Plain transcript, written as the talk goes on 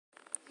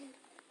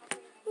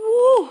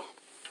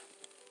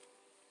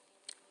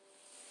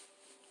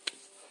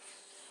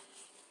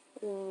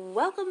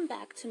Welcome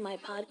back to my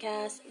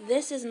podcast.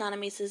 This is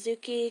Nanami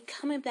Suzuki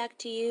coming back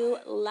to you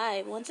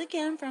live once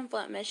again from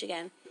Flint,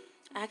 Michigan.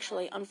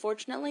 Actually,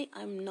 unfortunately,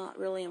 I'm not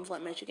really in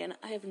Flint, Michigan.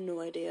 I have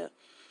no idea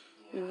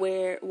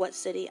what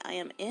city I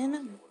am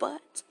in,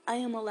 but I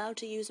am allowed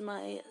to use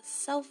my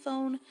cell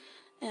phone,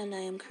 and I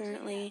am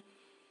currently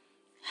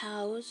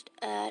housed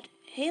at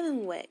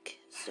Havenwick.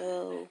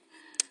 So,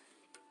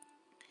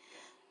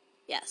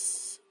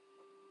 yes,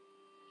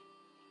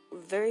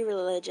 very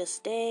religious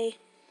day.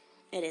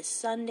 It is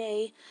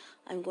Sunday.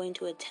 I'm going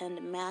to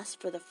attend Mass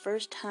for the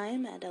first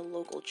time at a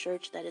local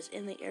church that is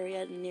in the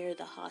area near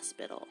the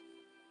hospital.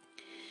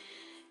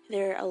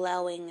 They're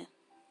allowing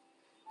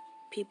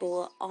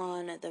people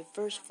on the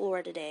first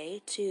floor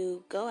today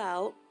to go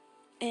out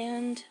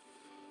and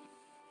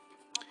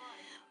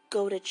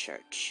go to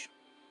church,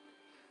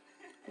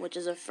 which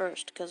is a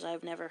first because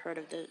I've never heard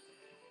of the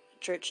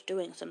church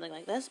doing something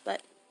like this, the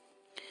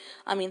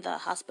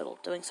hospital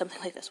doing something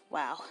like this.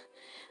 Wow.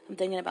 I'm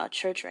thinking about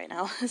church right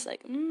now. It's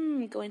like,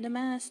 going to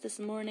Mass this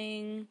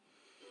morning.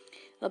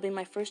 It'll be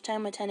my first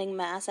time attending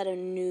Mass at a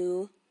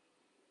new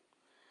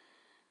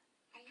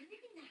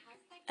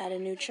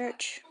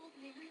church.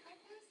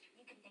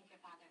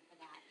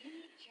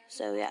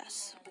 So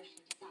yes,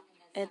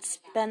 it's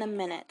been a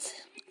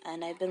minute,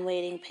 and I've been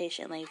waiting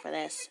patiently for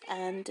this.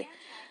 And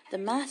the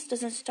Mass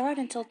doesn't start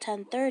until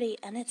 10:30,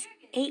 and it's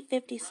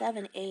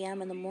 8:57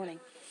 a.m. in the morning,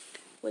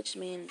 which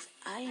means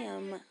I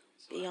am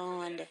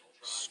beyond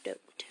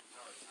stoked.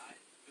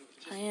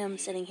 I am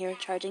sitting here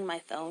charging my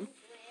phone,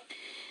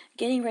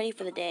 getting ready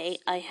for the day.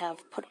 I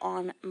have put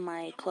on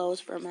my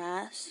clothes for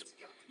Mass.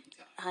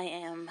 I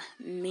am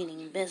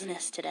meaning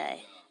business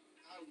today.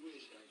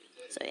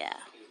 So yeah.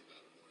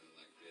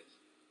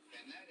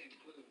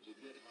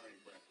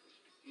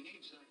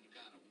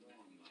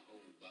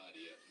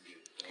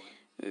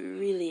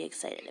 Really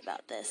excited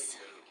about this.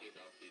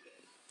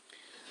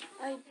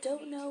 I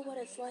don't know what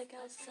it's like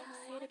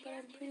outside, but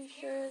I'm pretty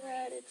sure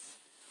that it's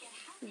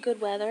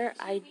good weather.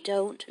 I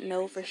don't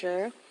know for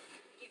sure,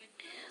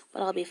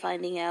 but I'll be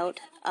finding out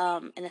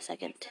in a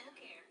second.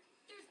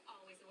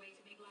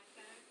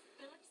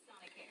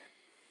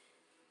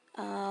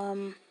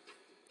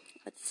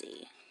 Let's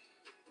see.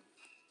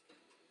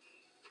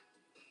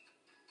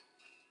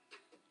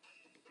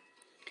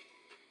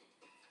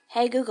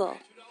 Hey Google.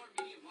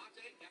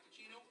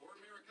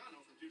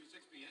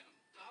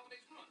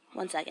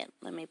 One second.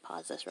 Let me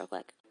pause this real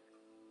quick.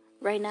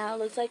 Right now it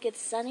looks like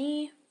it's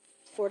sunny,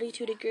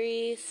 42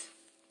 degrees.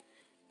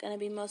 Gonna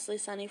be mostly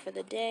sunny for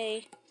the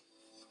day.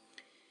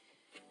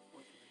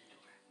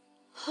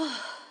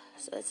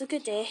 So it's a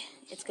good day.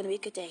 It's gonna be a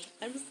good day.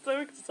 I'm so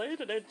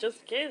excited. I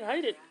just can't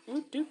hide it. I'm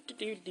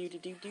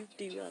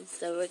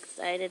so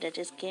excited. I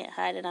just can't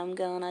hide it. I'm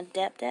gonna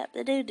dap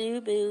the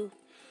doo boo.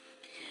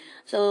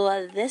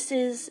 So this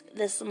is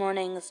this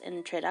morning's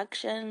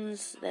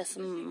introductions. This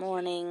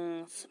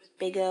morning's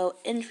big O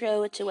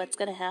intro to what's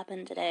gonna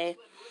happen today.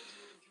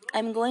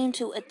 I'm going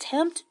to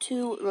attempt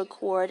to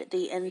record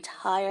the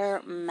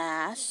entire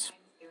Mass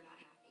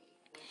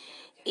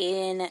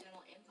in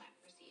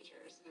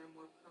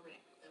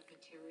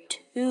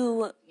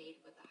 2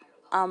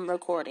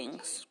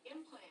 recordings.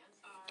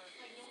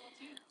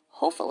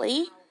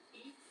 Hopefully,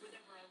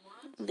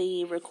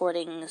 the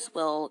recordings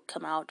will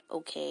come out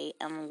okay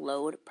and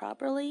load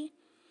properly,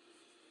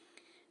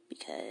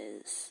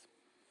 because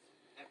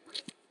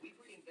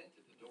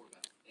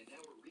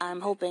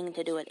I'm hoping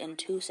to do it in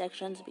 2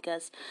 sections,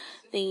 because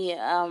the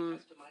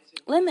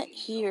limit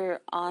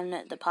here on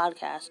the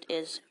podcast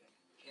is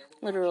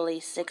literally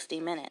 60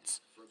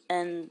 minutes,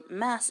 and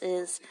Mass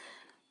is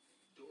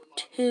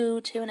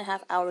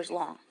 2.5 hours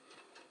long.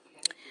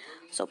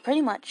 So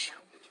pretty much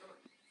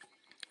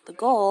the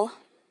goal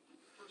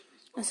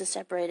is to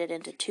separate it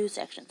into 2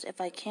 sections.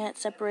 If I can't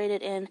separate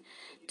it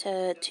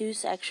into 2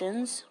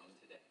 sections,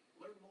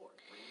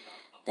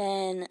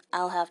 then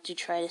I'll have to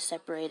try to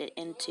separate it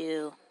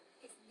into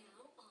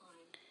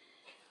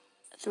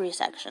 3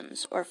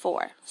 sections or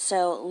 4.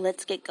 So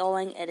let's get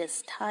going. It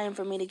is time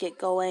for me to get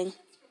going.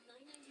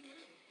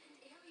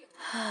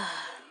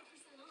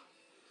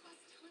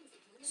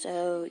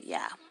 So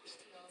yeah.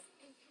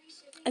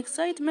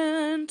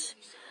 Excitement.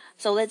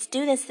 So let's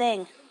do this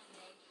thing.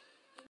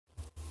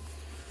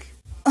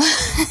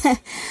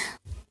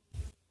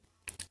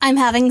 I'm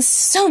having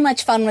so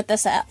much fun with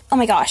this app. Oh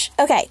my gosh.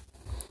 Okay.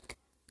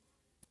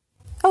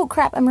 Oh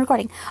crap, I'm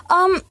recording.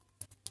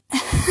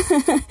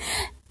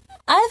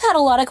 I've had a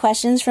lot of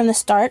questions from the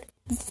start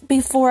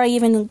before I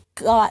even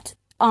got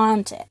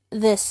onto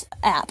this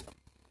app.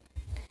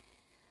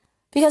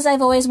 Because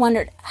I've always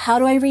wondered, how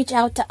do I reach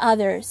out to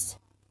others?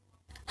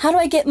 How do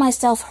I get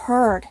myself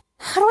heard?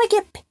 How do I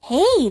get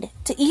paid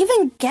to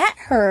even get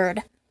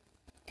heard?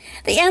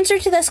 The answer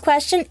to this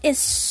question is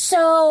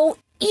so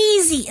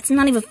easy. It's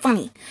not even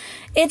funny.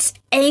 It's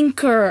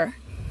Anchor.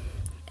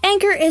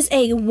 Anchor is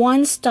a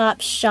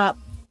one-stop shop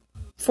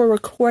for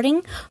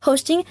recording,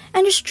 hosting,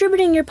 and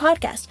distributing your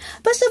podcast.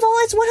 Best of all,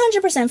 it's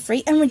 100%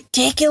 free and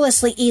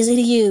ridiculously easy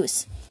to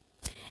use.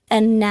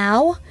 And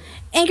now,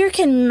 Anchor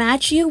can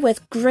match you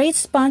with great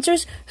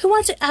sponsors who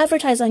want to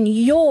advertise on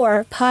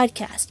your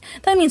podcast.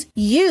 That means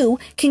you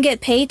can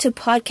get paid to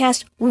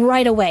podcast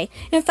right away.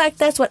 In fact,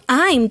 that's what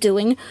I'm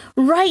doing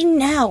right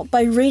now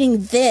by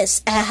reading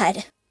this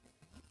ad.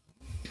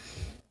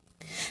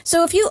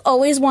 So if you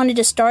always wanted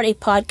to start a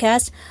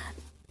podcast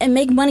and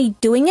make money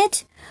doing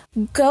it,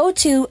 go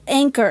to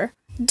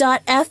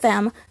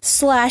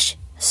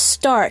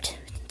anchor.fm/start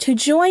to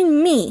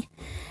join me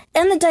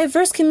and the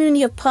diverse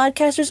community of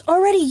podcasters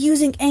already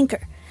using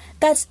Anchor.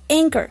 That's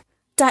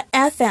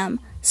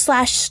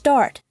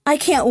anchor.fm/start. I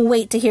can't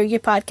wait to hear your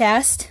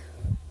podcast.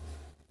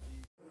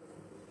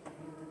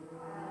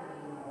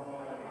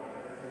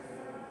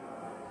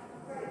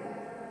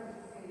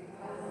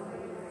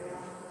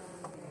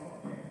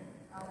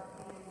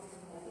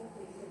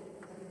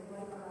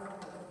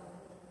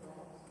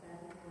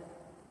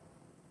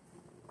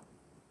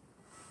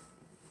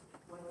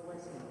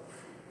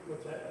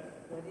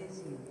 What is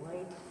he,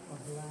 white or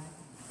black?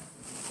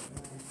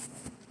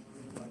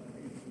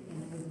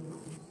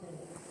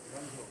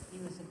 He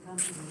was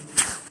accompanied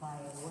by a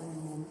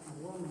woman, a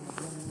young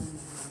woman.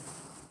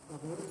 Well,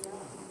 there we go.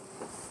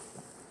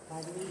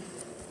 Pardon me?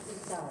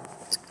 It's dark.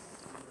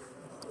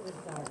 It was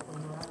dark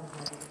when I was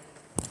at it.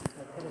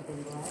 It could have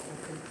been black.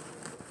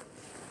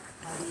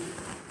 Pardon me?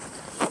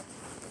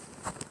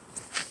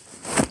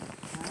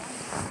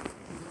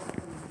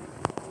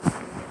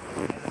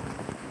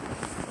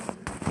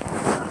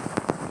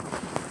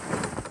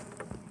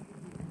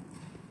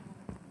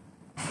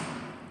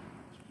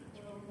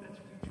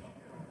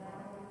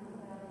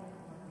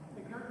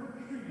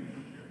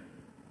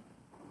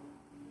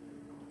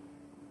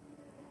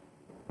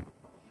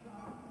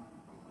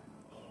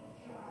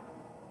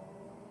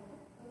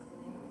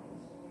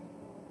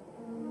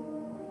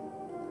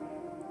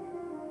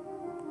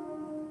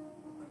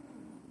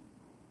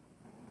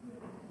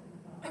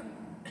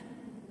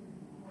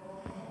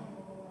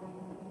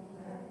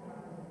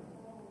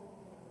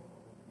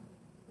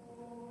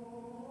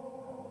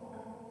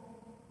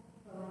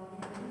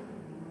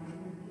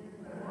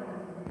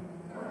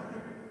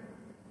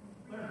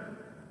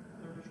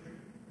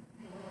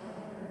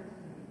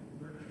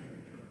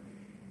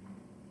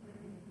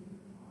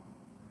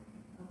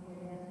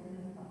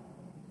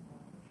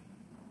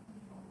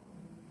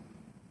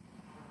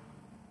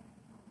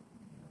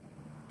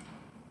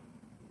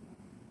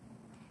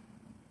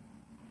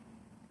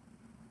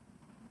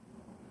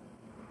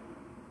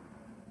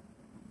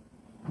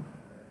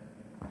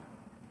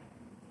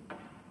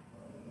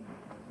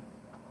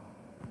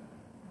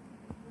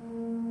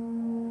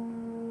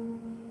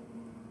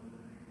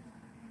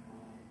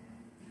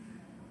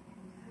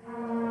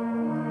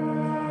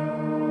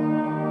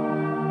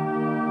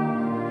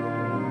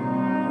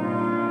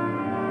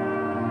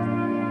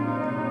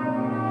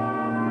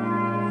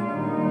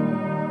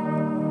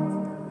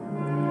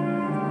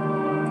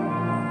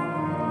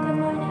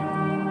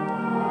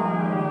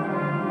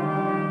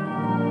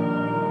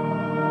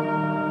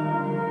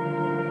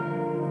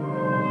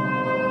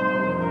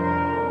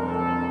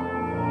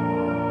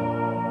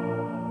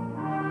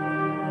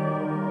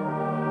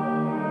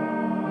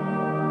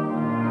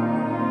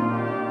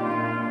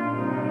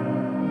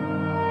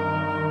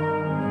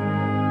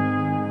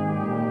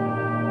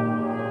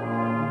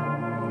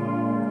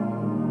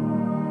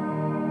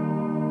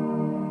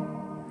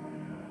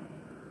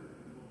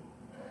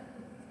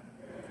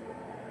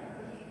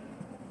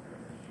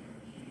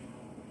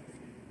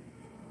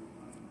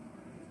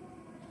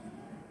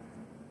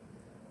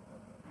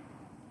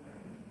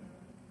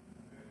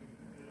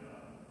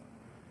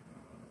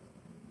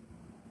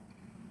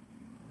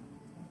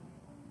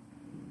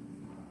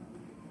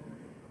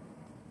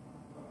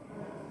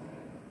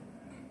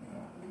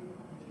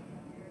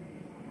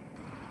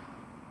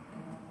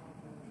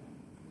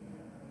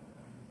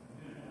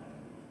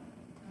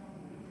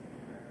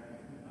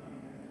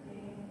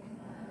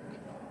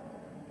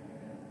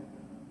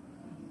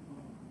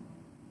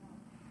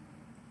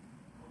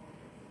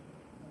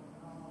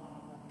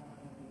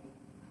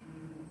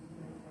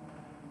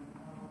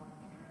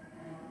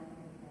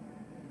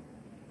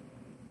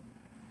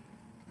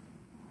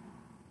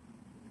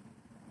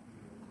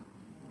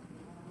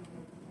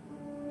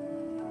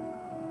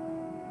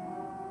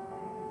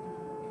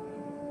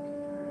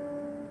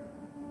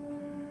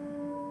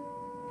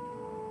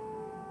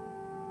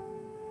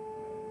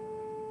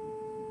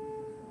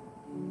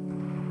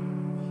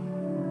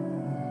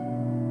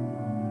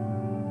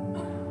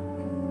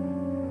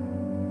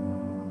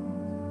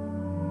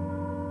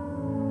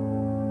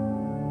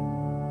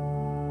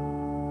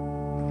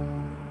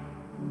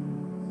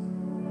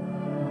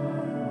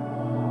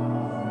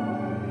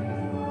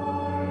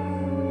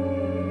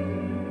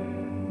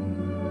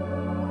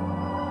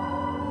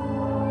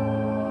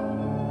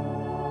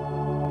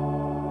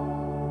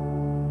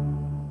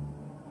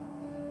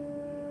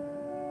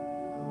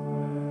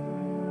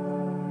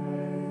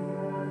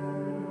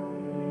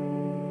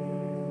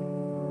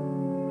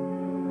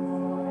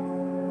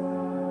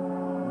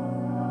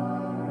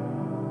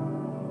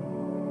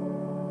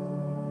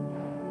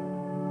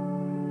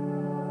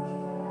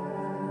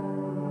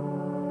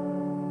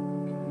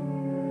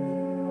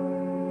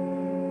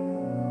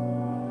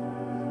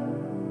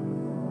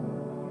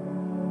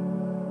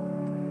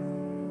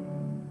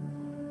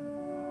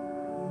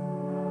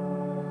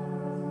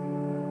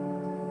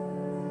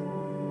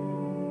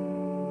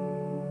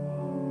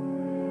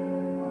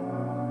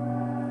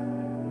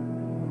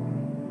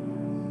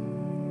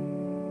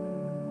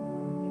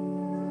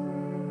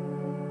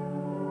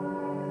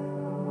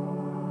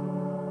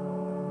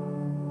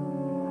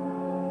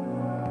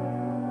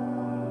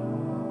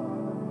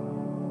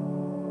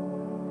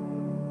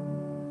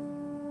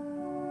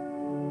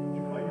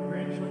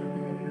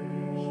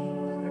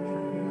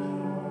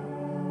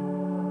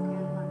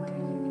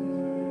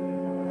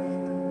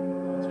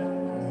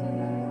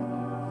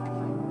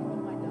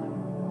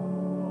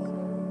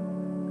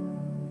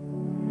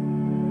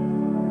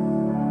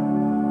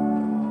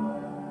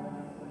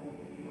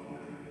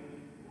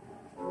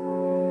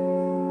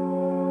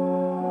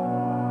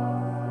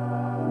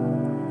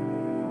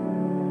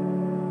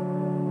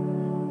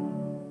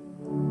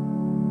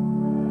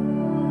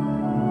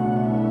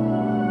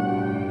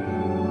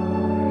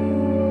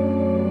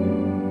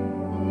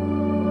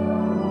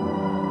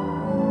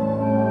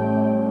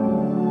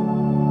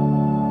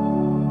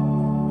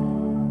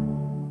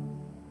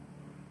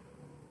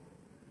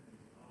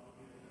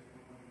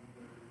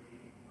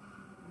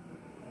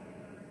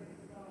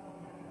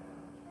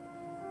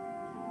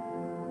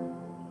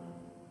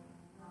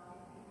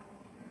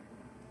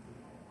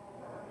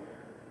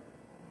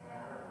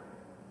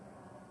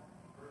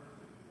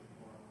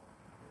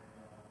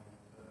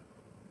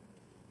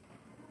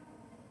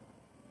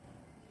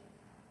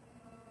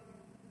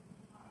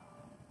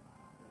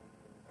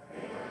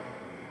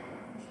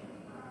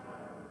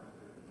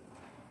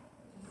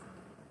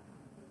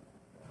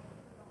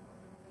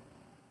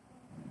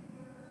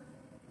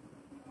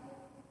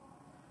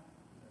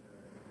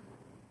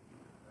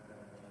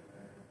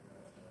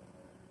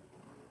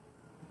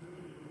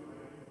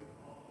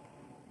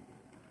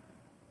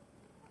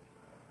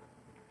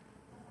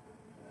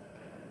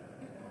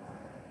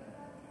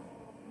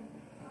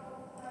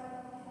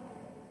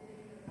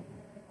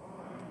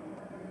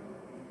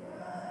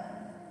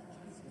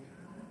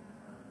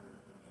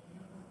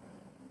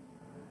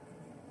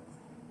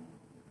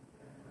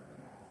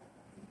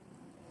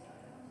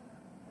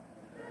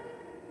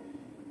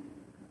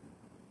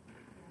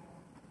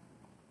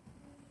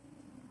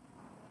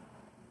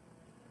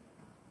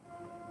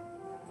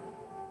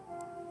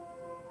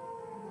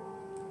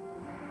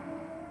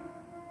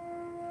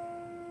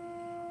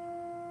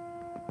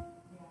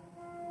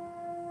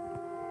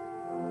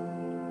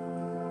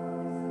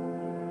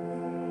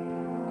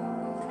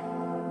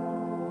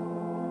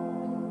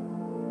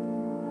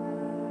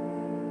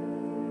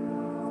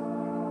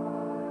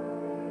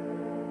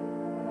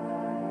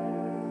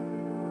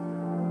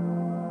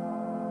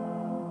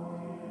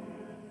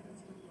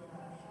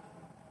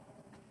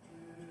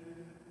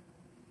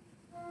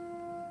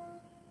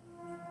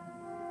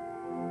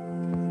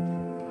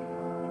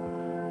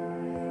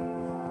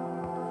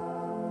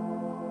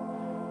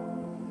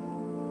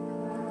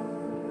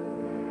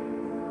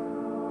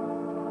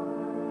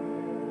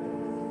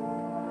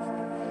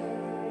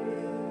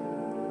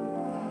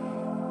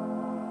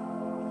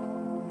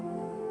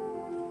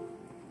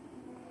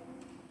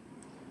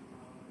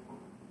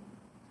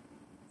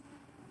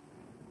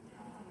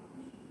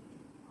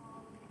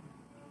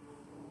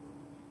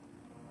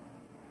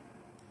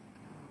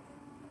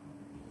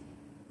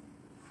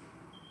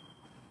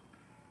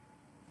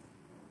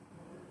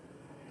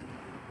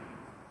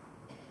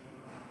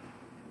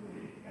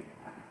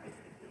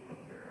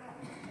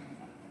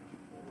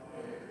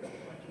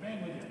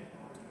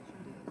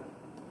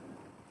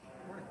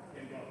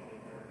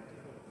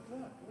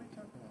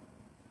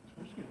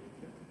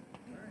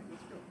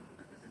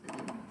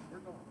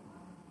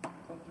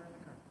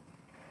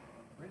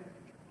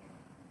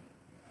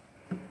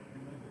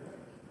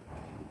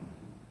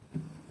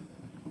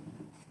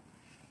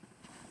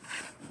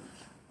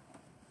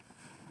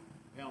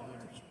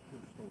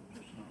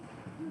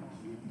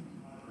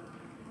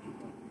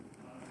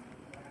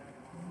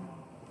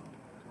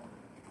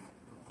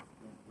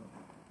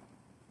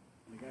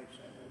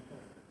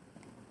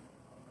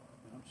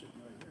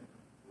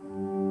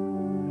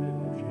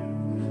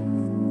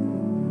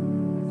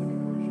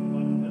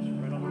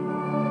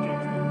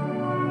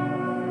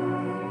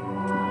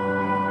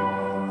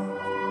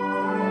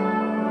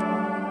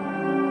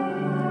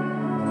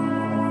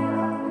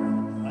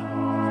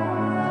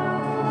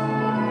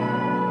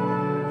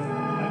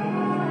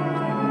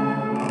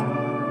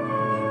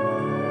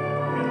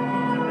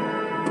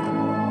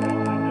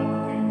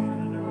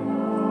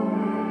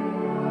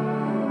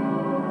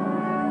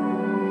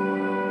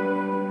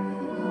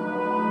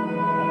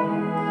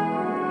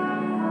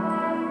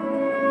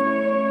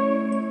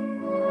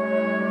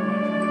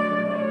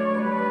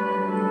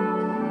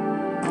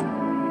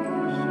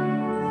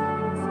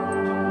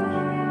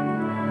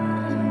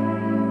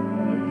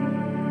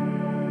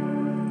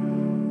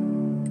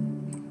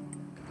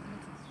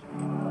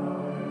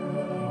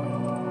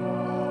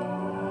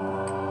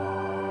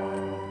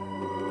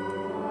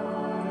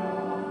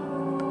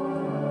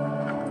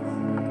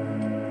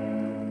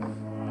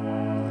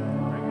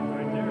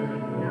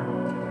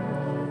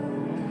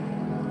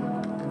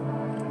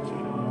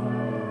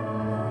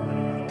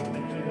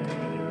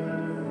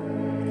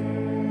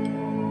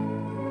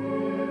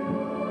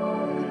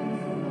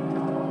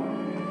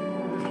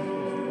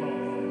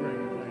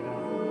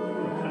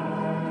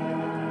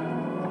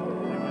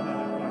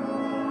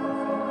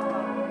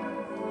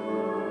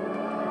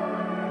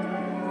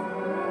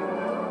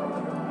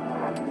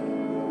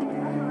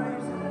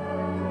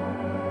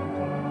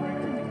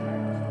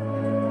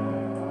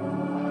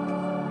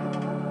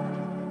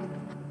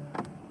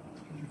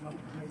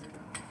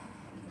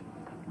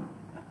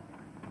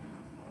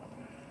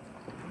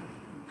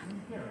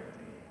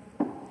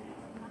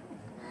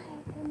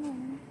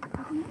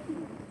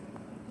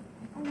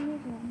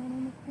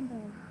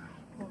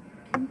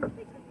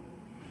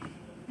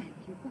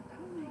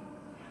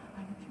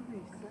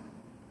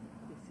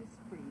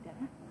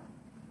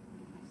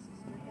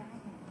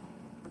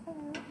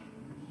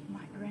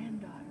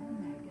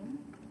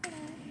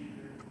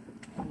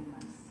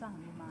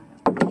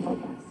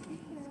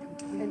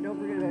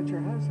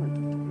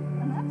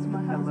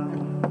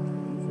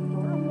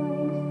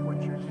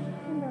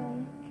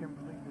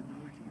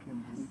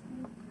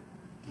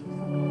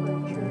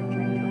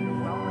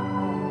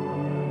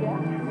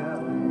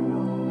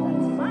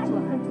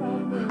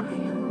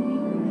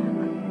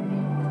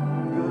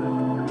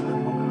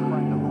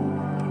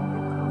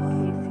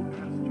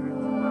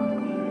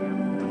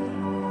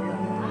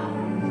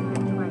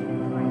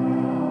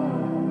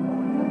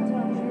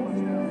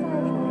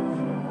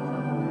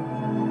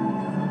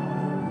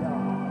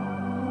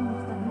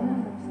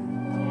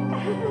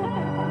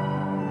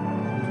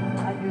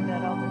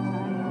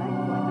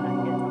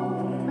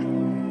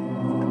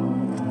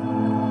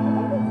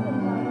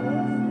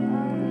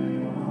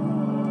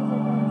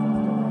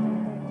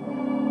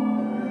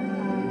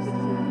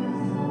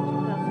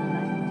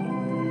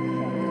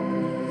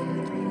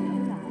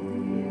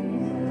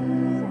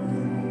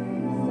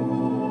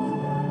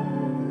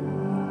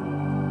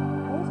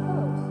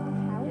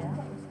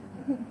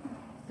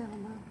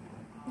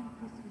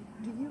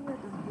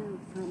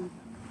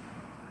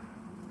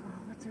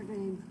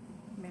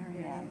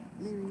 Marianne.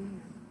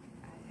 Marianne.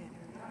 I had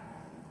her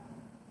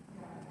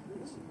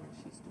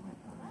she's doing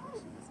fine.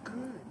 She's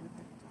good with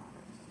her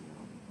daughter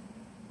still.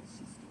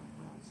 She's doing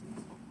well.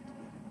 She's hoping to get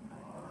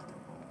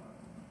a home.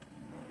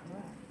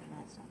 The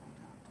last time I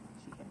talked to her,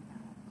 she had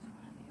not.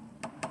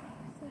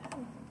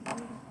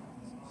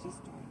 She's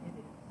doing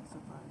it so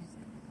far.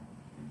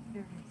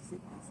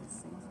 Sickness, it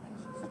seems like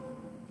she's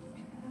doing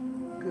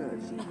Good.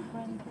 She had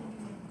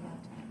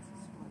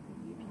taxes for the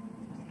year.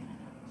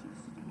 She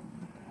used to do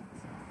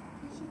taxes.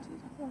 She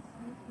did the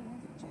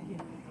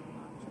January,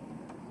 March,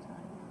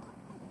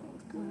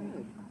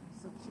 Good.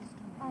 so she's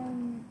doing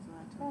I'm so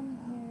I told from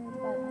her, here,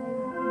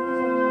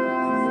 but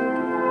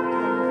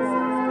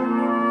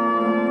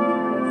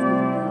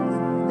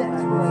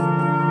That's right.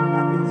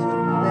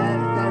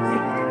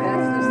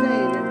 That's the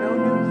saying, and no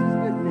news is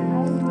good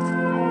news.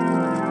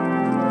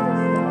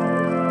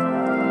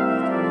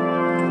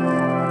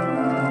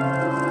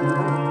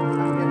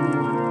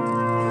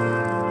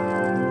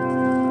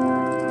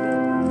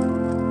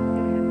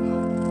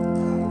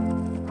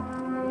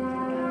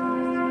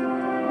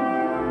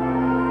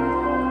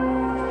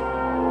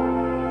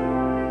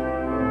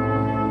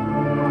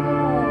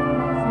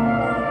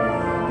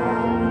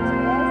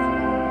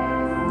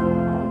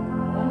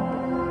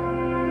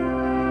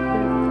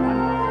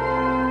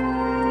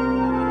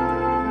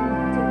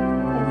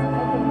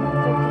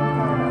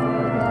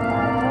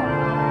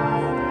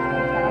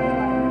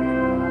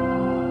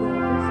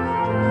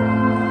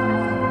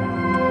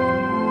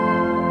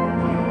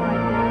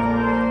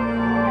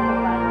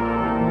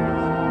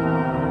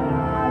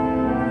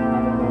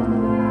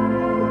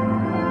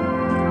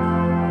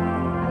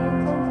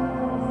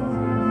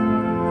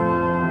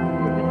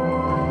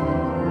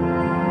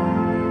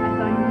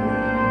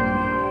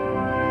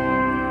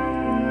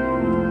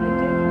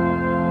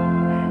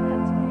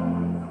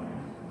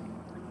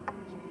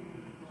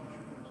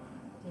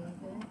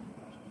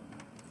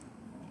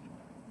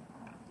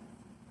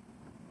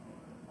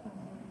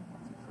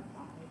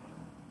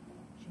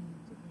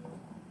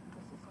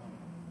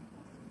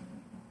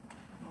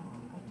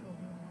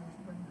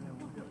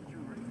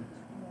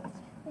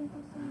 Thank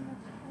you so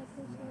much. I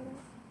appreciate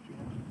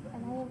it.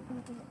 And I will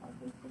think of it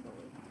every single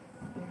week.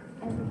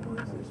 Every single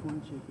week. This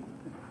one chicken.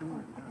 Good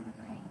morning.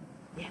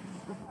 yes.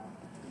 Good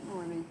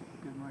morning.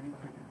 Good morning.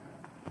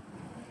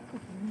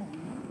 Good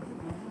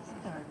morning.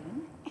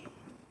 Starting.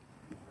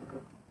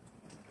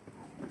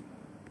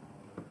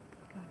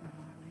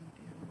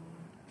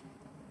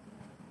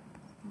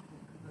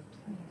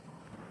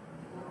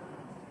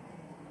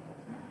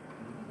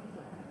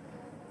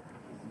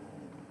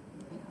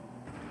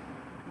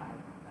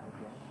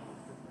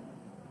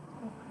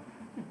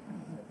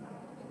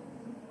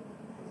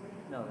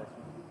 No, that's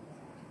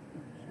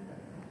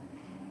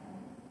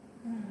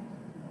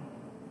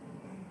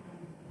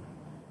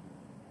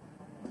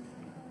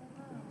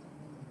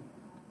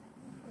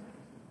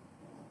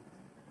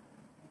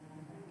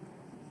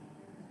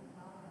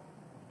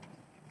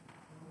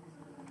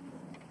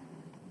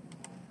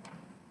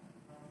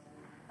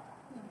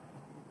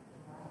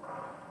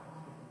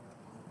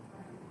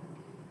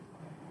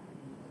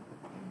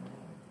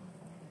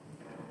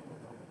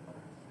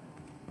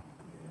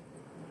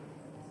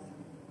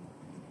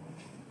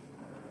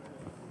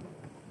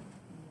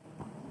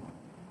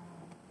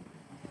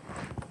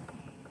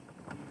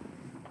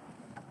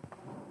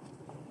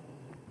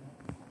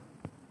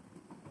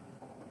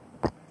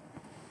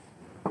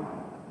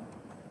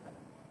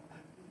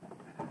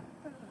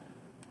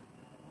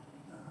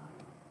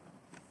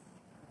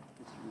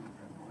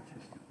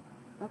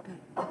Okay.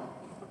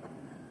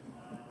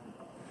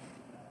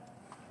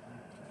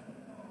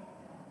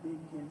 Big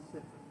can't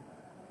sit.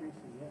 Tracy,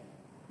 yeah.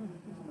 This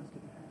must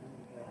have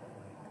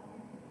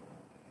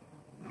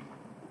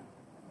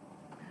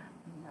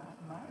Not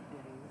my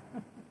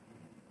day.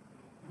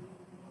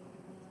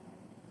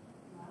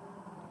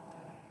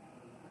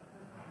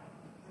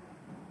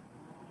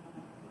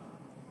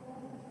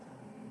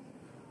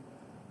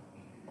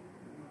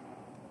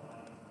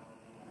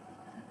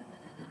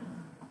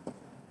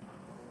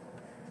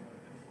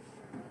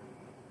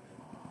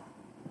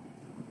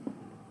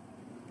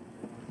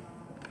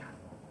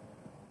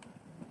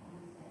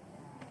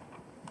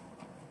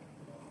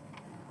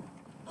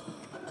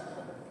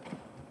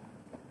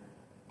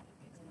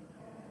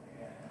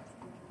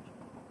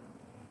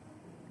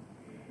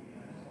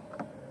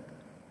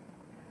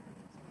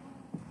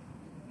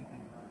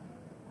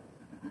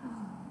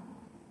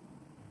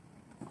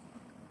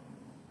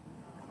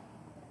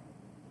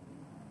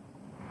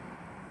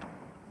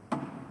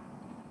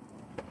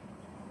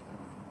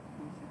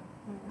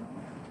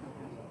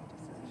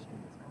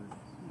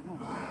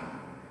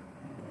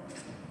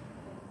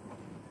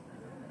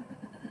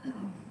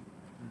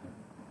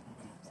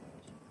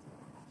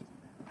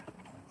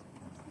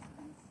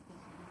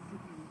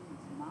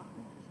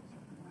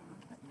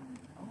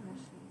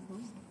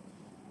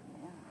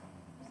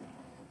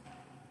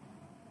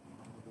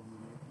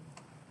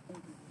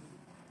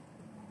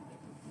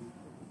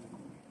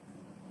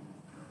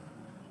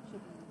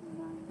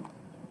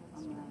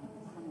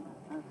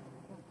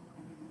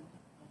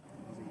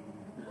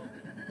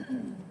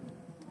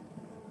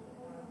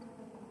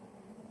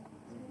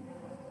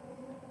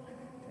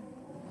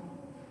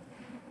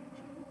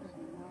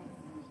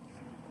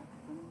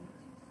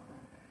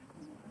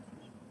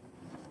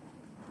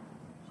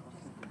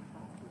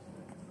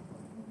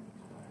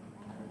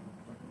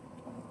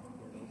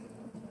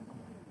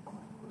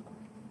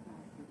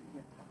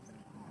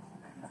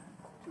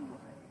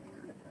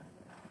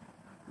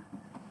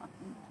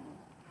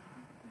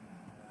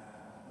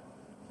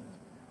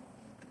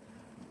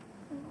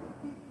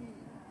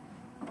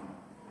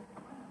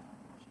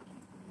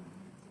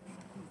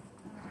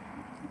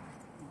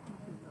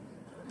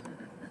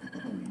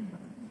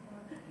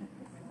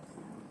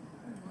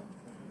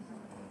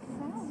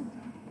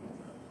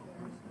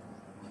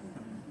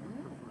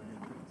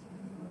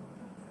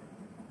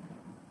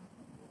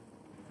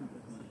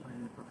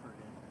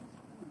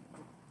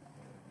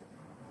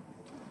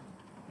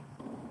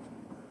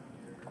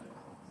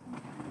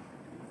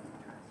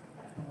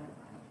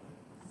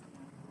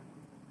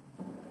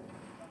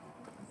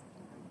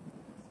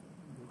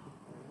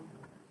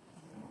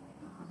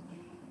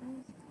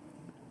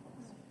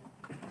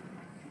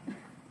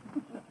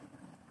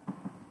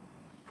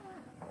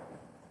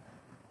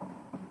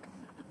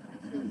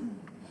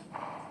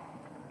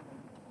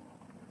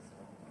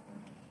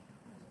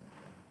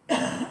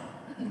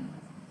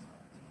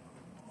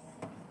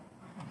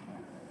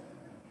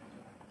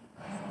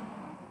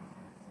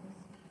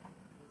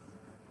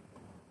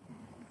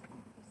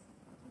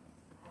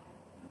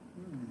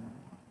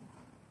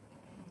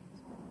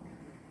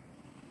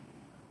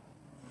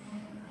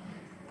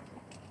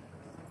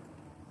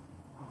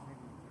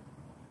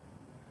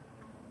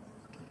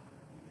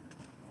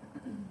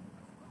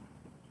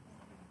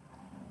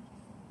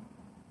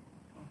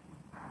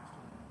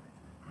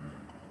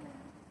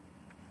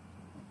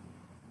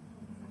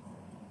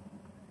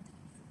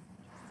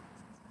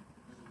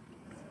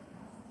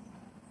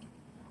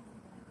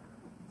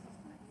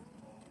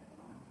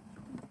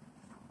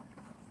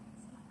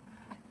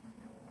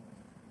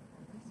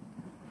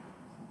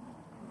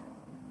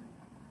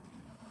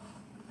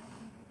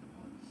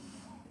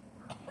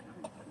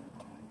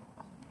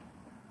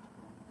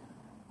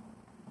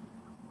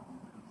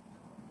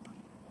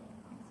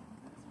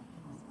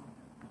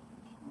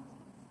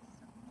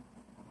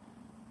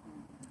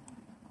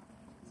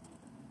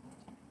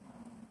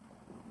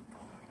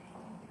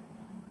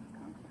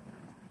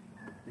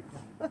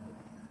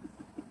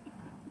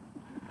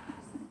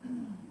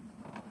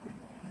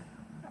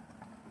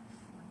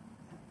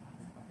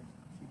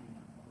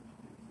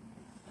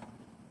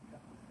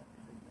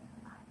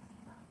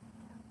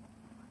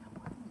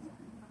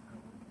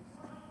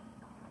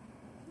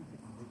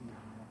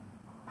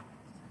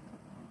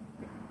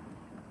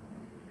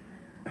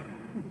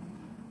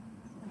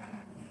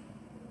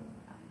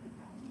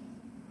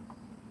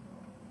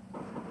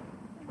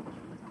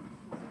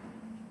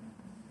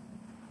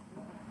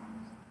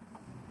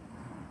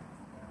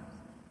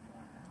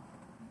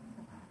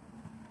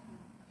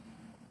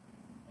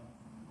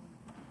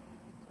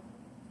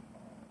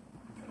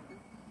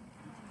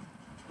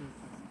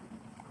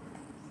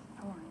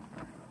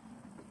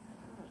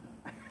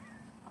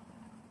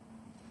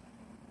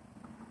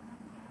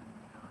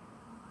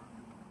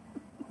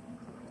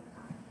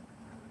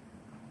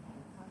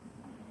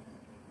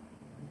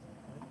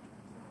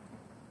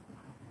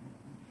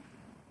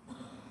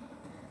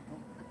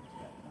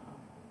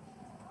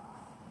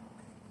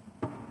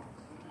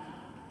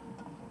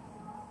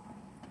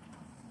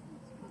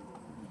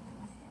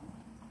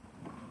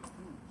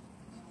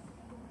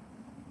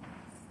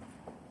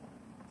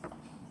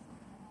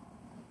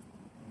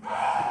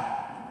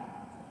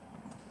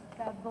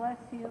 bless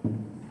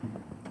you.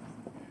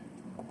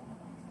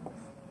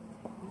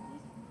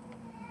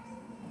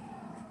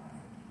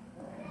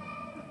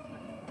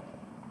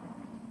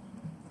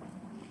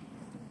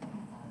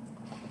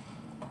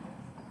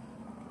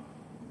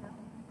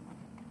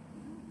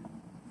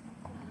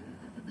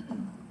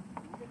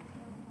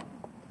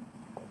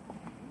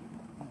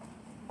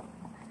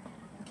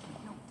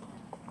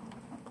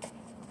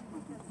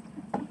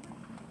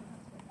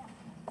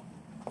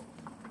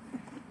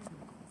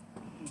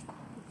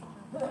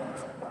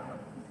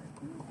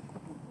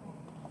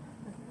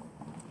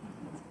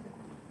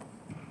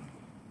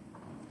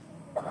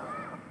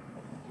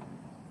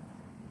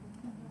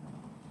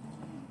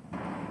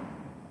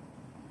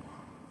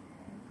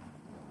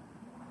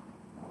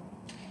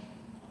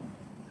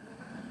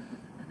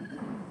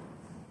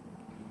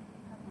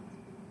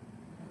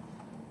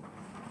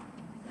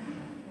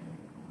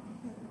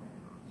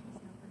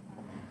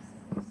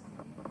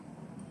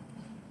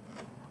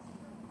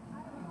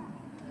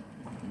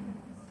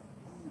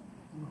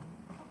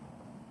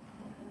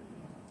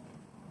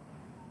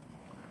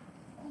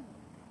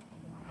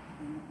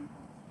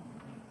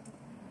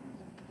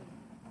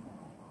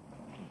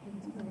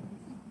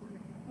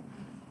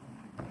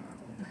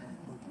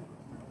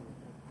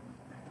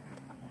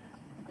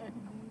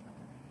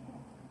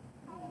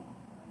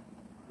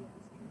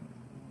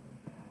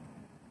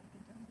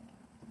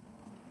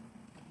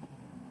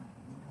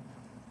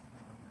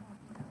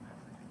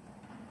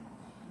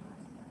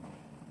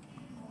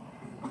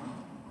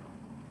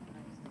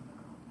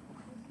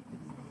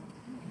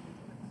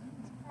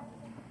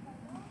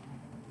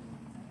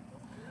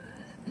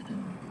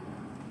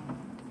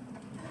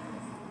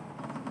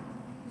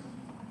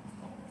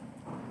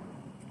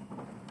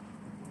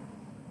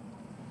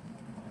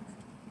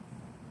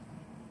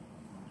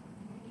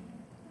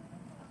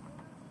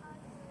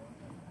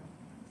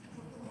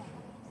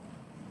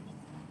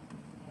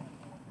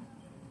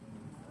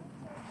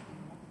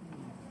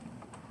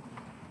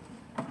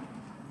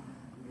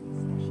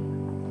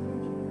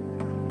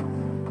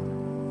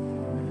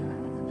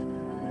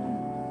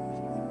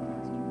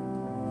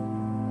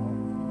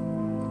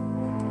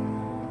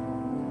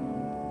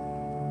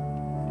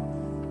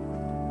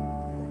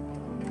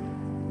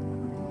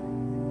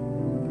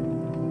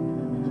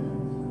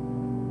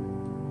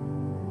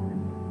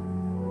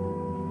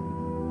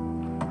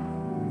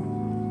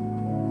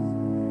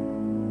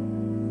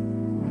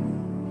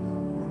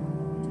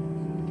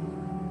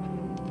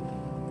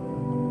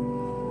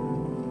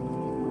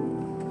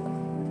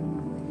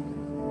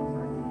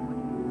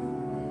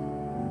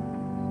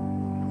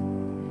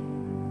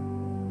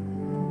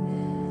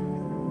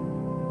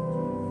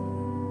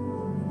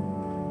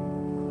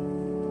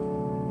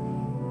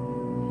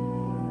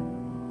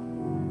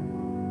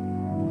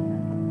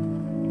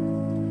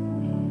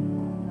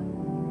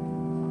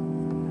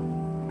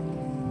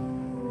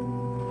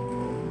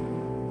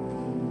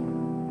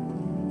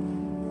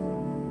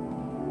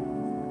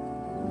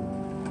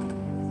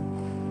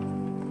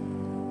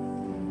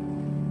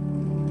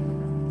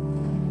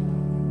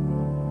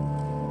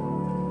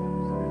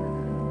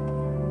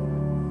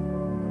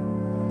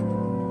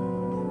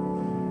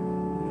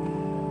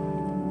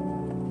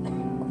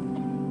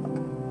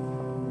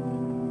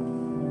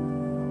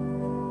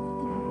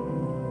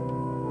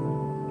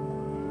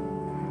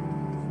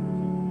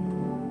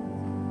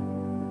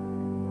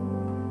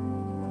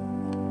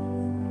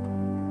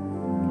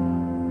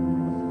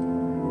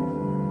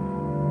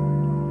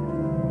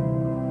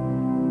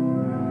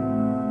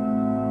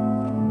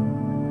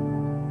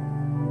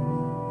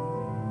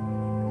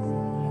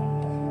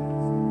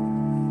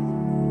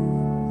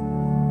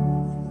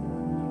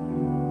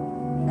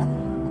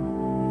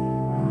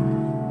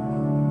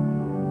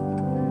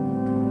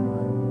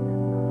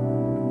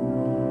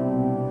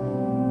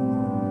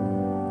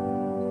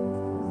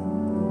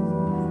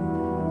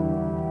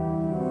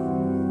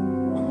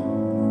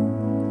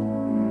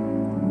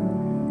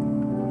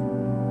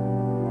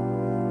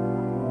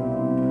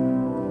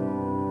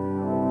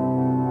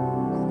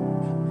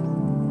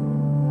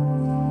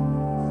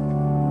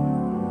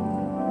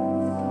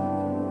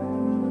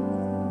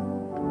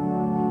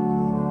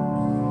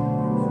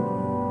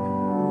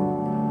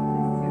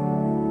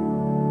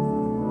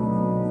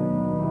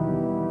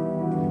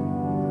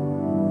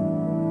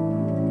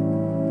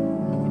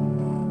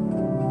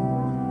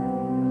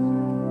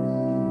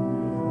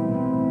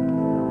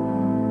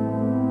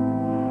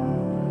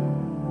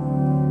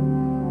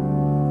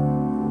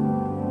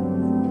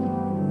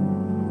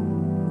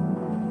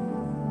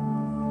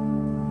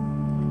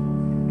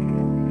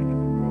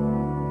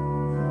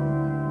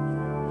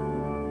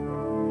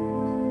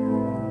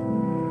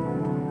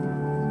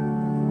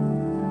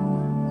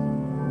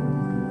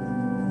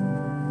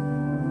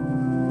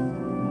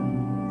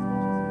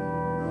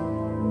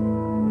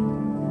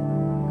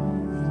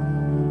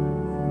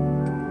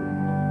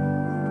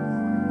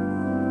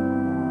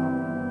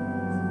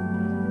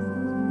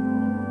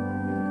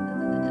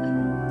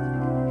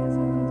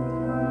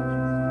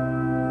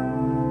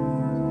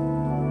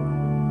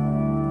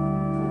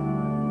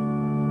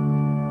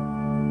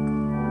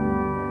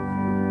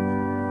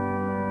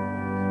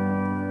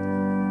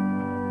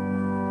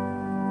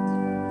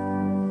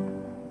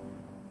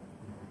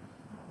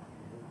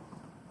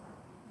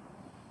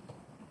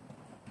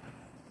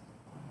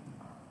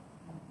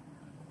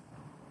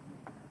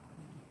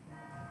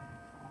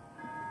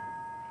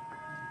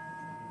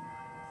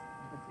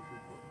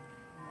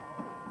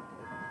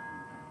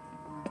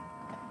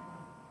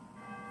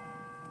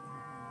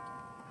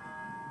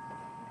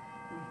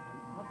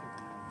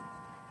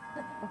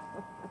 I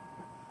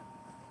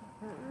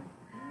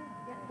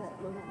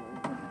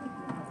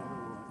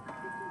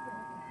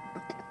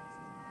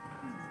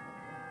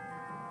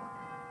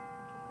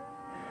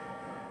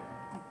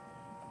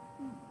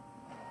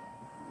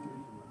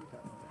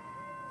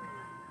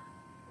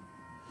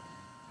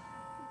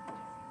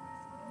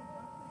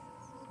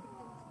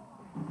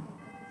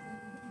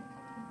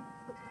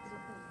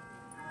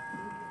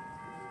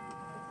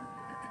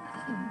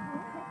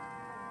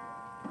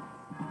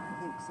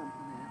think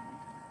something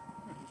happened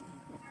to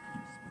that.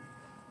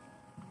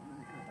 When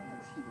I got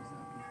there, she was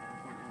up and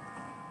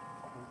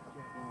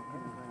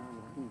walking around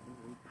looking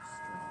very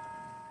distraught.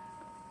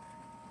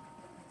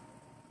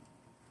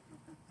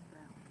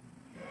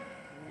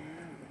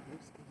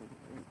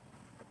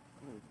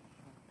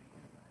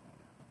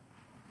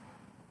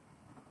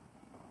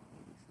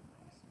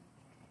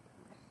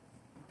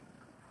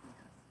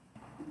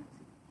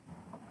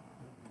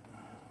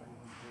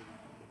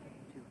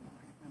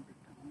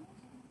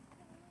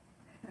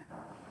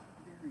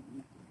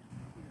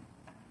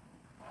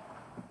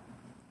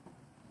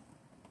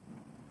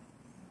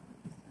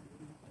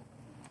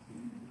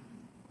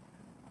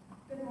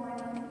 Good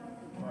morning.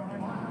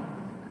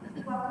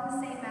 Welcome to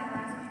St.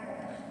 Matthew's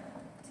Parish.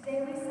 Today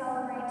we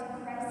celebrate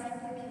Christ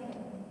the King.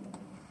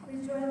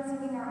 Please join in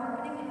singing our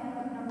opening hymn,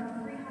 number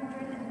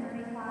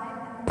 335.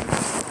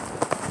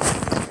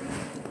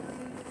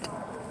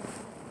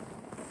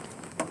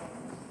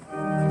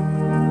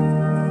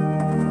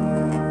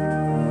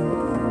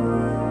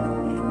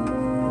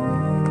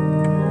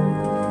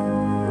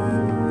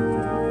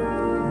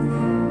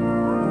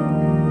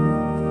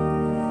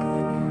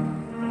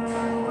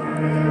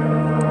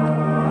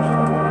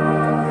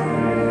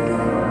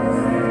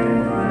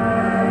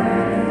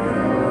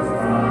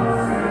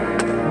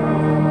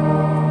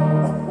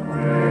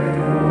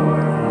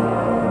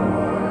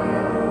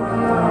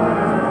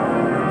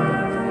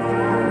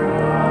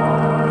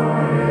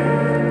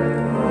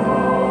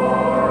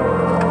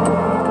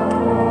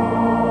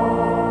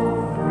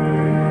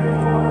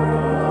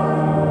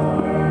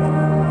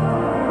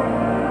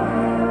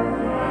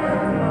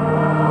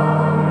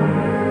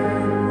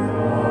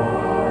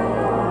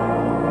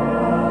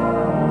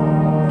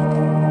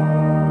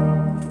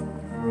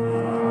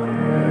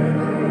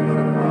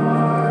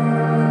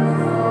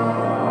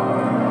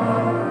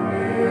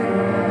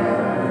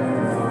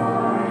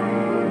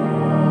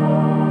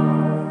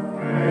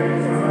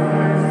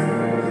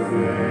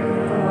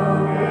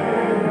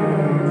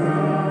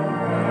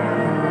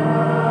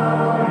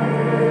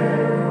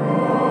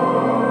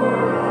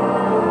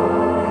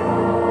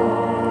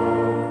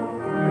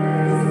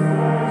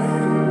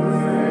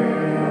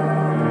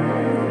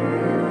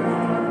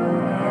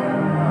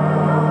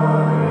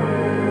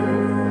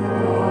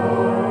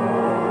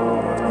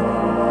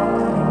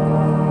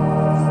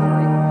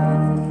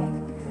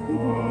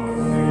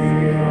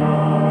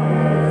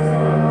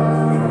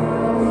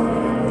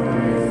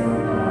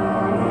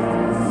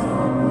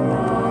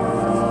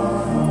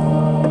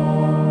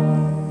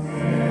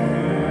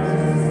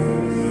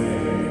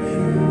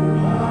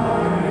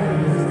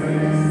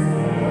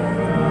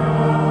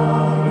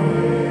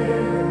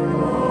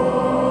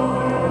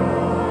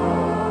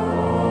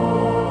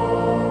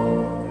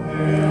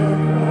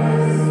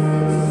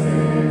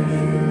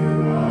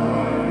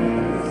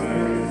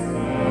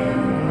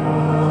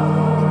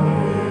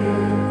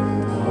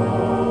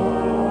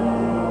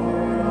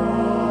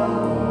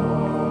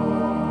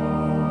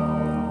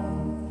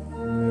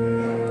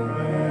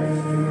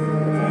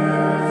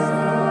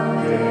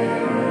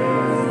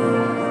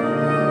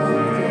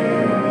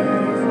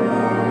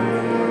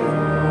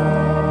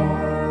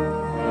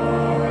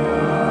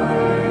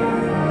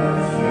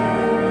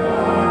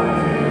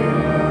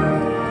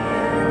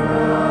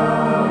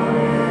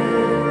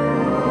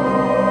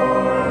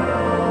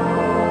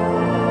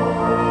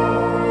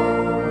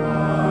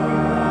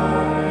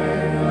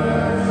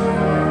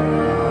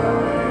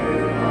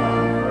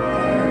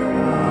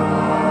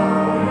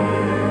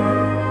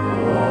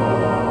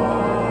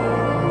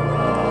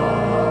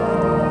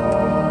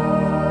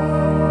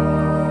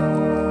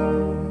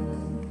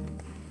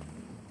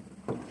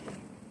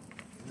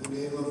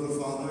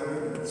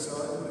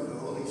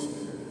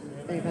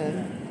 Amen.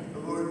 The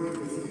Lord be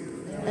with you.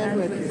 And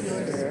with your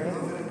spirit.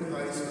 Beloved in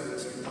Christ, let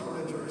us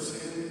acknowledge our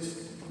sins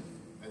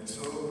and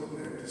so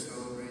prepare to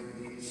celebrate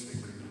these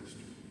sacred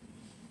mysteries.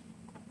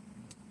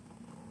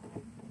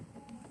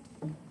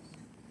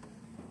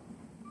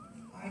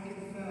 I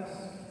confess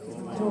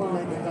To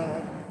Almighty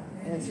God,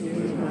 and to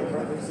you, my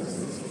brothers and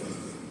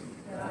sisters,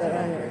 that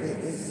I have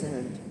greatly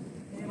sinned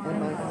in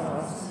my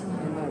thoughts,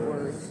 in my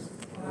words,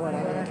 what I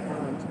have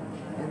done,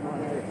 and what I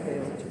have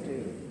failed to do.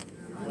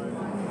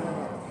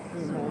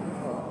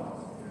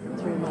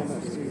 Through my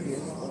most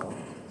grievous fault.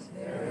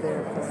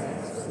 Therefore I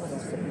ask the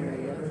Blessed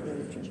Mary, ever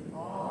Virgin,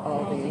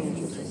 all the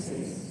angels and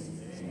saints,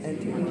 and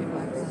to you,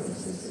 my brothers and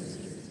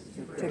sisters,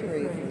 to pray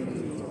for me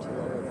to the Lord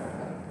our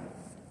God.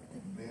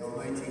 May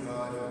Almighty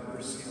God have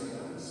mercy on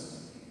us,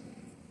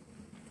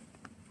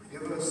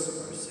 forgive us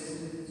our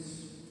sins,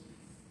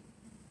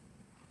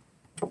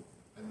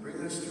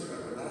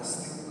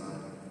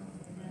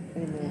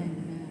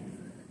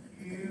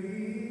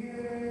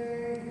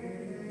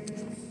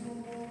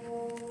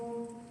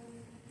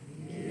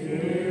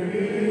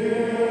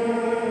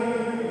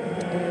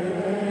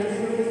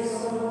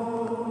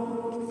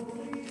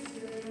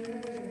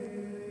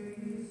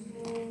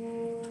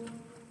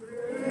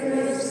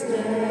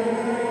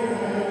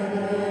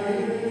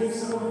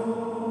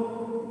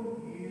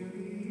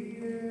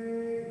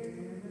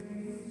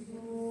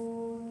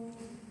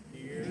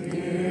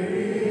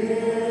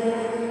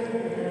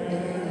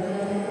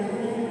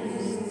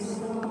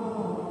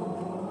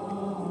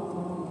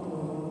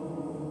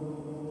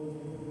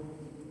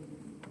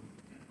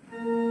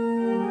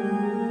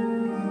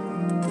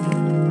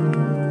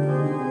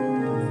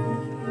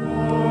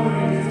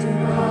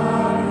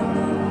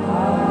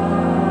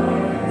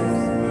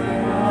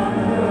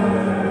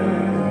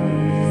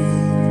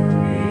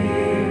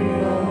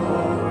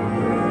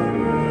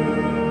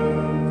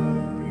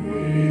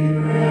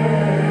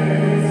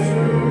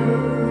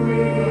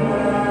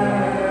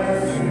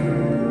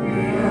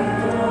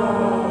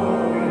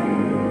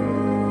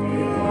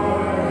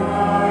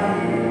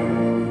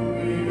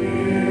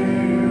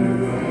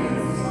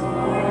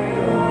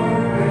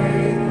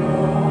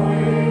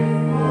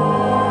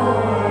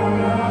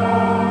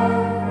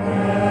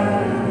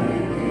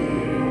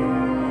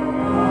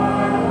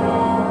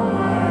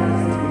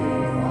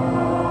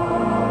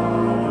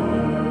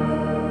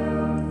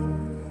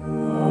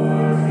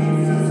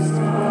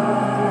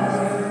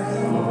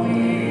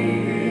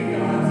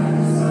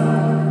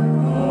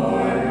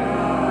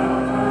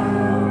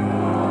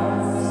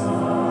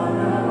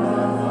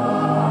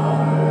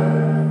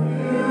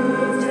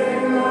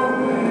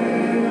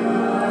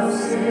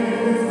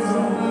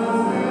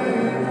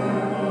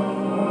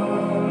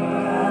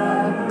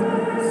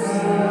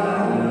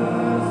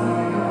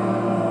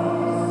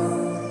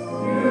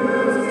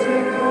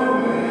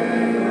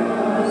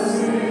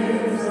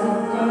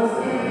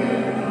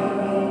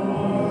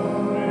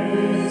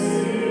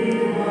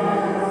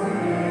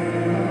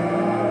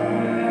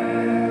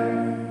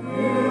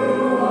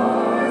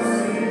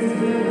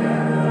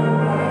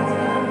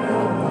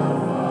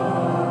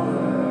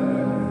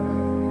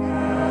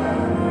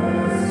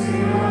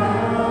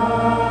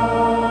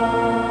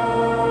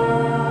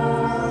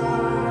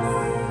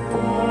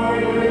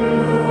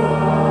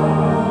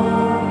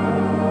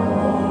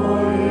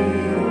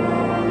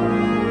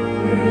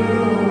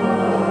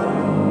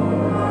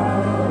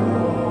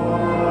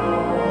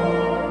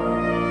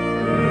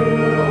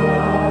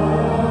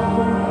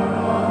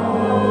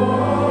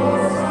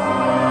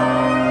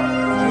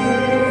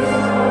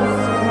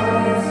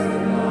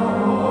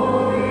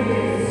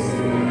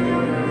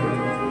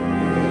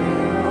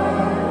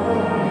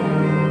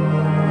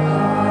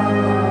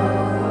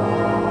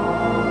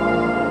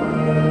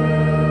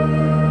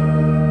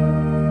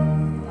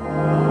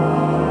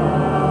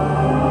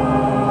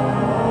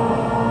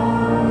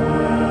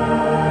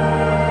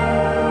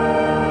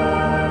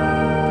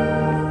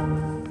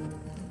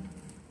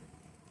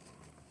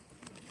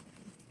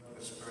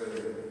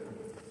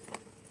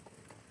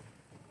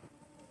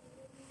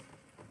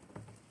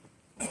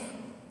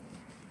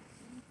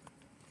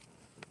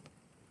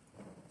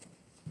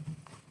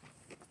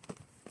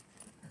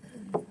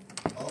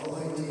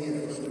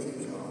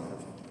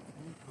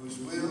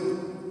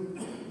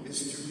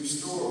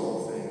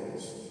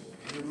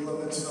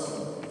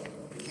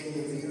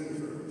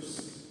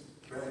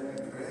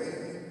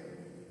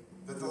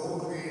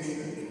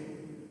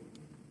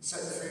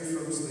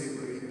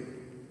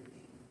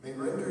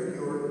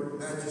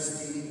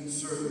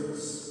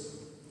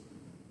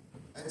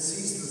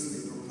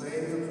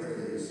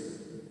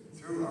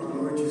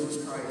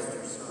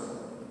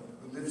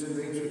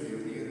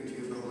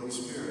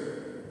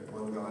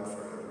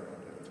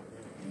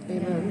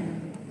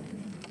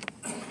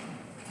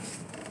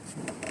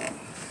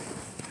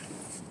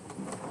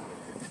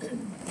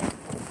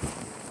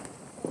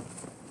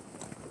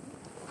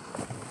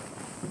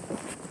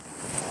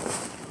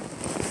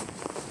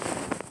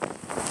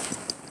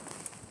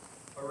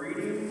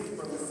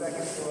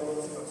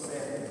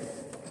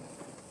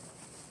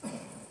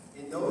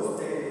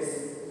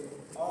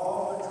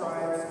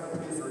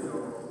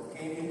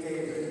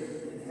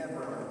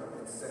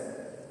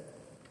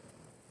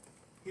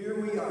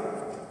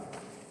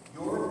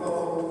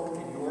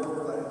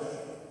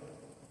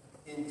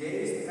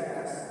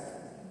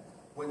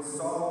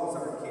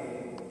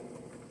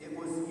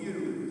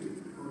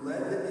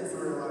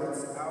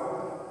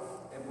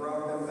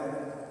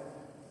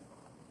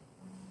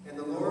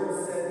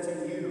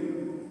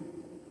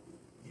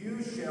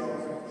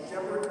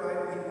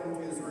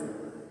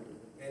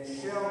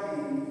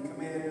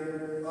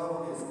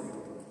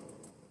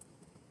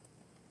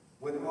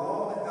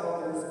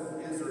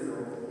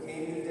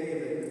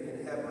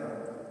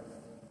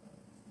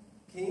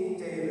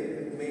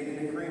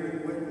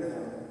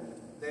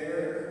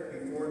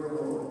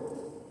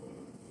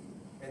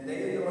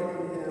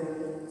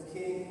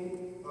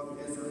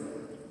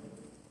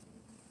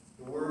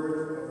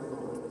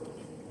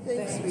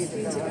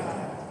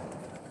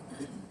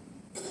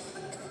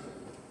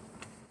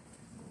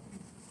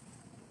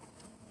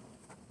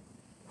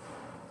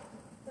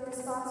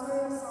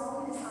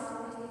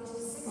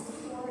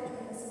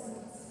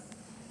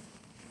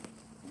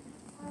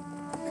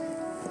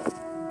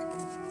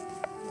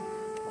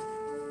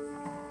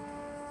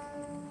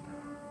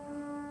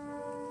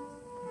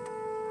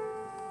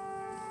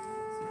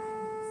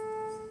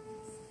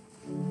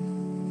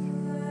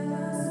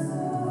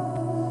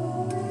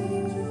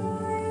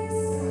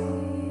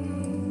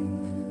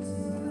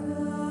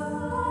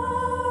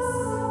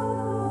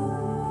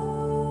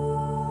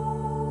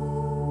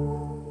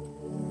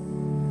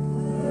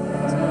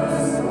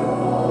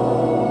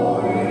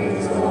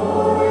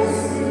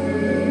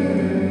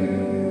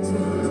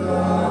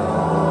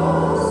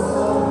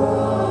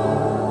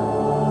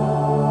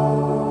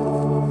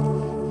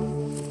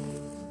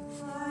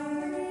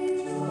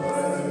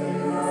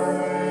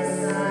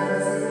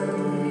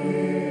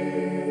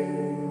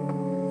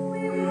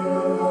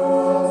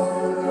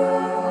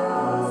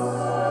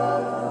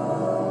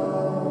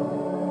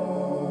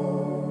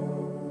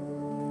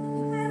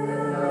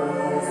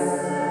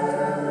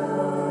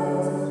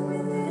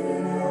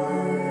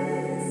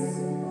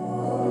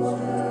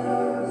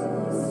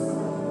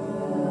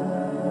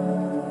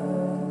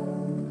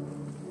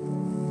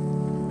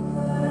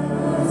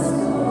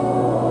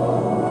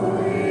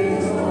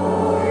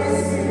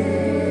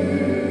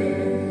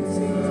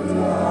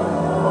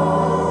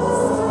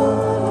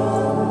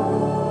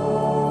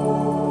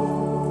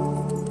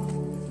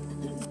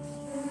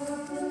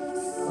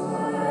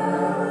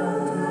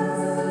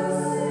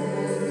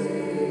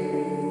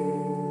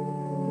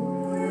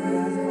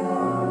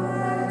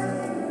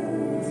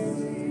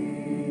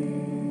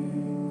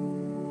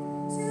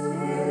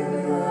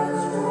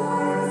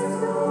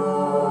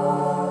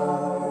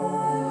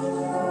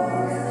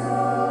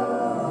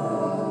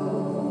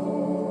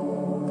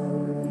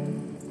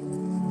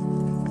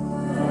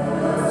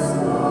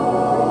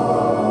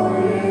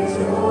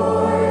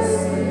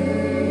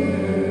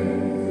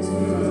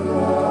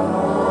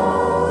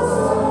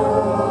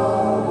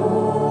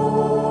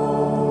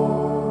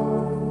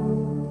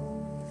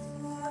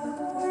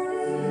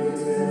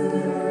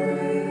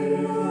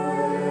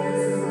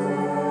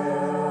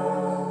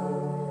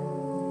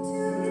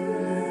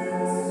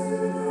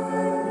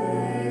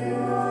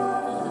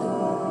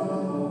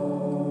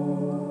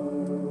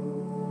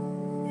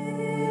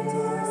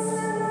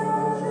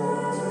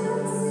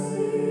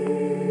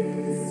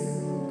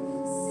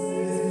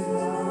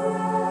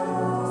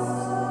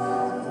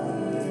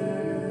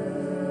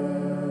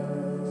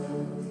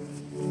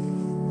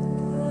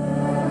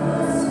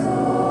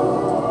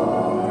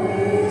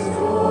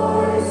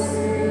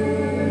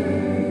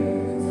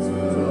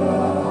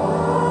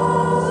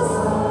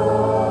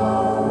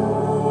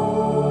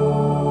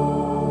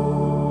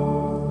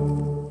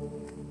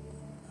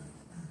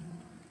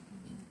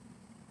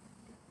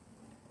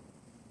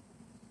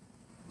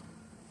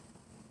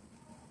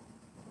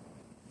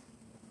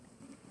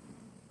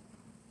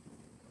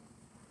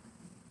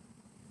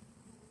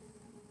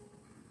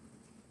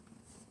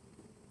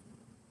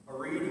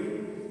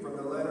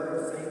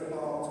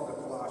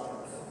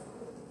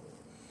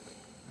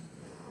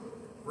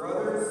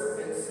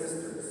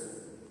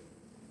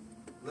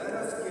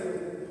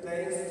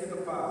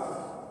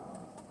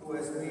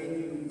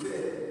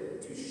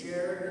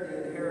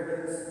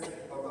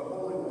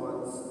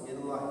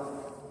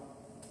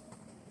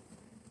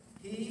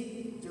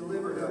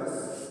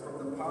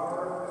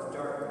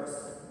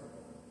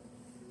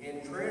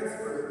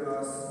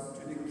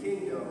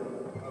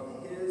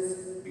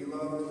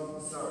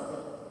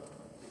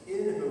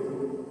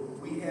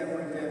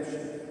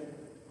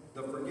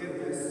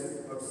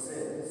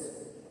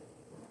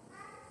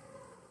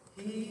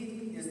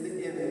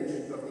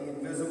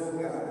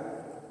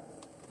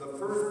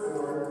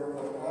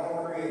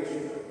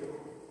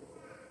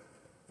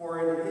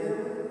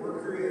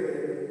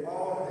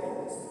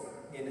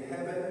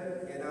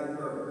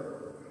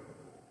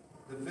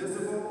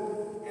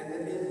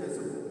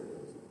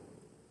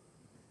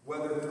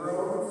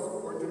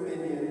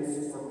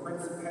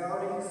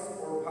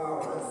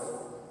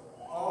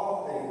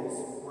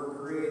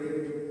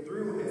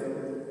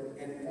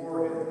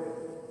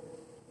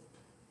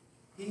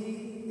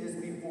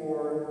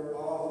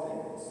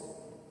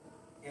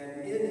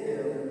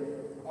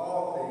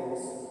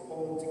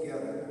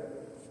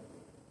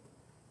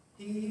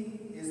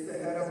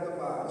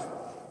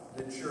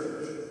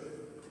 church.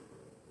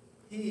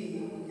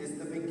 He is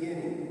the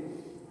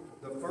beginning,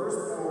 the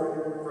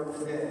firstborn from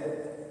the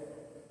dead,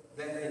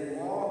 that in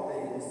all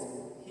things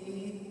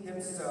he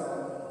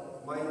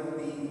himself might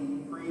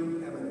be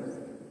preeminent.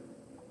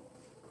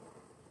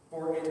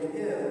 For in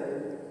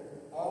him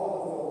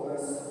all the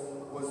fullness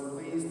was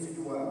pleased to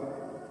dwell,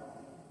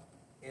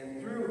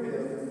 and through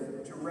him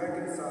to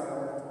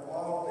reconcile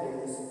all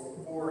things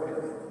for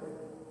him,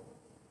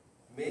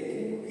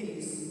 making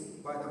peace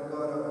by the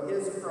blood of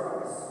his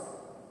cross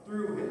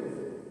through him,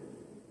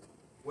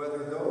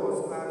 whether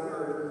those on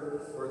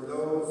earth or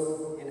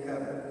those in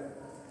heaven.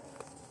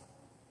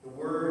 The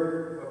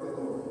word of the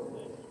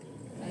Lord.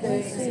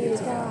 Thanks be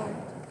to God.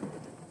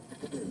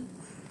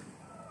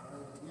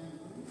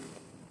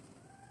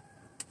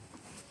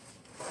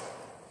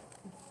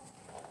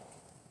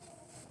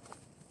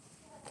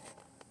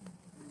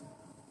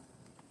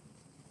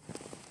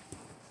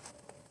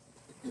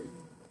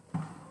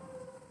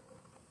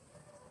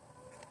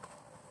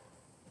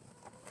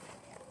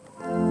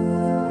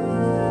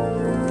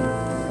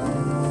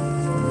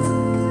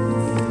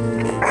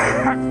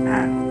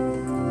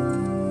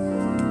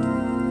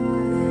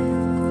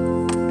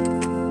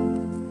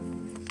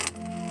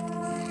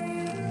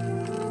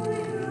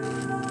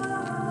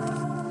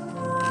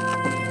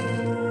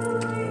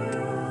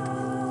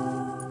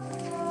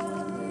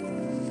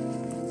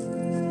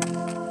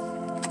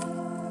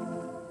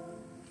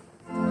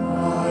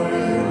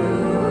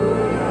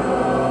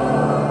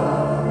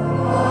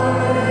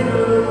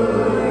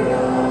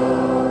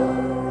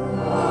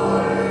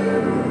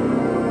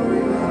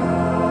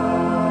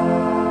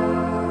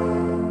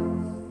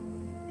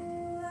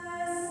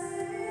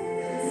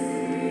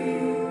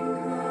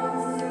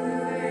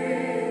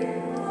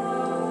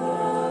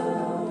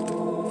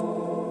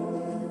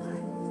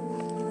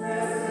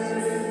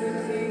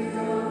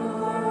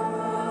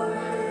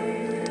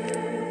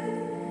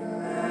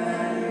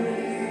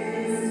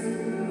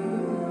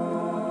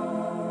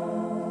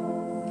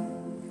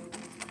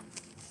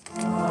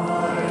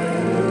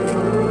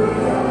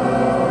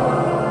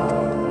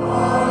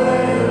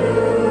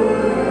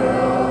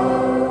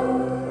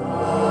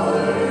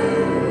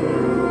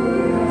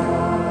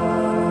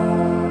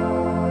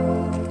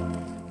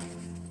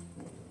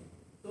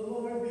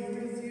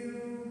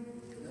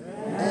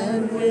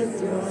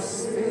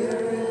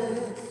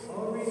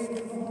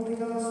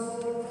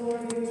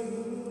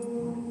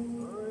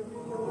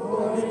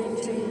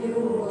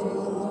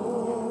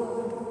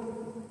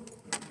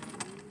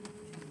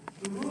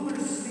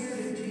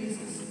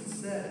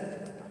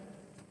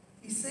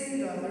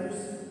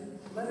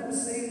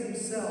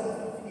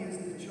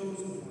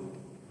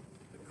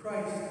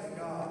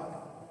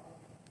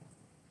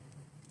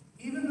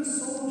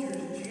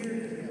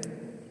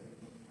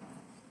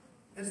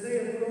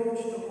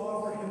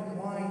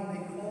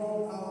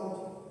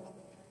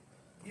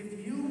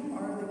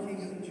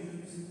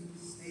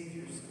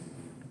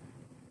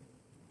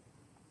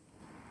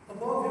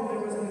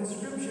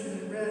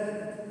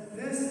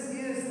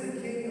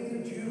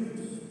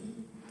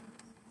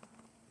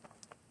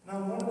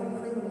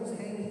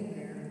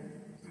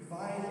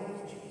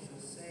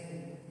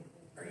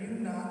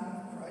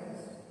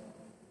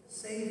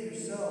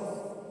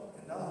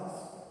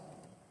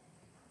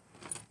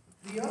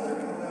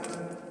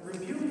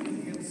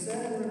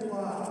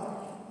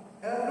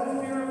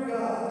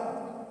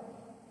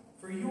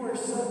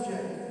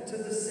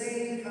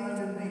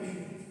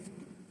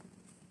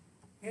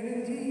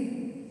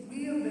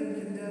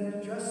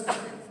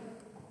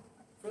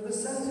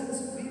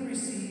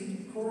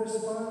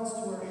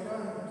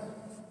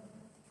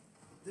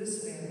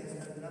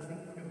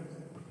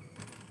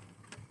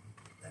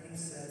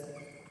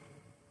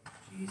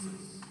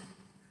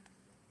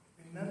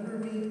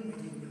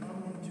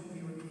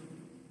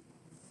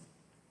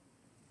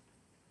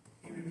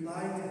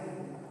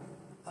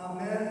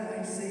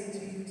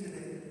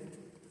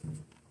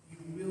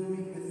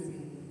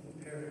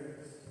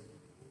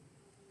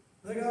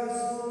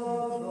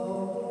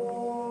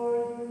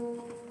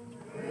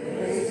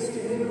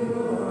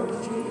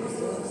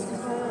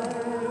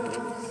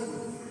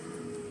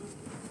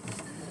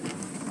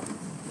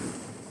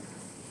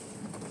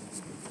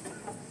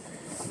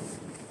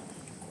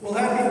 Well,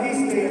 happy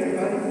Feast Day,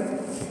 everybody.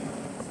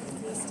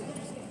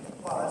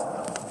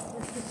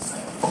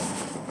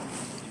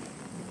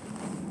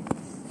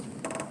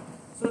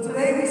 So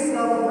today we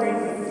celebrate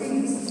the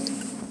feast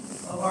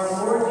of our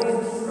Lord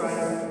Jesus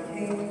Christ, the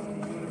King of the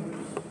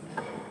universe.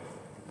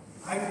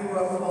 I grew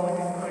up calling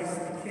him Christ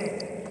the King.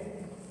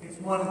 It's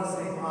one and the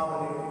same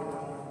holiday.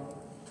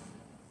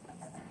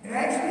 And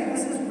actually,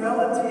 this is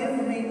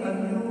relatively a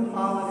new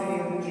holiday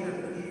in the church.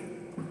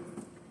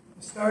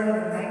 It started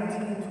in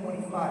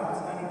 1925.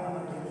 It's not even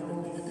 100 years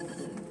old.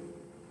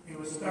 It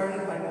was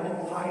started by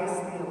Pope Pius XI.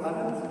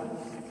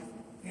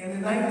 And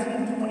in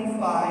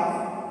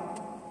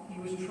 1925, he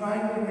was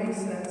trying to make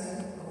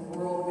sense of the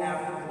world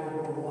after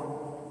World War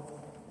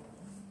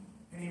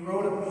I. And he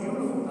wrote a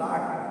beautiful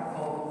document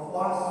called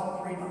Quas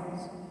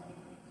Primans.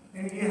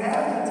 And if you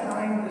have the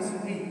time this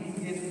week,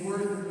 it's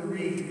worth the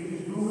read. You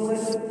can Google it.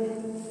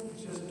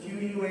 It's just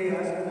QUAS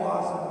P-R-A-S,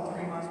 Clausen,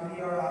 3 months,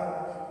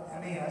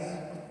 P-R-I-M-A-S,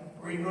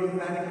 or you go to the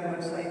Vatican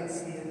website and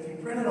see it. If you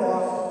print it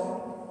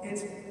off,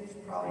 it's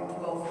probably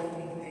 12,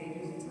 15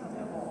 pages. It's not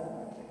that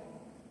long.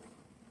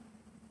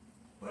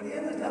 But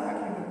in the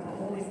document, the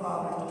Holy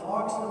Father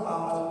talks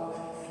about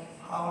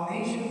how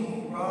nations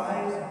will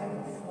rise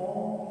and will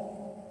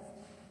fall,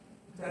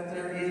 that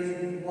there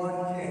is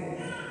one king,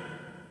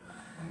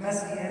 a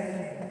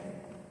messianic king,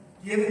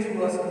 given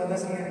to us in the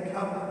Messianic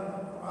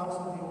covenant, promised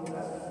in the Old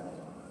Testament,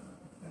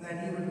 and that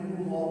he would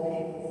rule all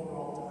people for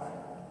all time.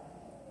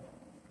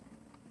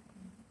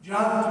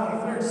 John the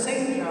 23rd,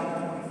 St. John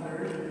the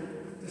 23rd,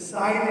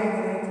 decided in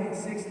the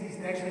 1960s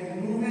to actually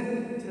move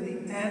it to the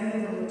end of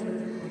the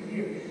liturgical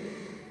year.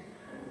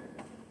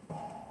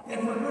 And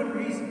for good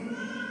reason,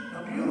 a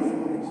beautiful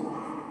reason.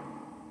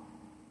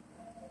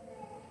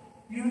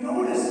 You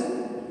notice,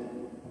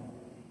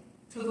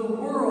 to the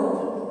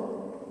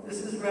world, this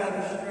is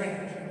rather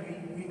strange.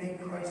 We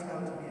make Christ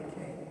out to be a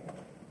king.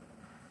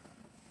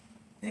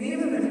 And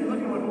even if you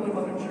look at what Holy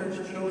Mother Church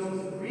chose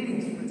as the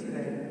readings for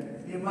today,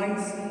 it might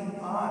seem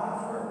odd at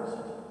first.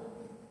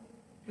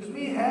 Because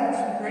we have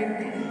some great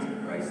readings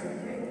of Christ the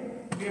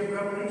King. We have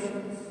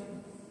Revelations,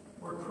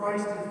 where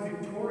Christ is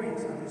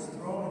victorious on his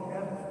throne in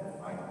heaven for the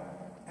final,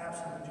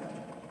 absolute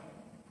judgment.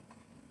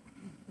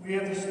 We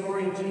have the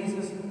story of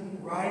Jesus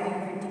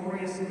riding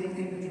victoriously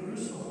into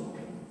Jerusalem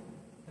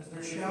as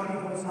they're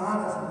shouting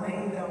hosannas and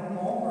laying down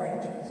palm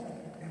branches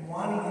and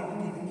wanting him to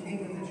be the king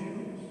of the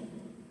Jews.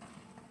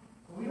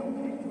 But we don't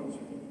pick those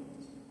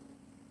readings.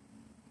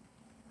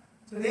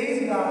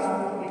 Today's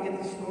gospel, we get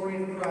the story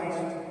of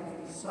Christ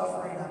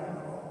suffering on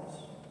the cross,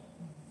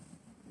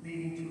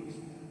 leading to his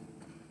death.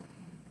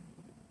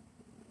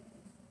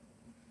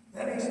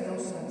 That makes no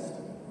sense to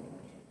me.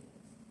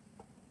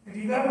 If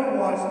you've ever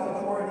watched the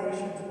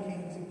coronations of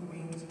kings and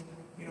queens,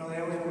 you know, they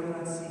always put it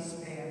on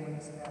C-SPAN when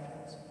this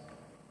happens.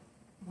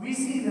 We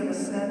see them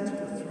ascend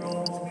to the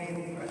thrones made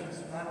of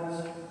precious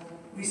metals.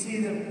 We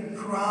see them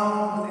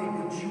crowned with a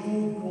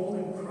bejeweled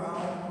golden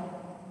crown.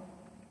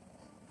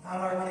 Not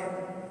our king.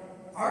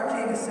 Our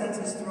king ascends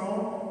his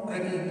throne by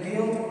being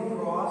nailed to a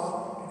cross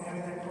and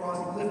having that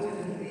cross lifted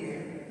into the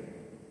air.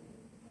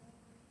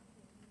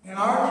 And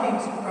our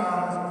king's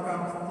crown is a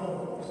crown of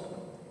thorns.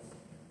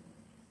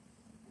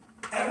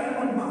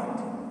 Everyone mocked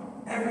him.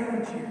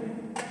 Everyone cheered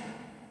him.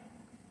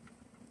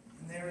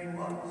 And there he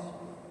was,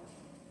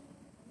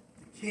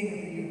 the king of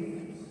the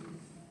universe,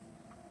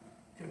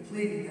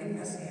 completing that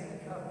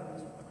messianic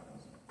covenant.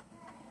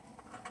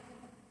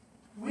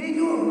 We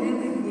do a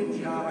really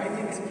good job, I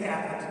think, as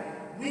Catholics.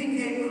 We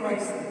get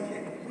Christ the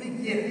King. We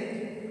get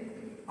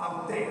it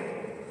out there.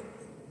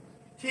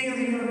 King of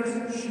the universe,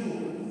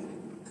 sure.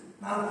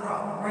 Not a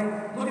problem,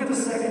 right? Look at the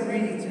second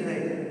reading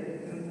today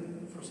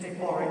from St.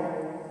 Paul, right?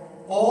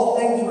 All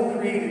things were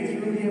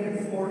created through him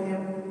and for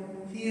him.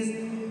 He is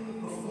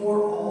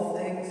before all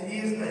things. He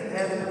is the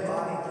head of the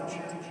body of the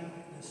church,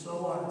 and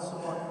so on and so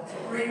on. It's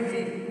a great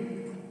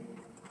reading.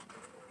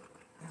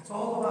 And it's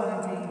all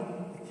about him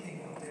being the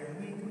king out there. And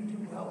we do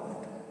well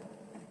with it.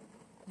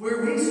 Where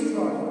we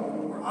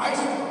struggle, where I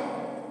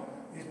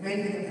struggle, is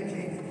making him the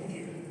king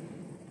here.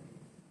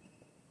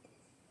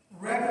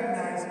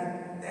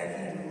 Recognizing that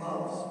he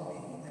loves me,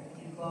 that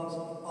he loves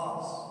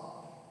us.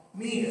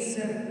 Me, a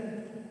sinner.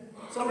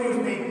 Somebody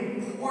who's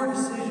made poor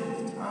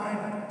decisions time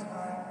after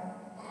time,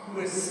 who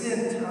has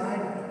sinned time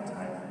after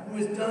time, who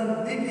has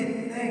done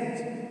wicked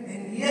things,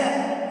 and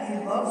yet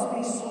he loves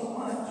me so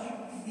much,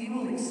 he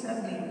will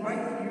accept me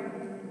right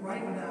here,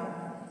 right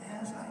now,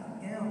 as I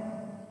am.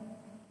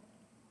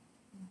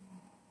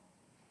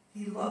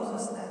 He loves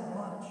us that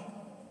much.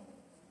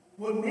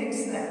 What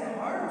makes that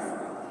hard for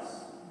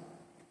us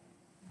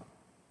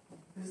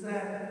is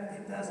that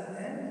it doesn't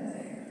end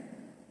there.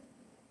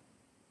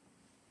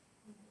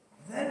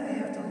 Then we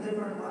have to live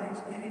our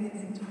lives giving it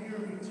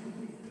entirely to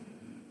him.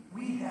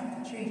 We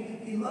have to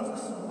change. He loves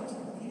us so much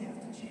that we have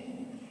to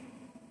change.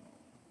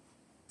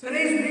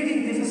 Today's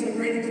reading gives us a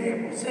great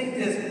example. St.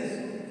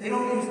 Dismas. They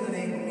don't use the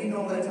name, but we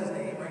know that's his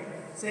name, right?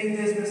 St.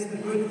 Dismas, the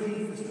good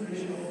thief, is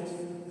traditional,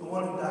 the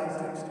one who dies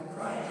next to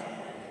Christ.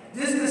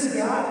 Dismas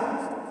got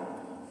it.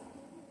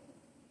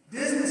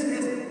 Dismas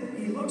gets it.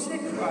 He looks at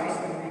Christ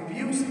and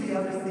rebukes the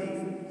other thief.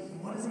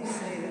 And what does he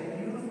say? That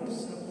beautiful,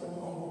 simple,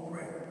 humble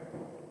prayer.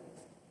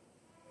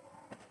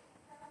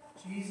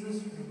 Jesus,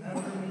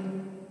 remember me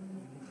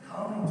when you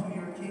come into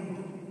your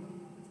kingdom.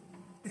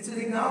 It's an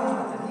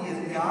acknowledgement that he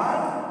is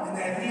God and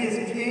that he is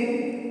king.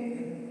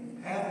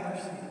 And have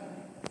mercy.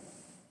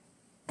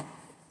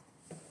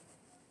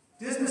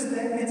 Dismas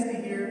then gets to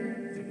hear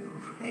the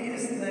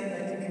greatest thing I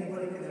think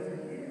anybody could ever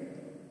hear.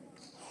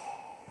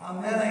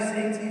 Amen, I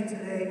say to you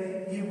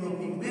today, you will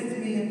be with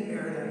me in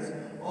paradise.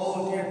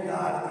 Oh, dear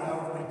God, at the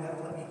hour of my death,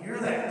 let me hear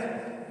that.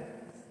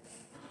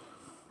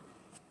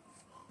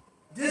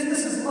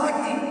 Dismas is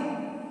lucky.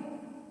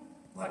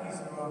 Lucky's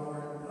the wrong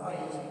word, but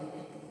I'll use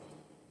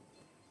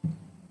it.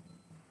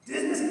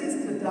 Dismas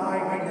gets to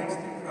die right next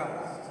to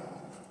Christ.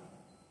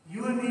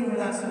 You and me were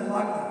not so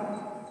lucky.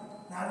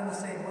 Not in the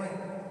same way.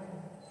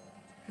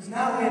 Because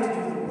now we have to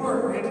do the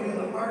work. We have to do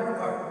the hard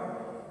part.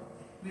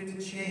 We have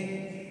to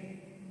change.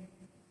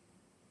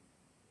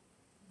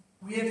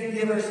 We have to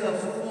give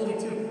ourselves fully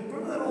to.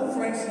 Remember that old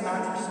Frank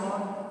Sinatra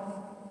song?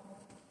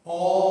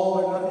 All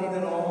or nothing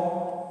at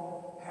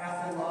all.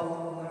 Half the love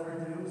will never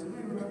do. Does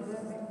anybody remember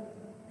that?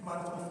 Come on,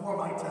 it's before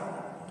my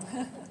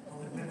time.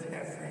 I'll admit to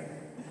that, Frank.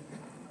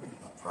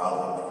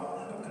 Probably.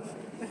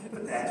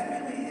 But that's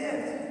really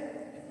it.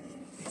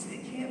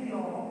 It can't be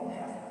all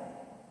half.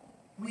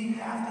 We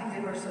have to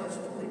give ourselves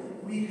fully.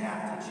 We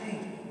have to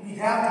change. We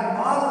have to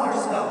model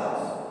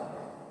ourselves.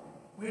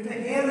 We have to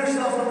hand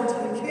ourselves over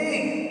to the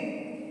King.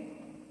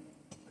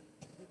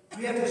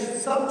 We have to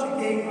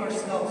subjugate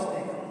ourselves to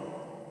Him.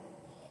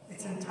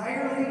 It's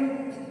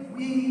entirely,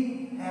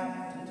 we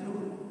have to do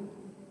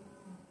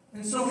it.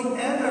 And so we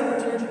end our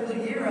liturgical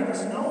year on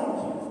this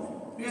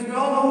note. Because we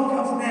all know what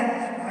comes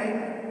next,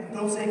 right?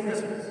 Don't say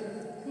Christmas.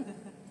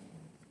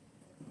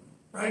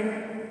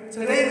 Right?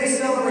 Today we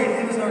celebrate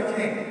Him as our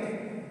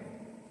King,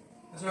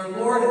 as our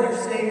Lord and our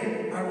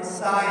Savior, our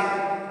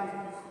Messiah.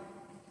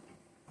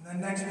 And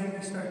then next week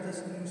we start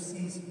this new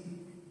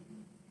season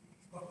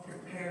of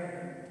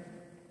preparing,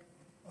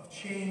 of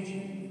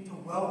changing, to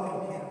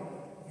welcome Him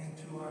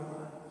into our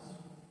lives.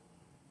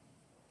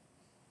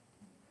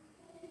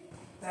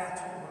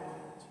 That's what we're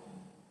called to.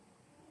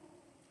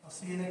 I'll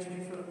see you next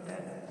week for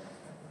that.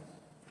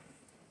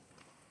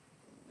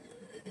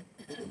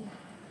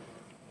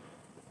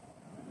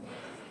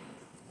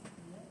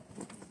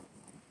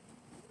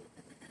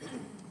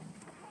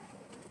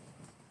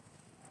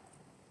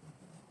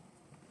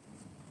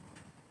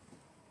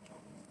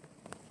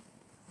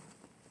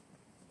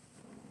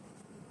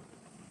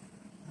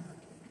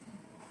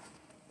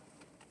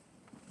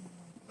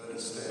 Let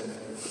us stand.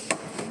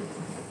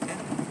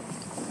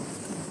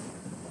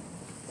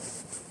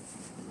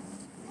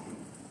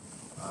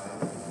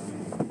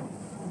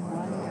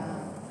 One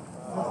God,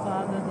 the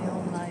Father, the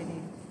Almighty,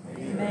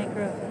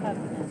 maker of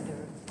heaven and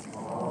earth,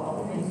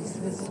 all things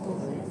visible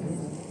and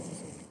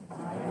invisible.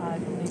 I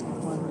believe in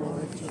one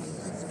Lord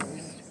Jesus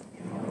Christ,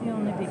 the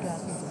only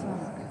begotten Son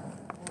of God,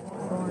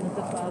 born of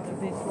the Father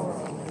before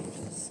all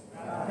ages,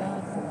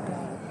 God from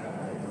God,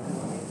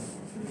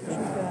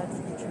 true God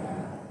from true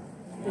God,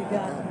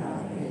 begotten,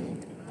 not made,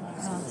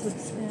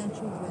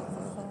 consubstantial with the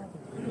Father.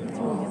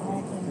 Through Him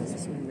all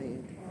things were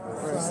made.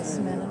 For us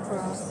men and for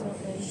our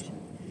salvation,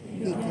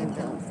 He came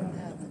down from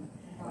heaven,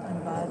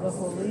 and by the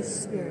Holy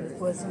Spirit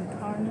was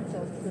incarnate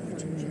of the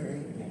Virgin Mary,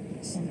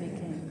 and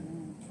became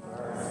man.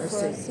 For our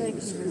sake He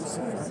was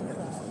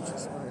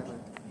crucified,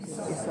 He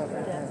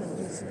suffered death of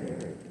the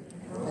Spirit,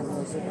 and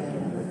rose again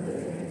on the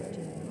third day,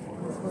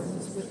 in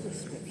accordance with the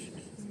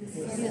Scriptures.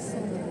 He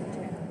ascended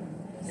into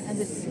heaven, and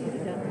is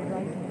seated at the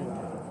right hand of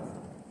God.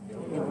 He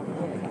will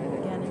come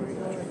again in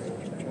glory to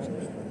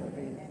judge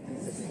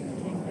the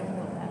kingdom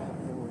will have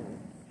no end.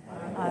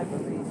 I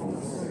believe in the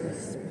Holy Spirit,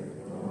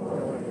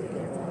 Lord, the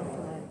giver of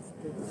life,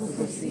 who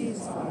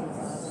proceeds from the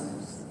Father,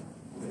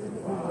 who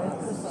with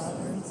the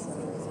Father and Son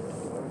is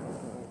adored,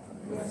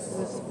 who has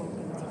spoken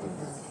through the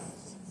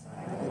prophets.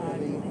 I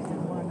believe in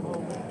one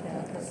holy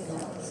Catholic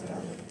and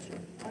Apostolic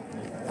Church.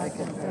 I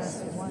confess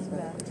one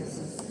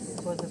baptism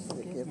for the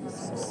forgiveness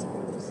of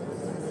sins, and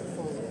look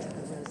forward to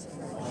the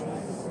resurrection of the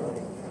dead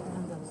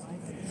and the life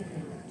of the world.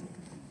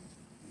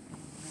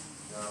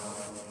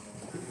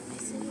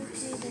 Is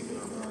it okay that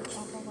we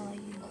talk while you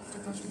to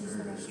go to use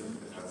the restroom?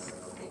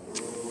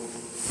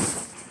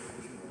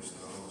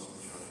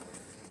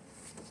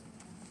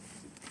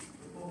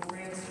 Pope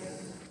Francis,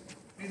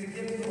 may the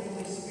gift of the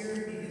Holy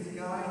Spirit be His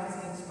guide as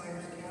He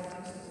inspires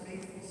Catholics to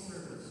faithful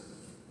service.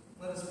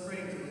 Let us pray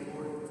to the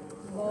Lord.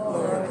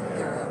 Lord,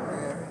 hear our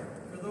prayer.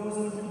 For those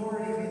in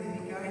authority, may they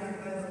be guided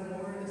by the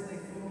Lord as they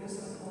focus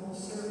on humble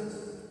service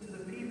to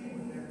the people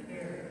in their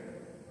care.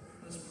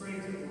 Let us pray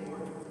to the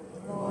Lord.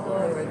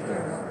 Lord, hear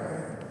our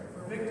prayer.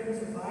 For victims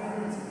of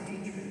violence and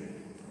hatred,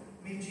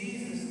 may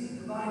Jesus, the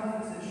divine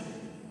physician,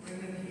 bring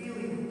them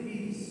healing and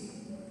peace.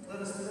 Let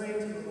us pray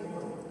to the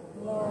Lord.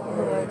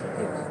 Lord,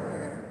 hear our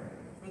prayer.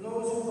 For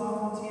those who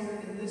volunteer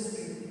in this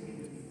faith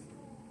community,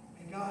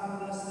 may God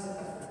bless their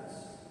efforts.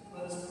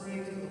 Let us pray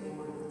to the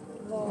Lord.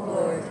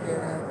 Lord, hear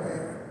our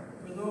prayer.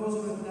 For those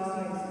who have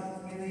died,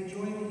 may they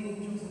join the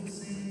angels and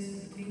saints in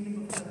the kingdom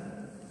of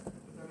heaven.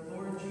 With our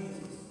Lord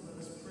Jesus, let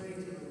us pray to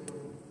the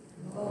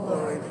Lord.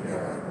 Lord, hear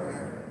our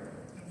prayer.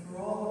 And for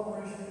all the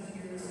parishioners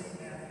here at St.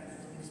 Matthew's,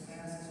 when this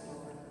Mass is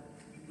offered,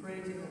 we pray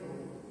to the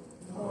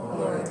Lord.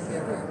 Lord,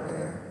 hear our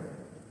prayer.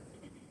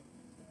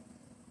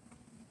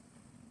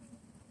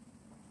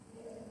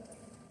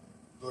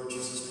 Lord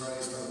Jesus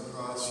Christ, on the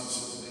cross you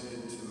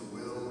submitted to the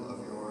will of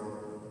your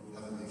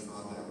heavenly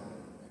Father,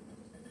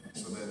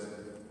 so that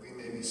we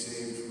may be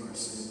saved from our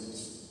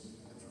sins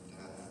and from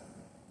death.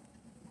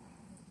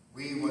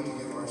 We want to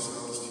give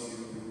ourselves to you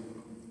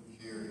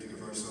here, to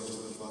give ourselves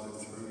to the Father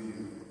through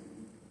you.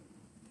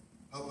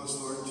 Help us,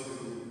 Lord, to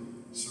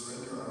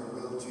surrender our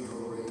will to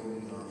your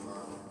reign in our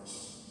hearts.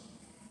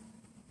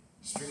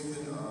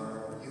 Strengthen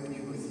our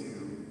union with you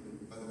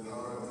by the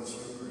power of this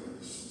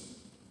Eucharist,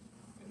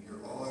 and hear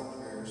all our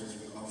prayers as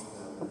we offer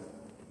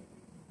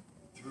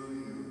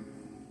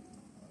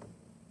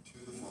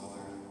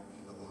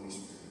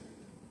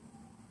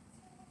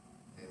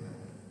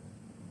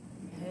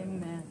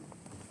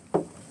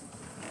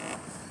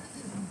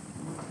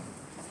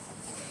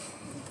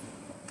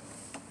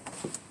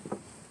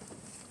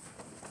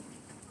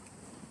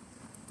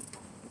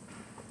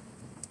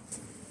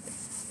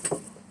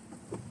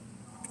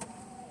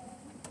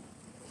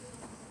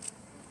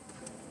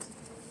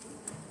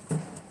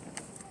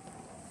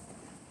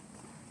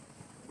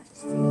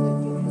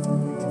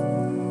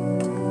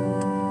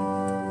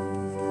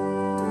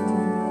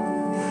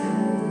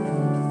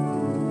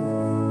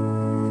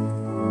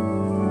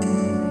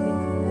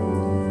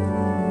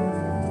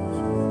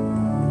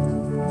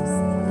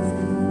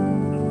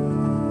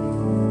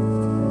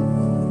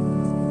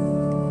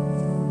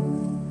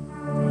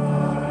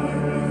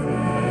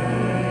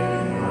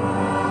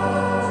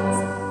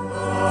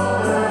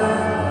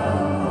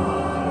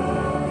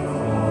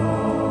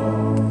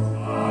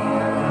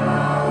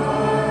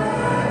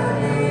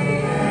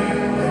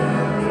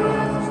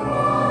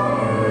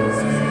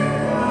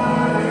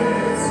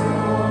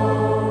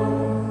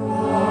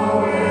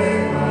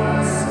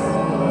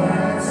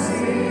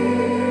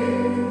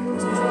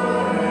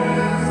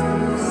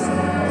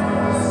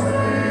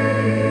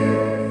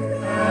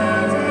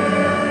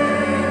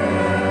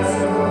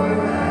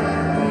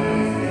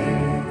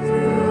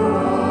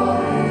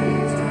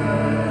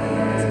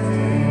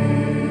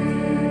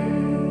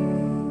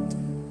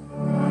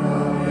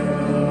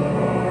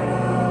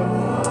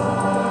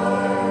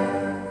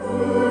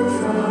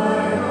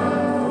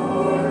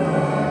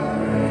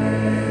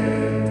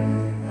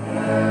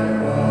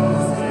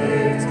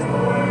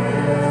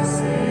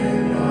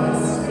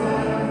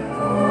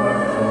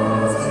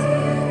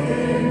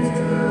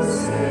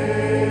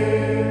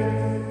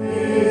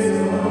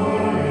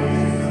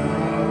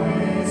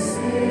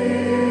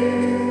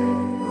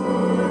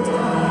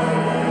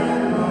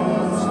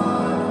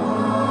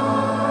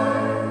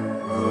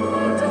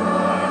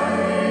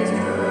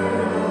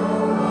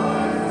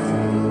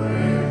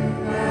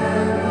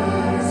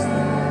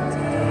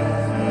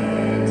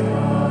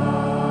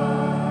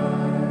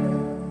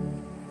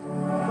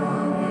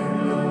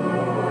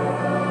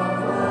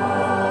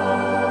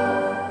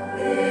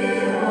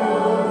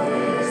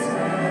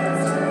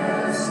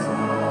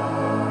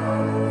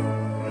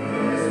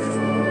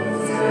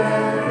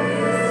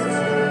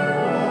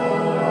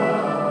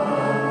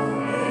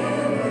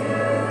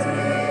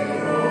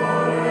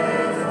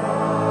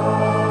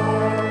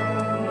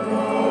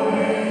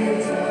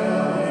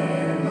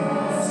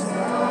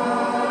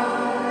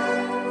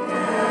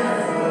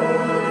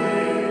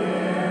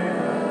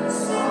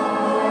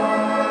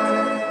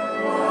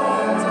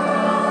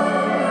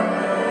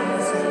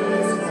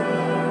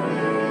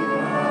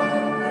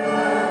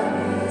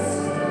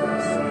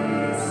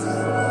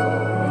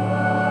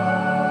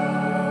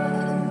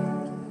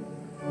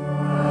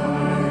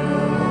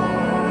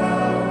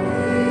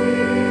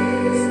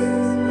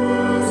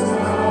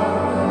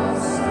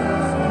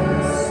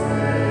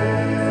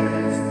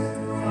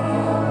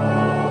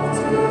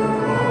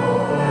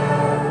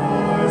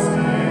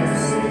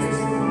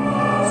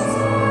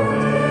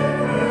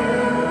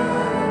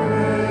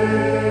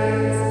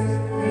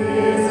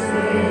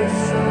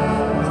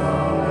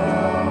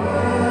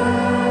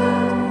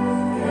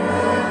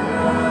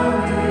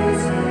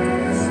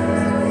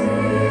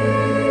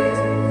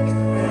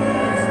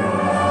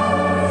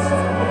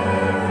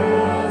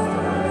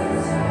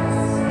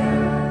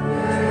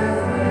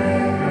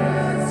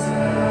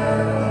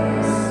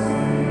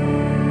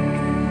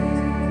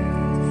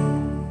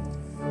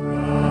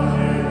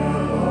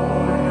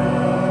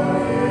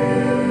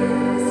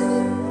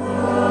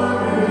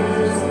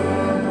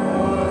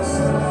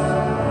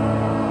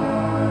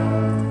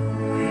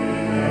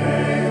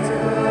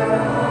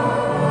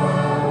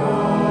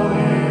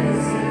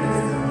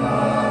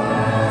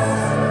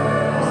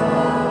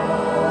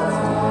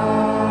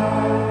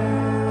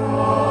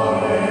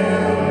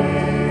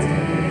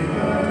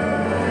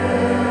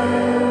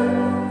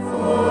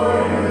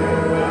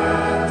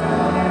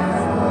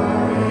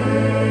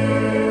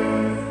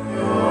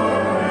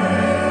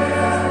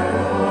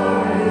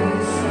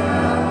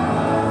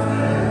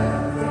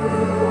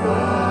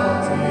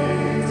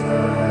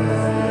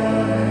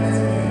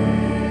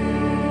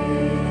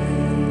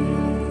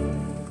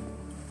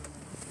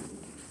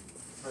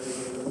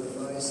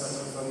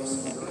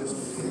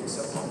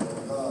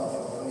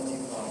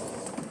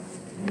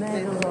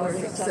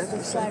accept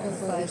the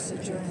sacrifice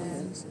at your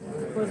hands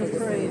for the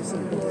praise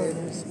and glory of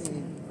his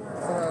name, for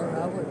our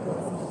outward good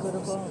and the good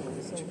of all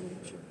who so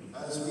reach.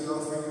 As we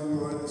offer you,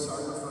 Lord, the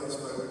sacrifice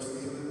by which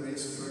the human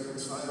race is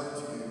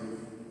reconciled to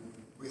you,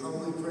 we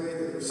humbly pray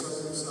that your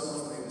Son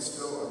himself may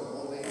bestow on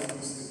all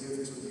nations the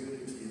gifts of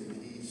unity and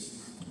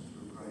peace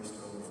through Christ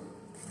our Lord.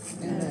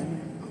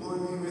 Amen. The Lord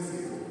be with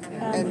you.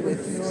 And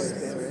with your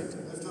spirit.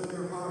 Lift up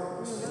your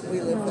hearts. We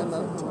lift them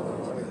up to the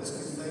Lord. Let us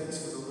give thanks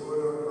to the Lord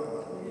our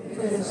God.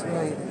 For it is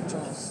right and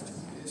just.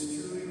 It is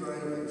truly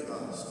right and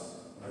just,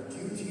 our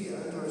duty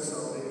and our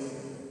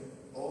salvation,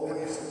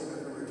 always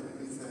and ever to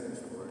give you thanks,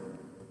 Lord,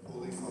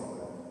 Holy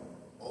Father,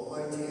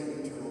 Almighty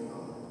and eternal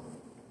God.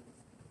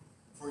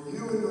 For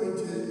you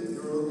anointed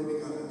your only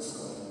begotten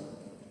Son,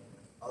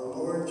 our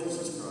Lord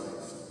Jesus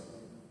Christ,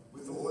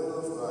 with the oil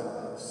of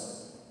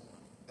gladness,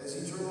 as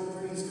eternal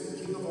priest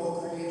and King of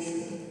all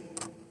creation,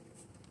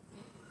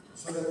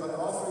 so that by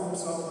offering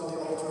himself on the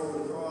altar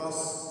of the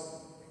cross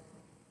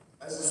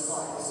as a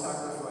spotless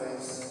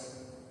sacrifice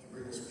to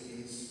bring us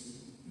peace,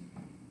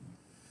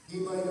 he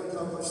might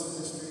accomplish the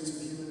mysteries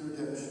of human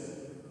redemption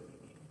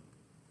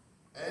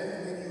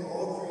and making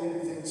all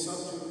created things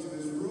subject to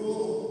his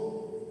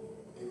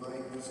rule, he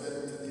might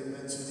present to the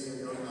immensity of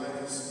your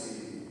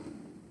majesty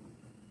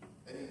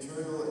an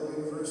eternal and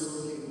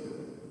universal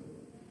kingdom,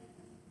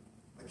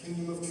 a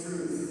kingdom of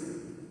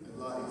truth and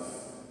life,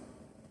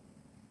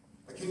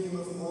 a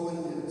kingdom of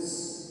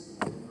holiness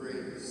and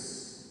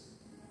grace,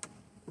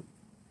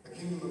 a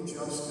kingdom of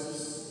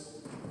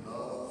justice,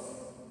 love,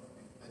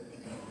 and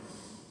peace.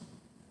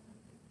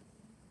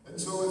 And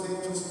so with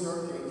angels and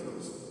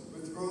archangels,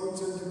 with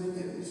thrones and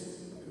dominions,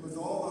 and with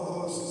all the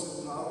hosts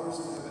and powers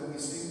of heaven, we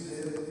sing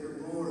to him your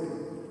glory,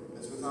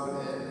 as without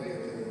end we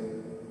have been.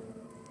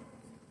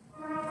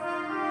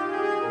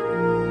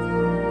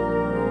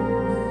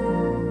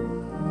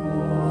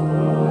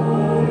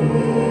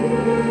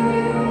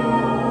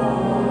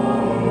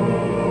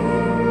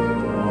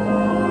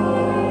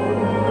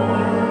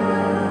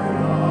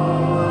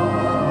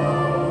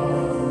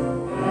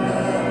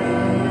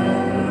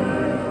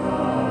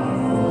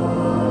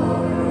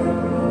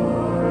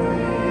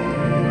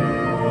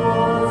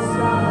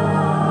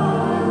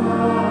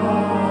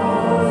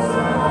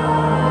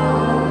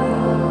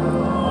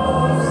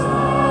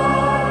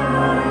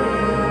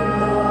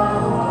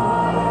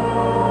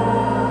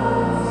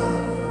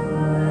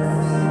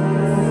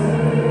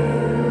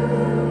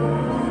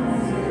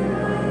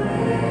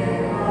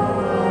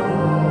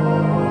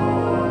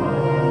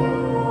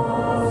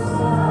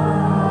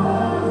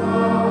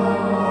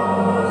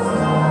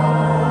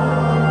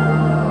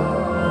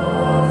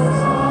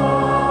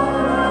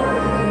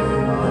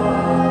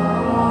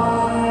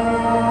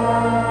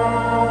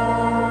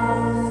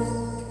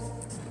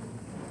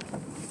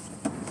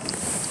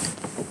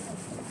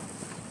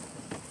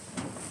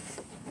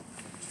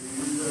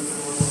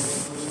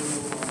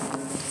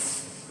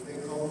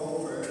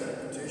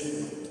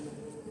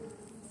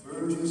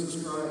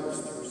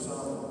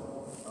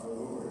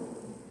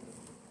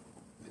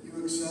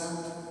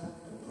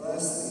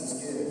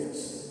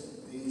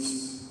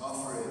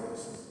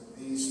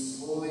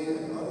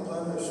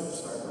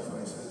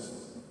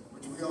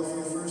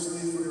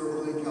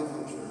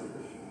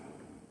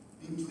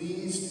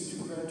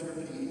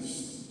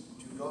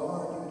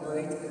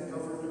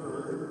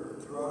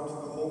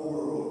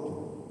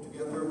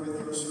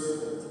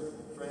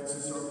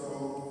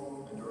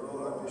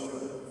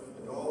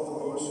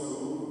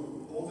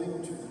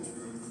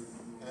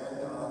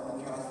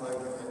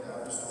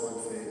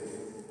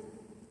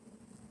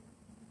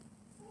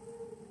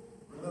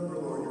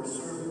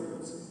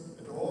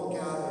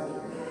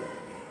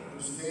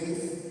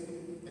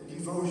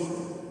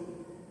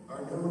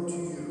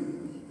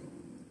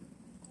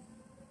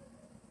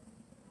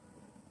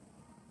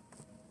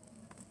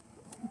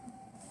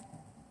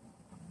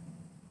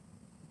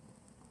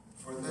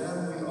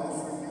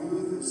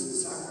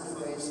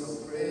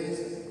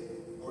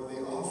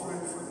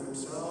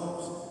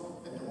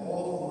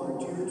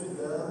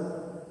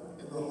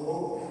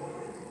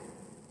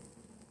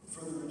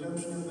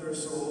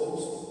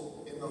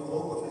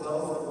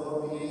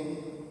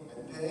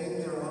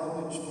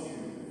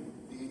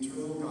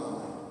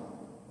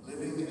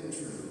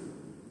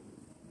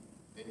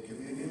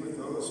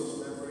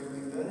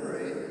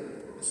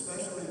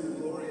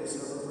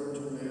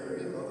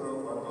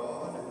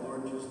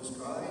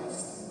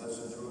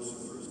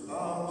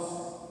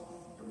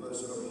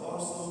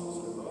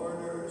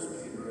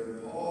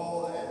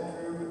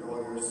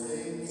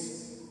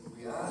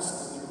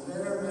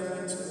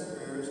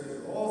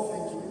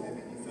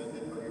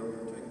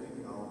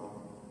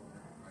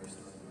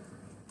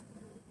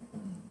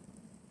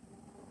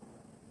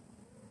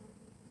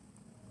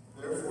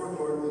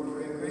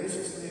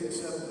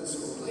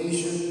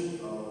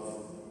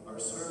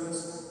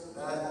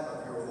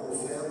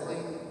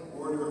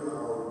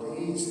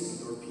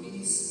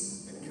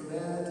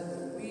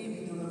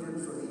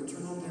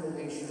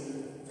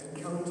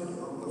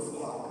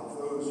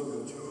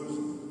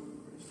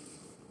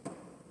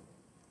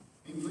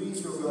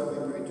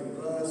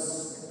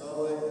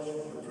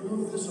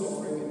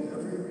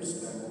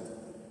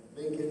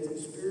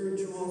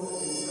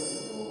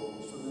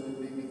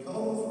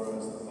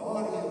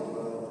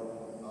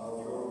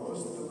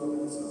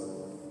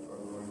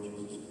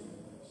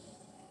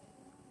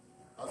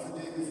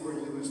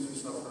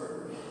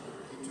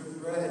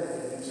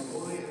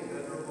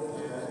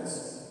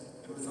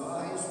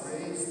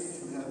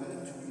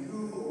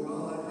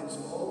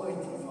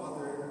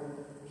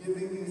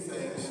 giving you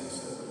thanks, he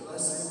said the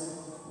blessing,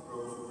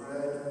 broke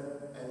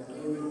bread, and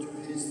gave it to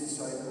his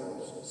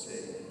disciples,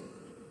 saying,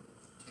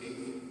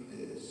 "Take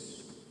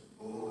this,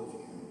 all of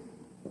you,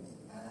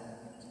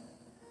 and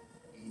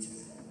eat of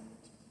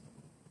it.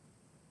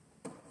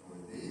 For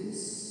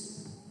this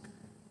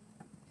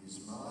is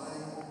my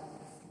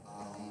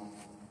body,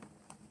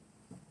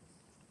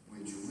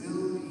 which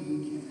will be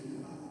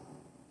given up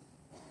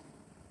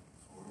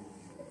for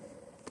you."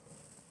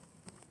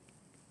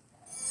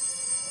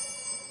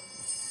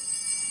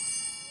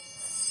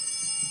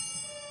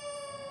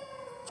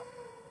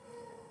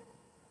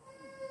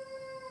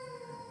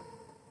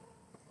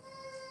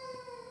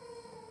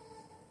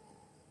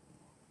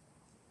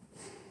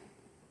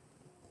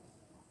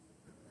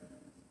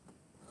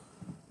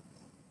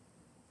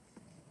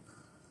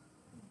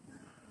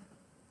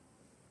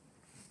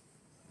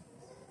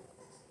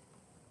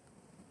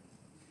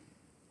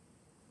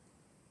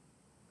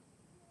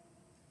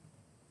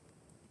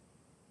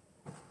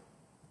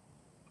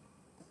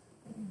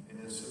 In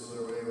a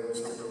similar way, when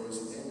supper was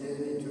ended,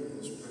 he took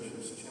this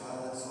precious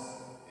chalice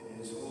in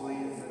his holy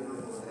and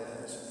venerable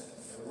hands,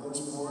 and once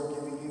more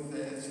giving you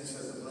thanks, he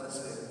said the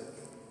blessing,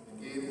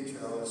 and gave the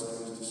chalice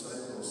to his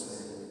disciples,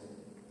 saying,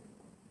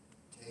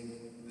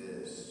 "Take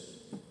this,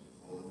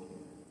 all of you,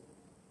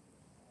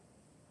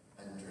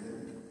 and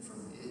drink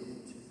from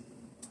it.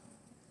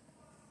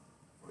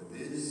 For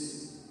this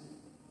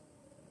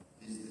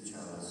is the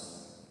chalice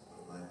of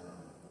my blood.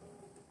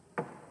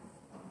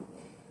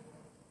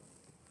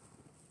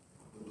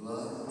 The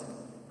blood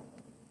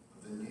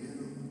of the new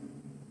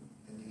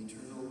and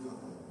eternal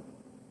covenant,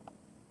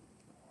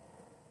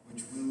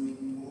 which will be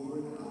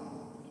poured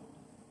out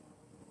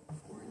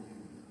for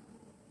you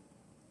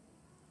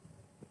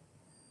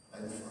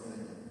and for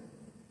many,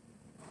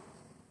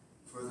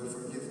 for the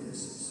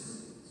forgiveness of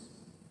sins.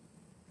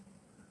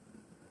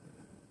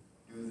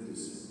 Do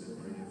this in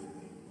memory of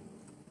me."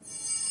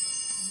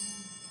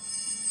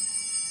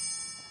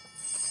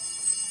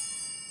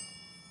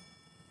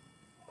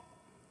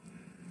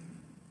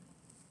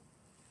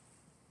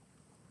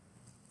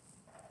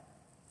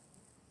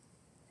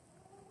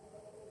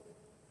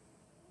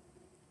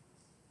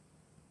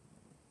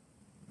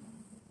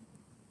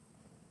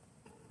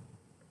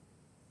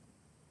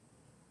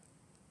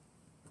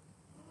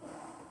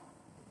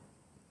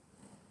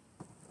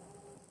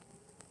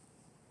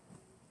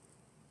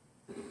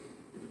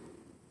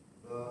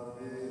 The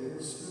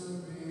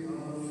mystery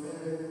of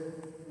faith.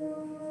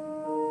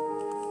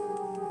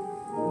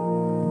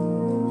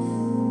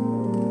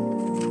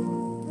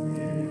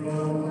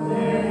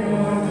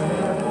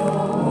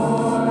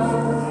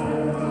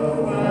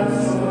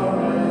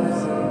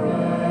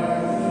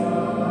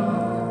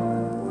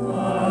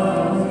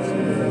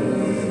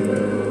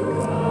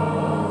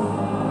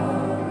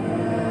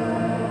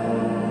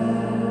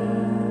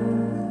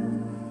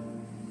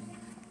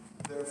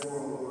 Therefore,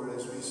 O Lord,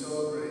 as we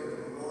celebrate the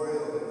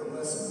memorial of the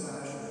Blessed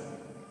Passion,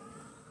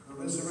 the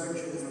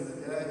resurrection from the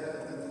dead,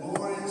 and the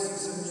glorious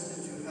ascension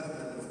into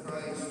heaven of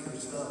Christ, your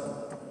Son,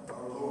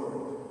 our Lord,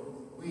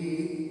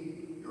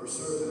 we, your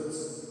servants,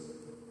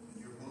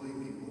 and your holy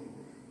people,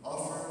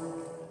 offer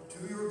to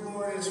your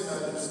glorious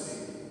majesty,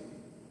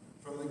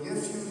 from the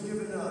gift you have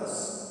given us,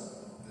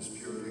 this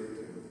pure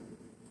victim,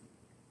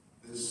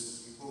 this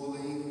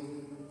holy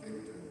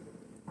victim,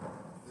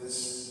 this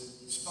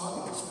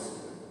spotless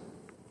victim,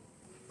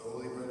 the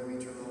holy bread of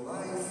eternal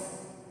life,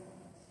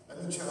 and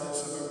the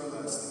chalice of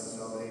everlasting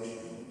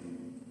salvation.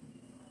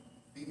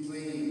 Be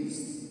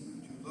pleased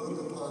to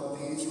look upon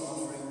these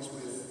offerings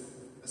with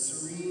a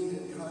serene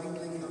and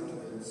kindly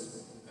countenance,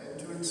 and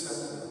to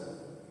accept them,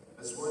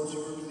 as once you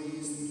were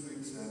pleased to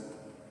accept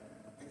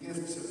the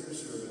gifts of your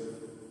servant,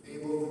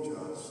 Abel the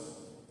just,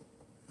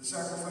 the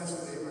sacrifice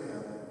of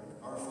Abraham,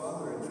 our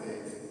father in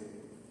faith,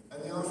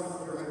 and the offering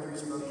of your high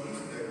priest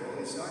Melchizedek,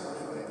 holy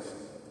sacrifice,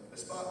 a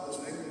spotless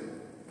victim.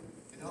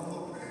 In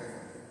humble prayer,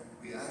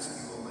 we ask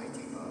you,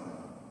 Almighty God,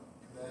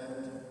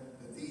 command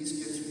that these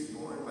gifts be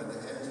borne by the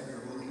hands of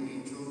your holy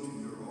angel to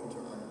your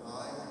altar on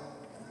high,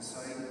 in the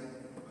sight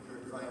of your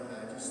divine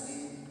majesty,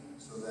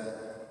 so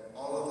that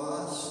all of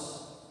us,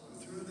 who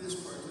through this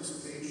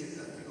participation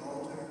at the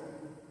altar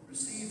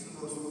receive the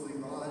most holy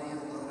body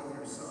and blood of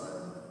your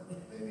Son,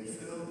 may be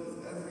filled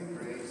with every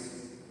grace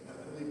and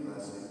heavenly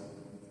blessing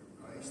through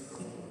Christ the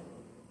Lord.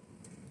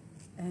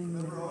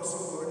 Remember also,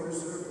 Lord, your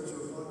servants who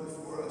have gone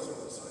before us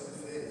with the sign of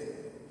faith,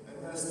 and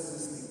rest in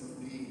this sleep of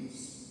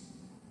peace.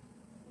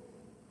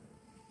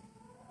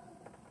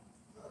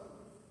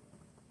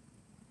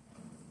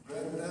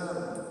 Grant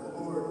them,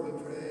 O Lord, we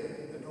pray,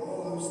 and all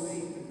who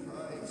sleep in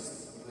Christ,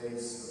 a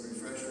place of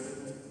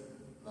refreshment,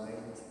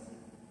 light,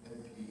 and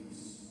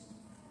peace.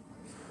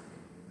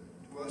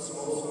 To us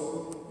also,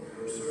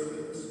 your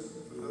servants,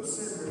 to those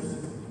sinners,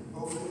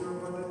 hope in your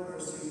abundant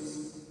mercies,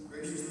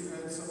 graciously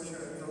grant some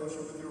share in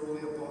fellowship with your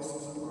holy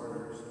apostles and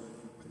martyrs,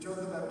 with John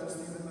the Baptist,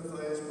 Stephen,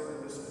 Matthias,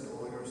 Barnabas, and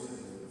all your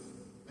saints.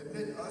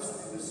 Admit us,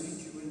 we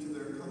beseech you, into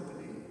their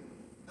company,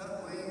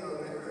 not weighing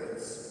our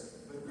merits,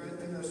 but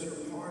granting us your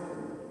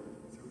pardon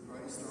through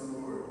Christ our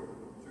Lord,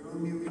 through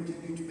whom you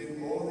continue to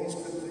make all these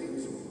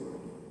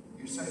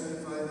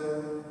sanctify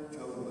them,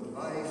 fill them with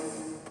life,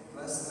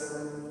 bless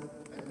them,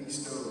 and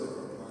bestow them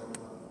upon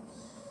us.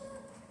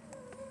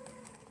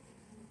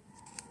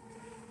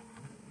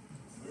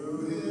 Through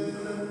him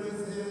and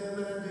with him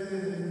and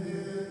in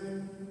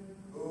him,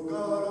 O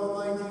God,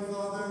 Almighty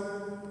Father,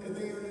 in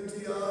the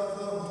unity of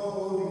the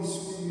Holy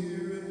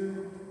Spirit,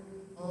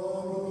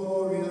 all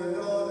glory and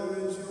honor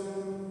is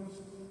yours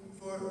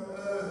forever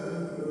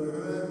and ever.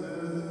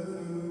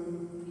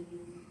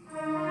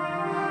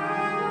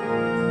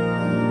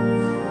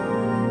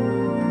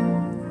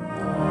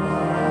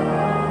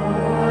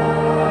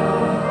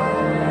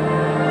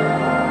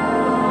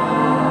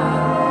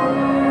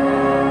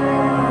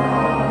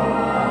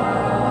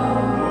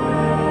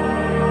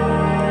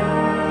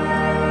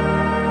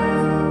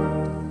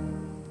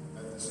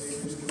 At the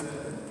Savior's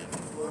command,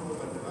 informed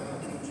by divine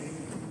teaching,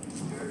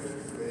 dare to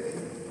pray.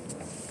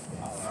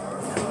 Our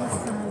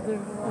Father,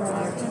 who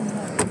art in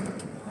heaven,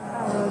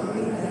 hallowed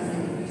be thy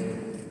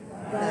name.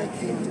 Thy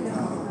kingdom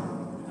come,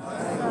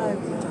 thy will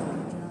be done,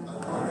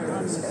 on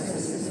earth as it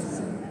is in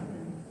heaven.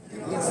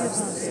 Give us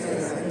this day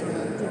our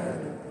daily bread,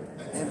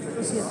 and forgive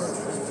us our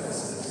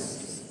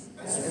trespasses,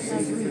 as we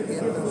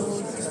forgive those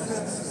who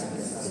trespass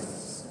against us.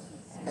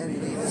 And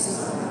lead us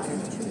not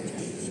into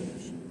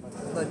temptation,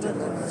 but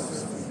deliver us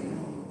from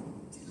evil.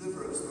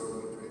 Deliver us, Lord,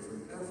 we pray, from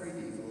every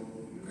evil.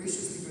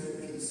 Graciously grant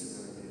peace in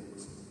our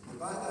days. And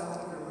by thy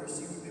help and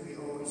mercy, we may be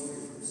always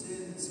free from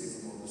sin,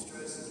 safe from all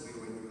distress, as we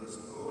await the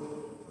blessed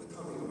hope for the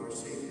coming of our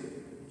Savior,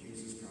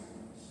 Jesus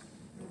Christ.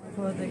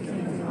 For the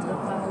kingdom, the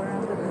power,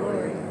 and the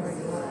glory are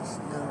yours,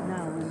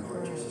 now and Lord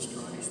forever. Jesus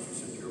Christ, you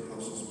said to your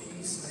apostles,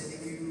 peace I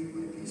leave you,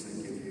 my peace I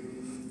give you.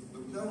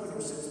 Look not on our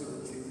sins, but on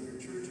the faith of your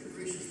church, and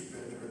graciously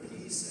grant her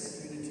peace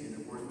and unity in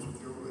accordance with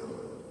your will,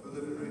 who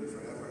live and reign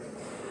forever and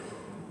ever.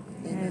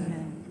 Amen.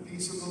 The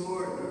peace of the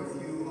Lord be with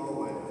you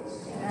always.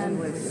 And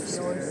with yours.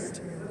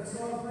 Let's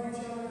all for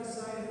each other a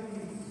sign of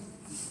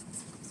peace.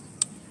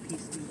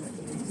 Peace be with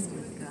you, peace be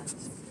with God.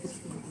 Peace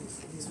be with you.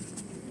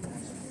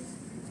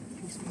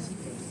 Peace be with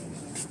you.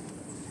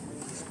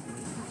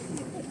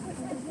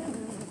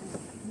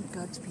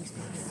 God's peace be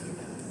with you.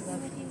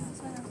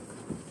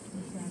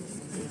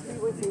 Peace be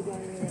with you,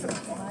 Diane.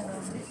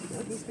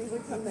 Peace be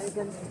with you,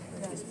 Megan.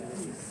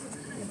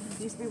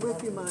 Peace be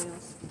with you,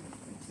 Miles.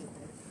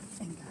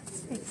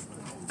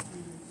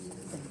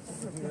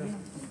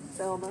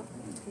 Thelma,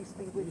 peace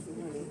be with you,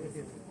 honey. Peace be with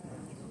you.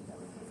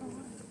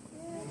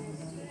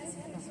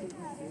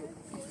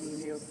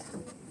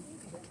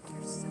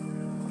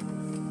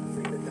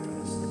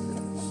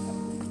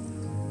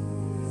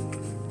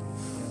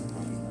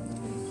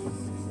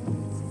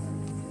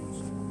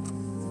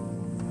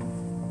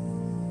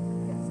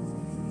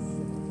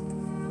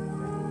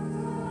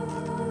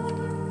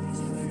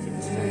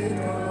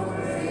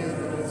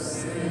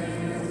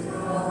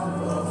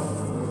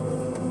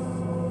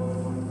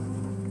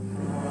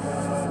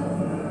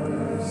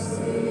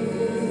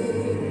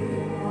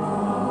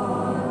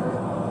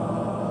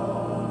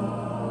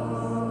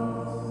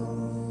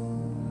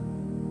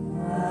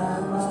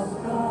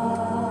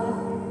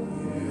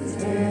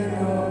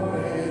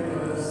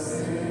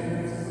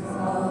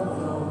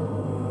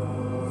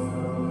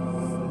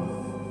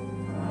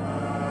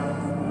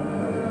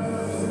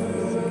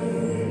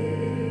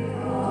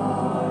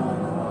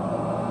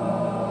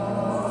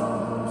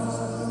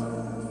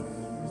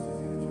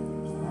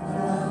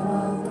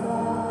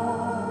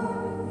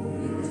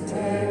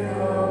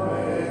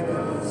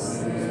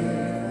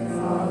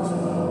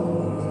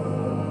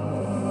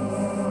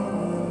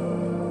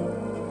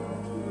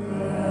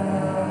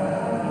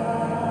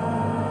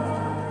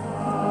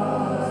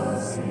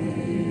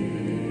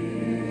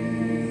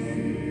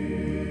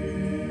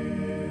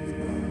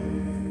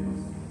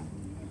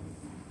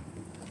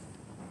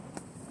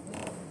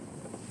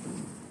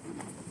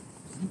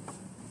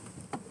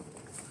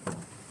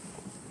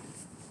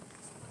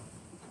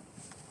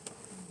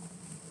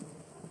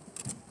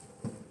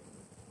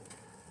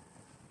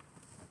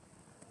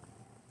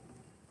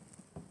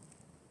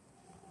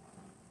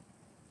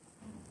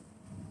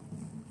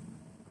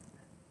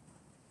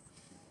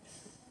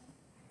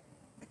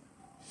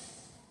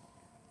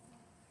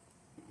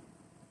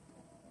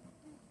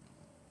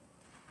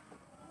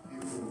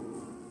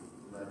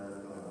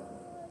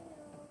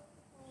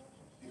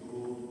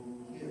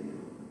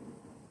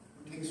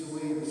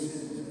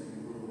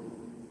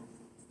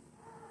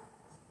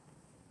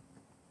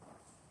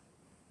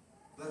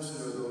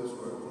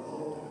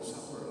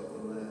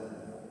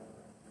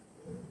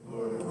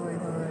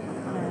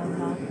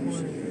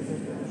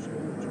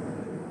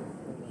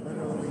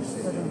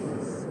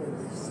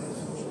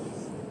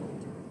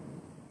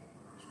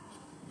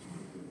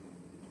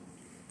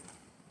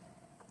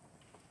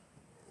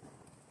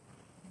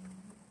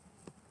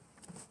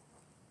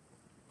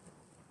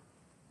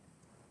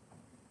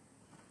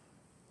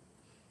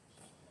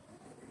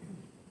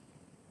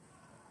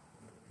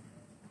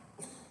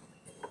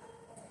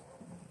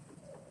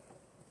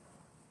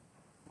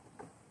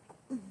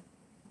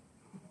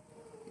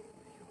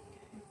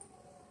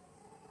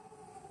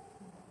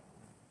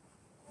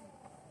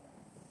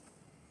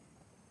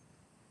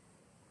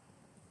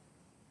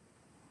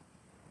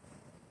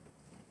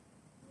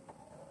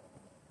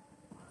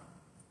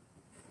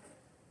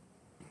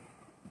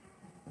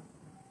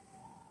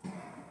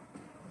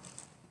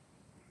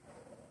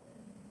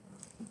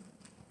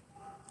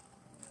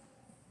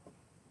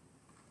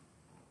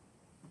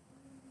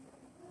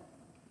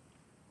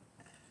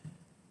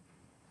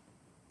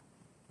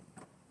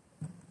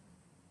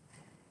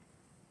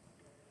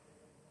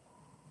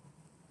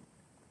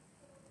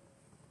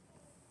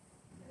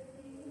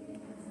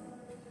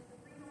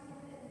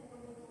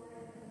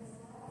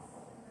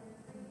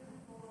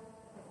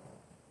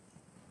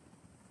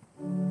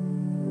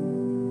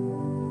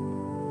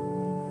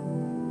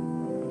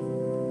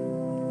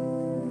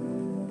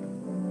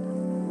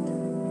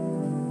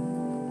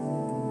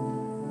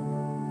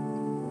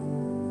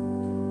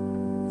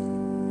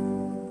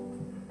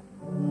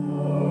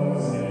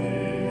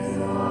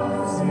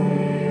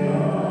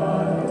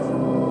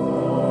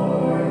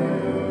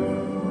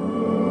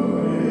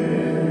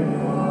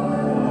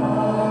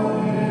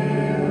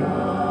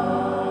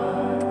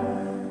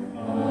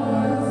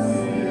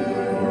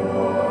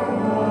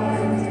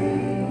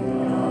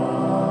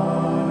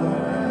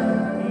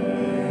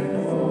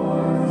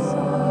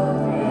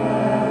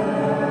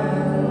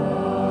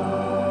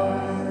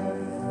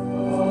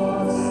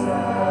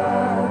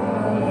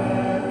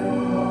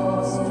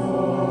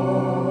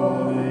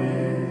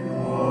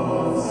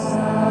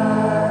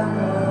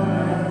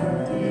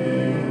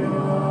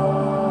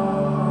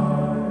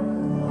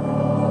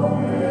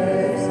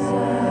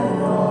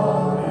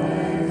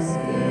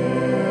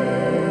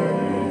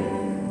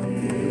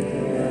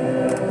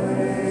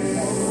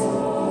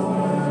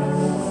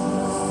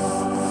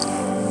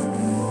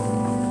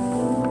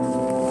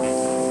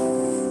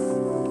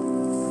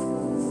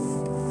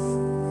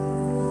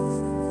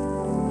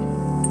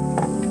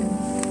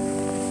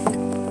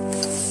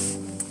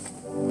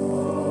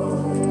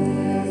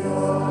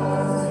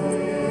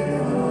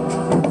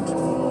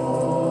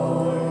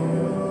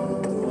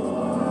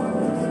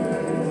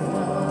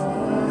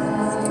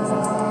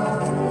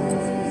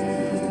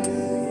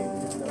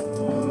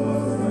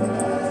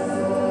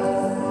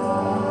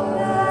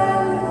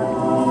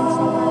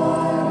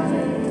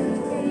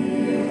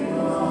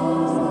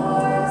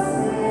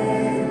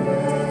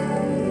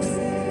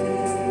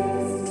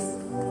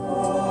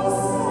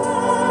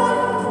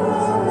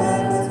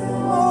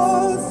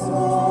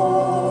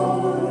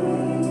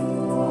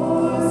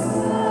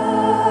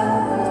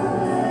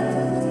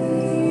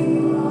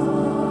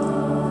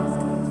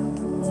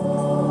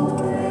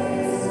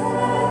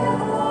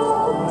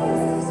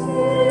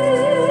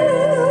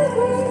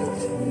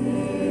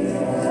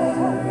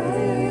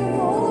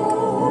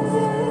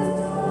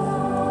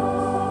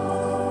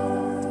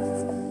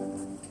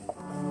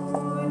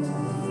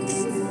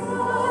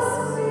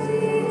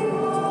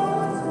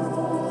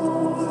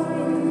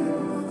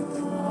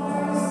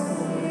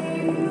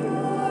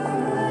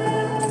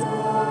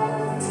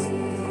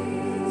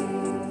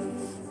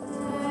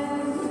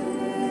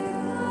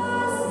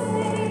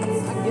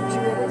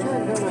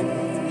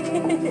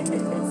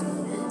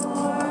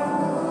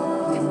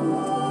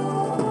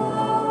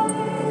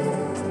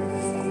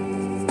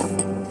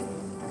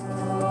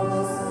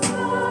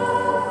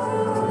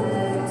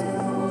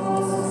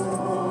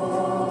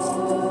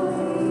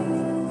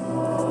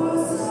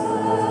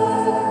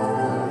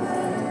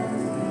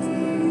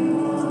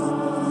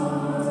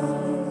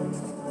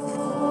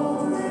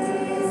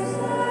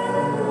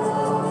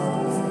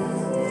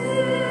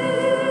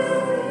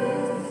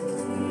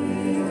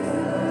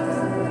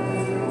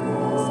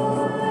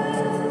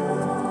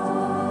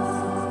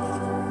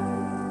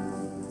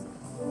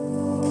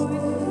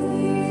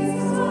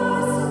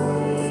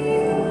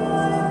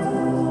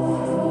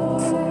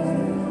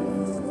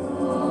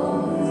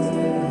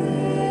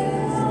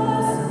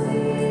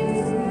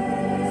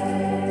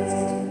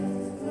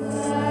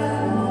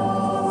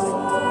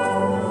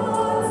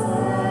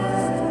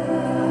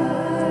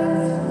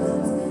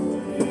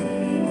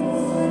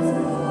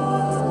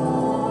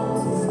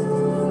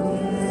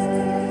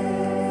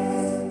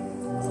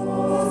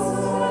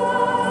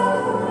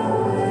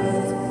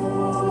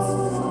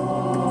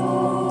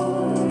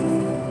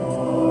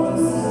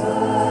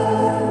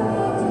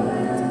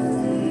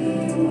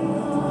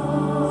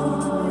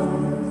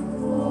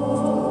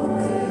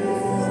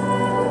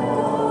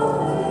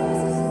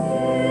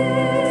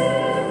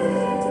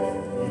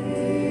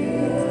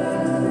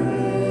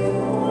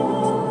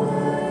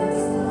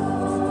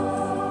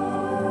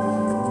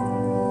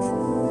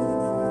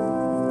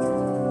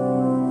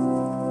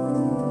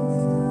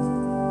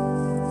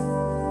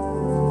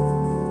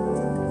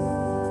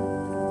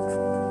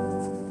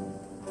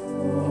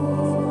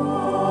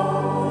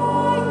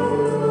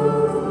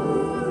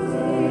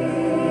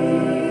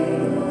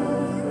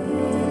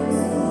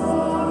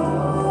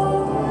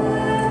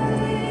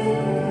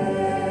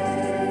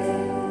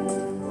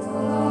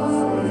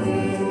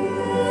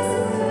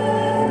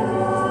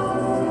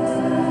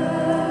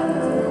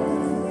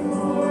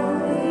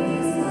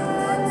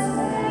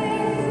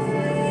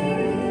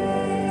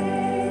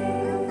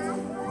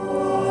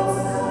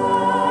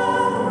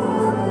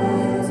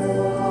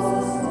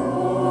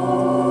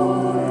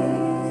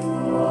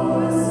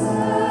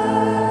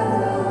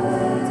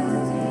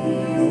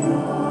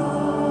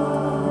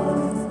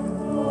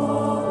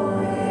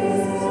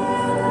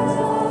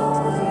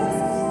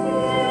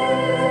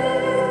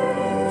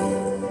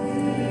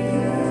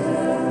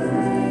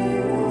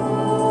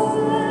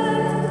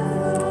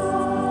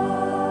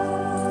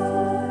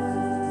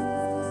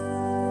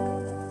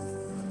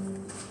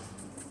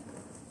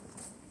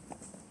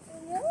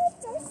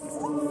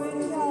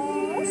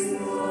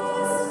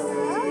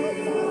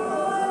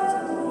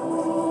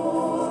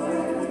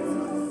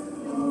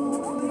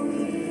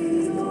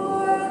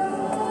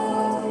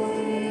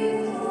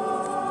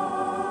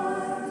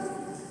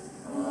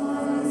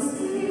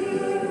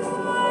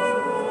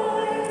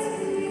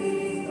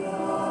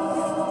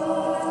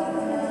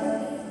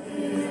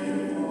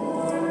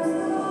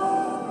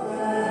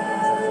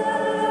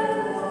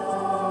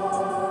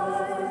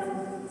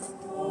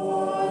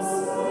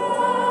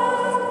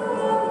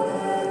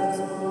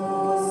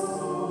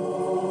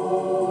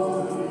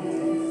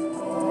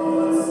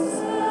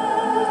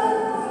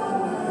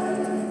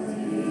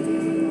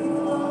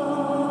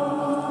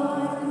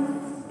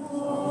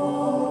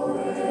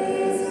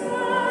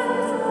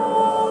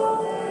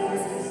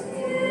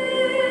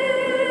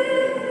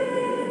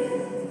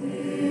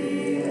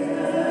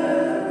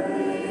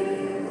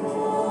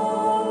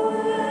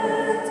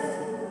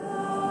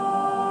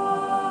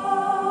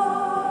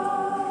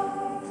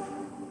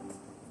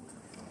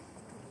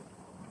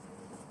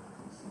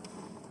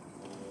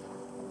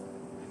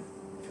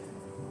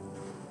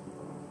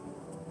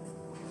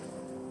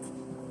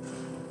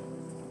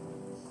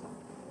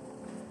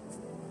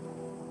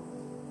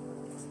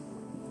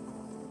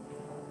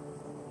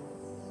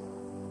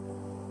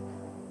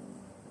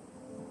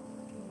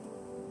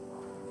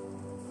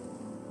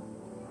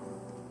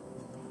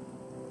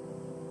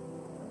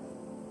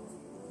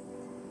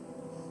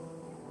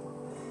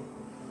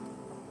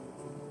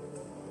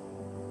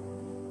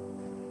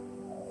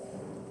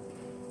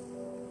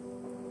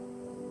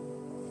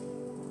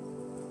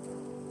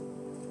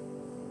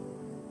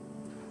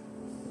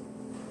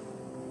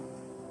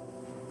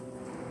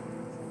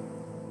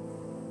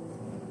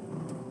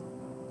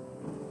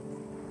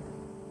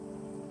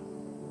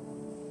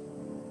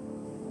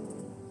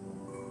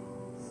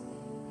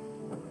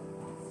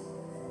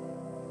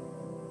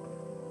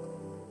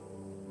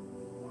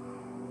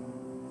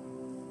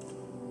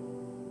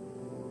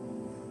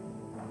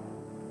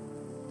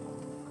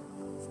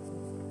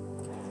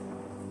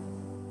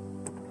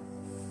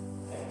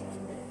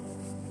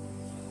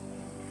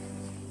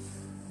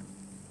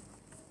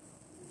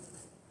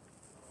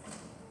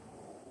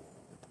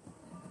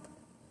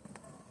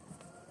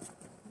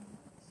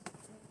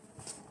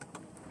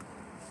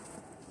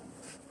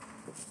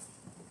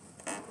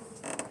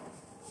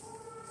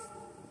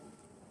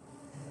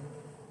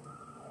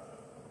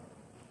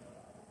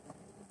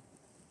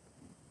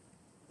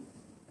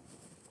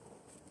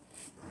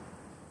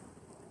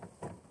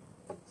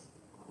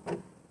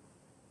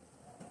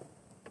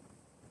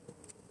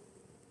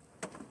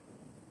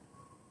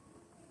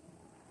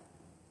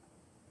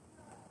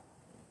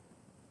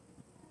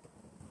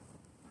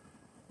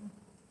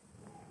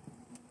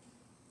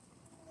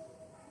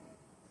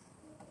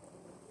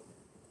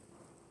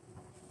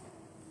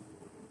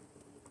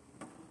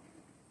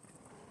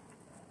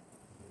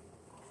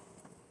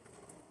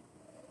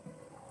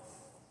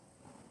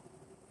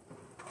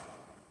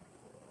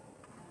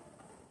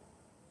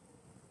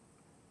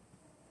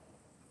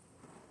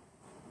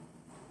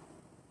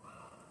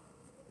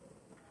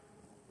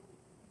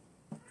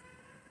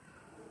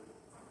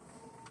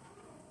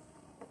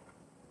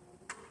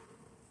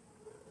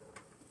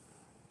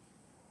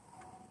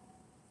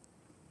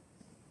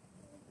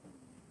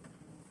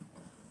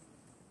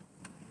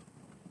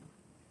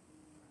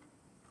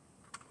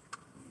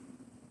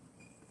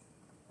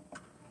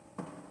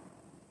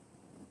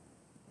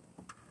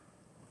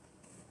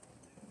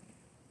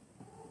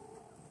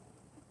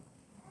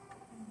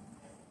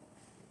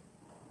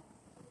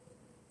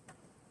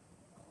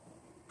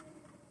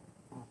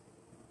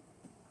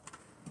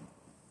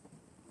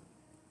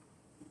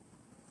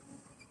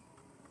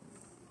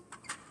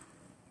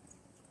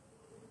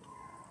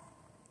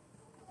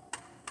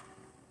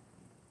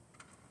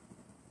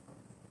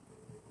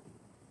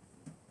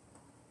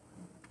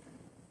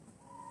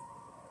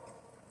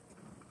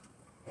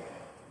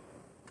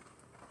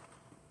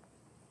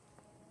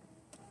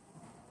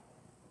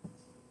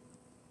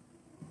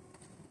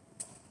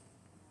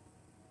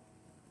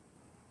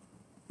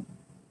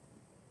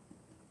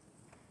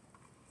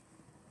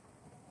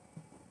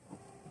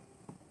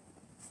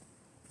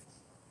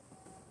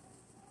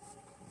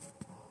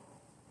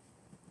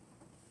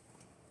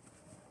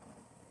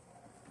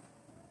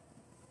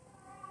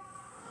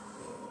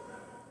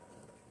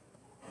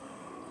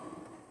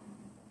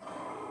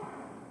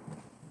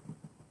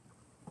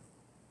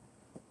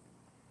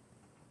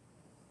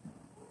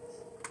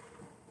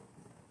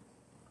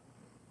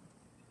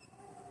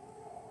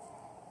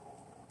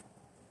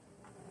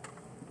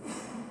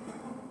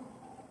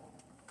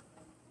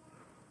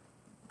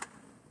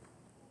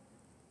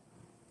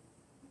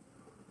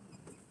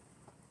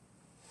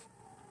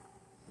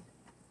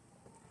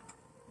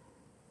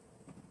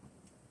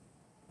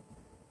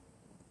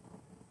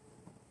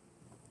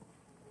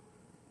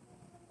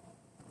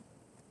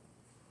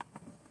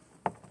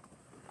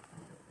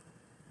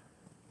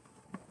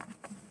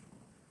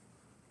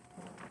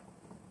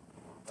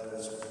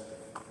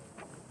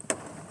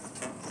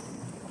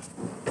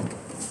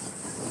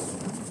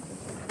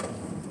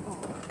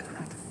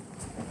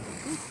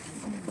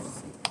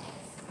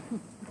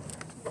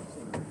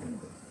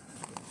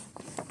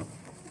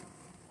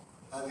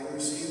 having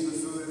received the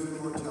food of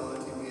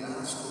immortality, we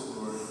ask,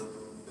 O Lord,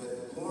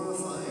 that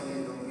glorifying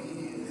in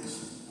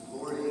obedience,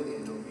 glorying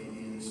in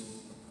obedience,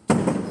 to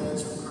the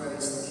commands of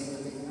Christ, the King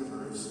of the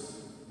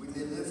universe, we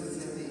may live with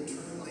him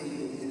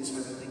eternally in his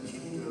heavenly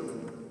kingdom,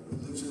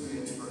 who lives and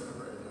reigns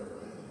forever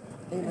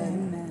and ever.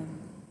 Amen.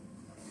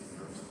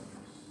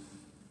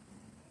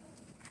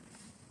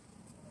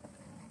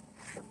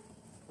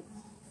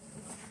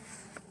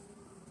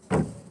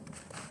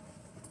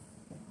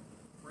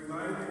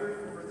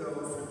 Reminder for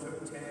those who took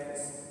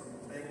tags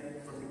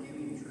from the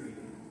giving tree.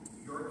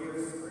 Your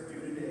gifts are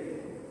due today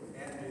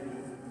at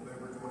noon,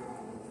 November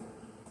 24th.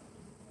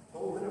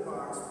 Hold in a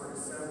box for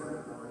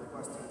December are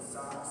requesting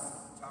socks,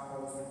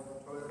 towels,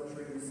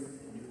 toiletries,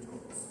 and new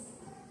toys.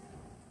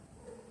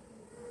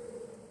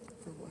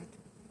 For what?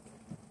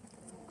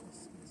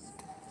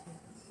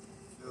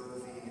 Fill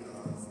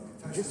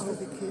the Just for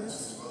the confession kids?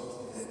 as well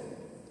today.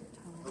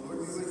 The Lord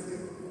be with you.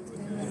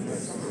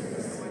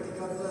 Almighty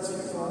God bless you,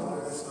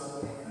 Father,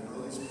 Son, and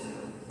Holy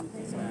Spirit.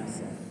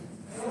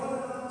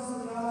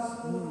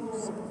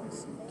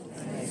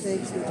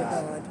 Thanks be to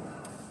God.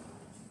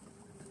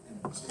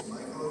 Saint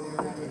Michael the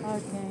Archangel,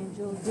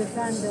 Archangel,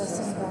 defend us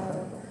in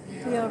battle.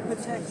 Be our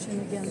protection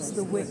against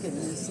the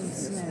wickedness and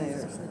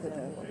snares of the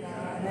devil.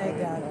 May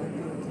God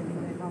rebuke him,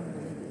 we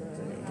humbly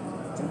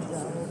pray. Do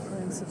thou, O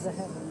Prince of the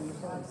heavenly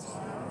host,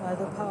 by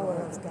the power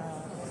of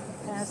God,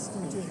 cast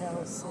into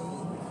hell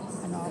Satan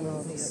and all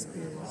evil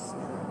spirits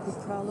who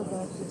prowl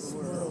about this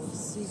world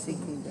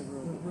seeking the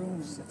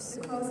ruin of The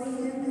souls. closing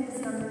hymn is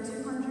number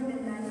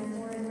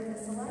 294 in the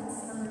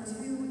selects, number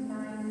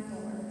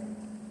 294.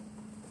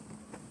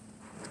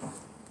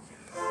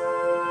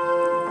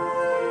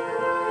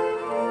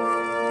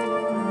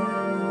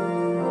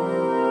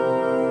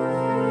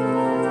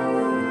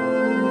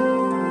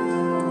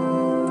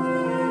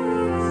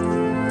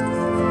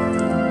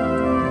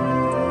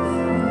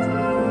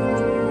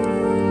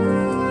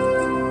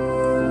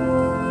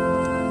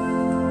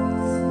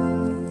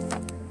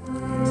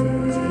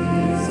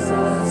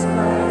 Jesus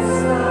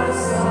Christ, our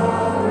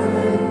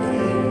sovereign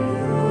King,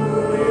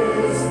 who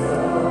is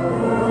the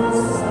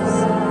most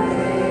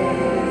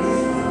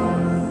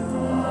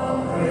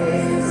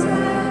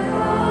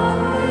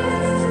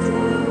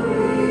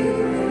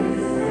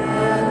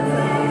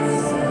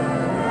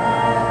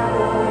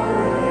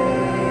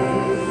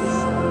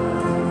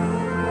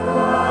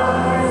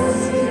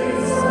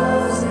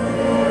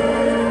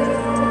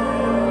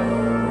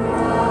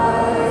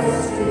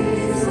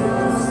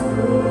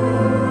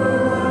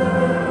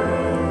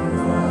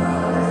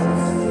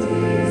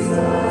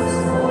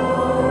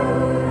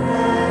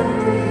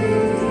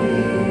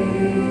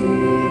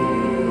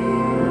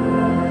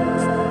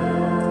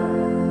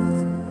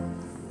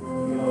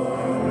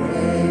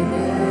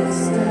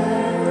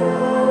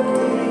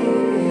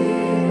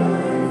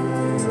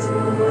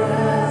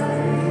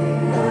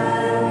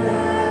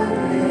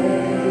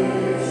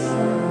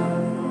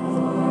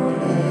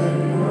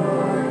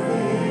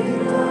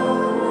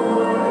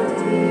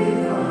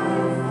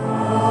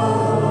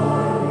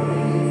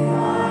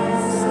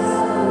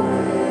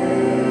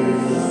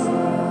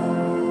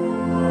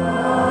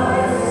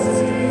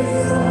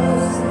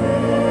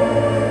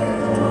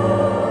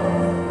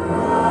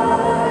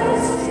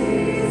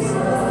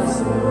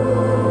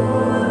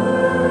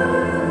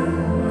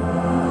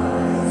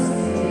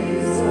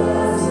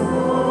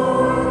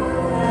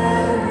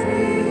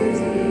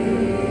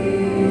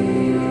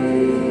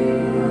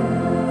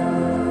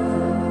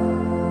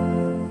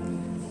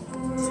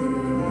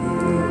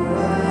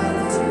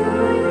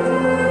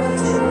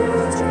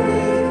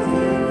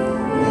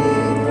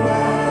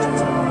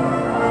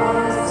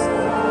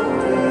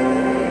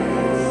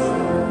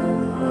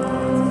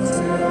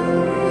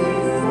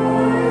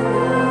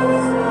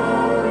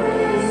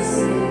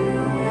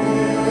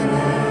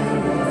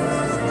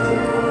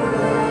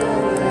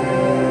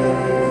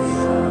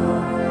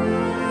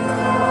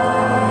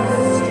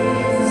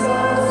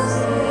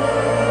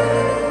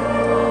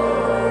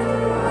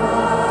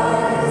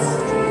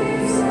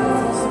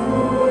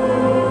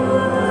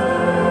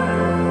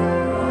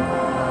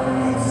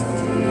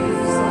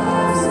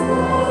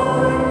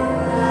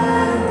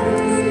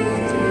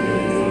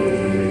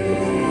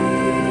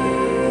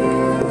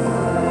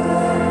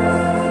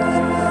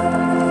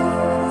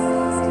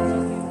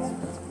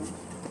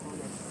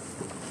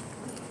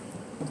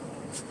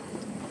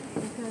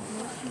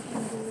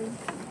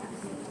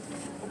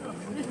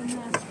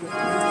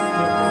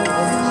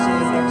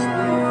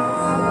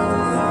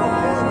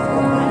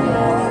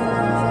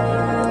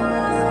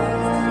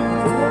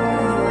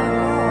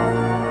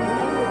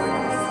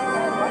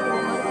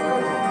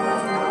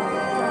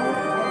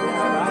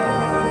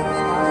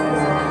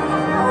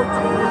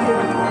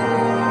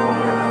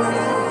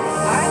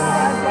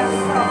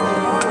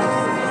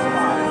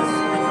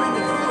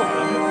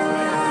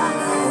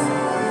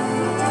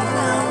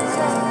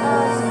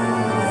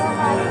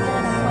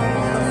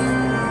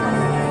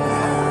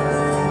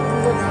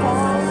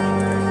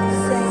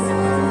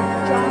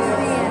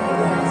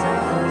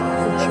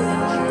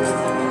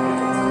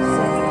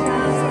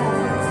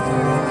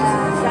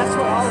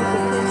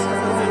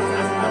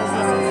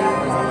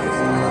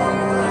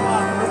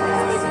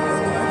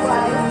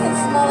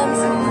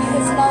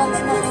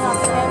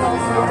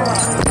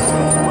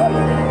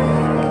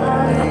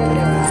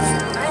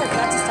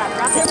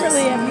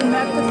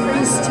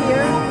priest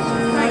here?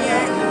 Not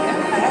yet.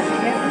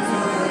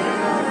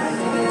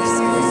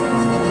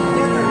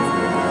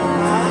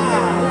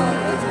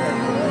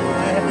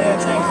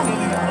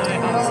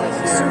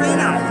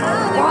 Serena.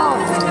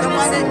 Wow. The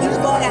one that just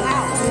bought a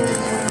house.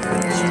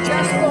 She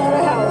just bought a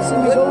house.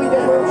 And we go to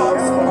her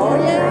house. Oh,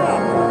 yeah.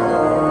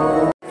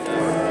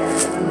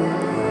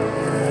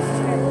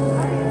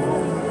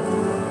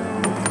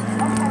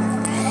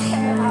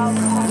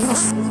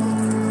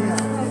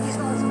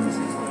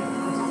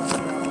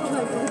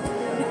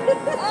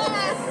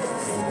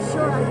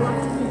 Sure, I'd love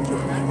to meet you.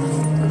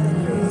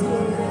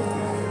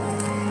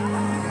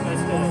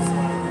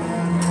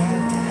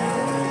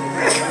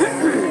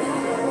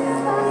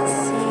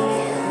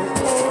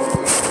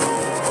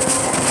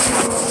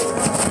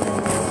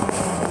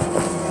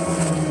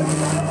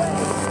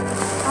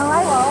 Oh,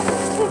 I will.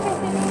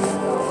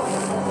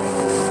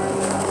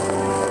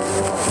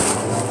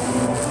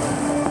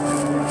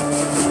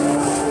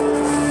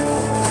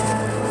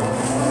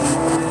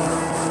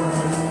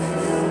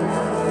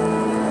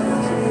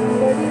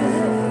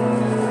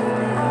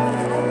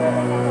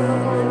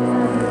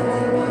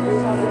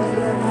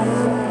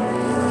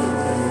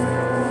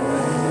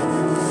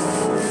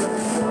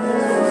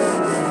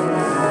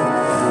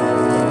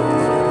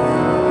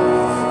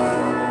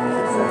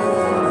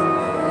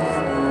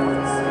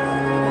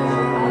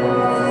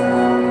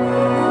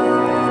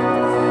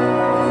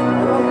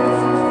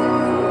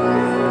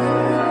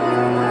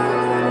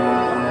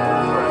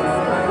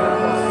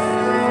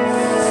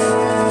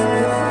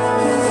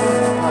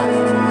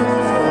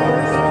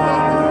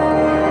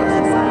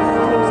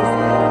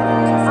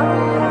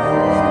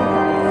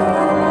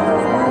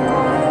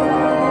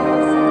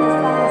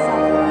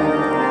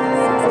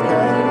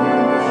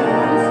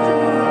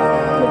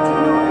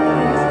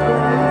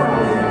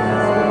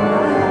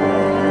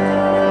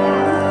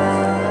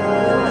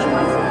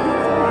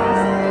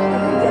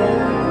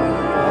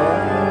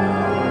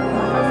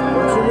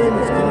 What's your name?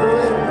 Is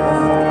Kimberly?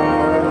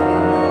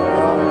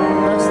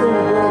 Best thing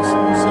to do is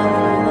you send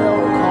an email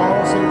or call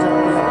St.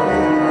 John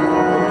County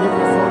and give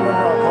your phone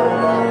number. I'll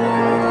call you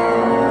back.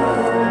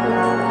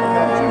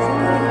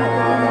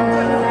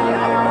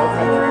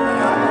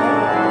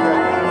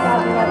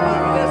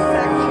 This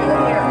section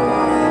here.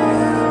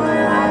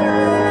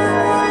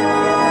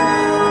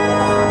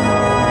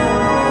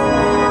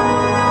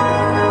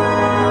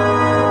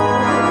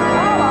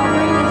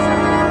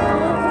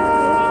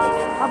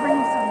 I'll bring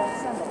you some next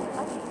Sunday.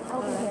 Okay,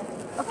 I'll be here.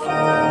 Okay.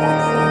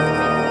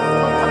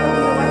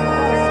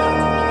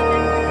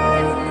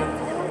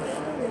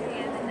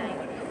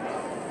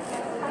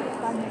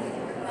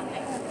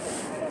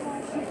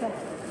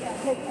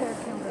 Take care,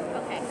 Kimberly.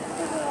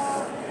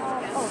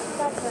 Oh,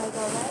 that's where I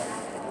go, right?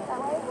 That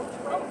way?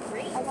 Oh,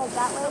 great. I go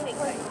that way?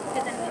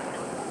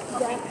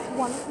 That's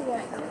one of the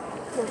exits.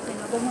 There's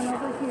another one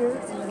over here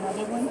and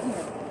another one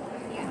here.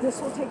 This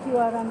will take you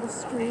out on the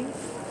street.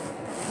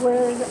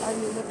 Where are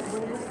you looking?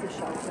 Where is the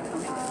shelter?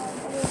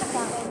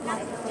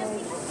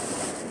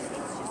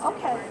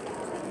 Okay.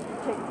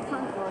 Take the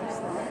front doors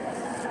then.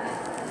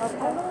 I'm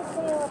going to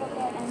stay a little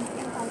bit and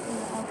see if I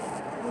can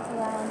look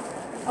around.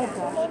 Oh I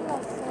gosh. think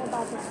I'll say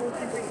about the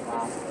safety of the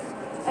class.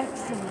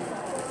 Excellent.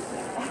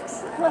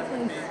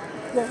 Excellent.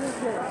 Very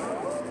good.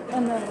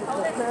 And then the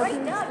prayer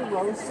beads, the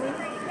rosary,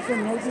 there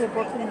may be a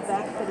book in the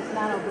back, but if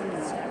not, I'll bring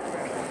this.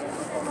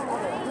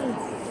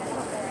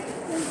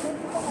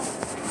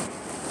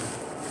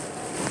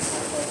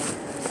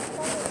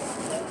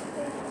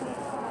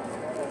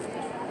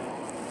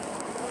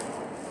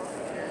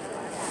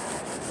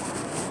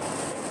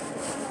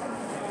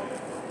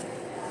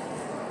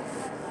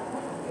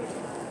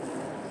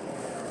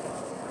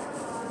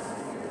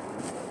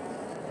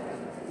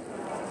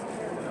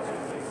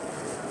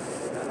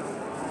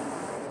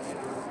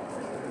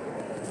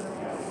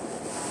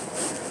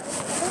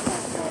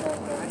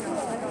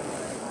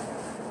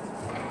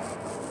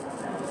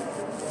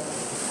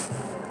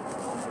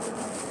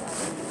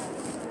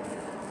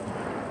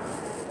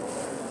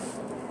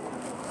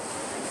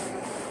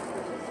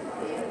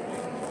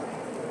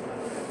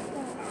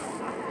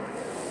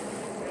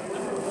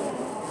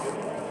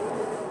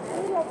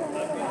 Maybe I can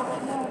learn a little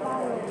bit more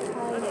about it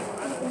by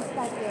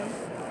inspecting.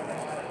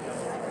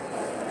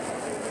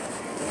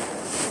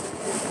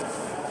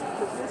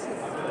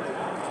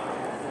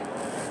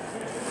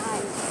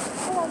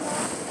 Hello,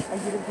 Mom. Are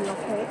you going to be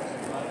okay?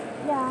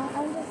 Yeah,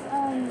 I'm just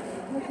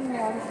looking at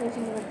all the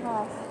stations of the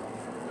class.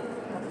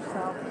 Help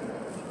yourself.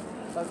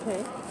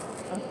 Okay?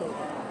 Okay.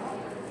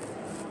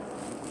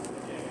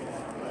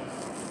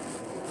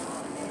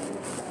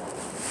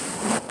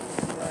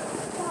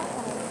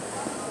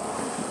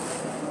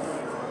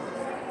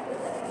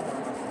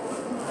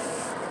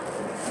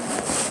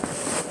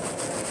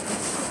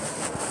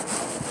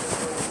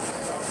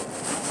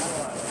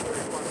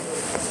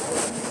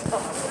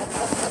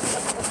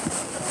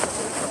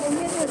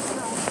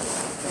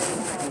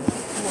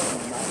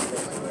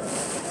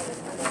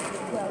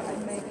 Well, I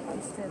make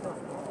instead of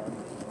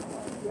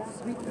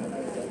sweet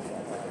potato,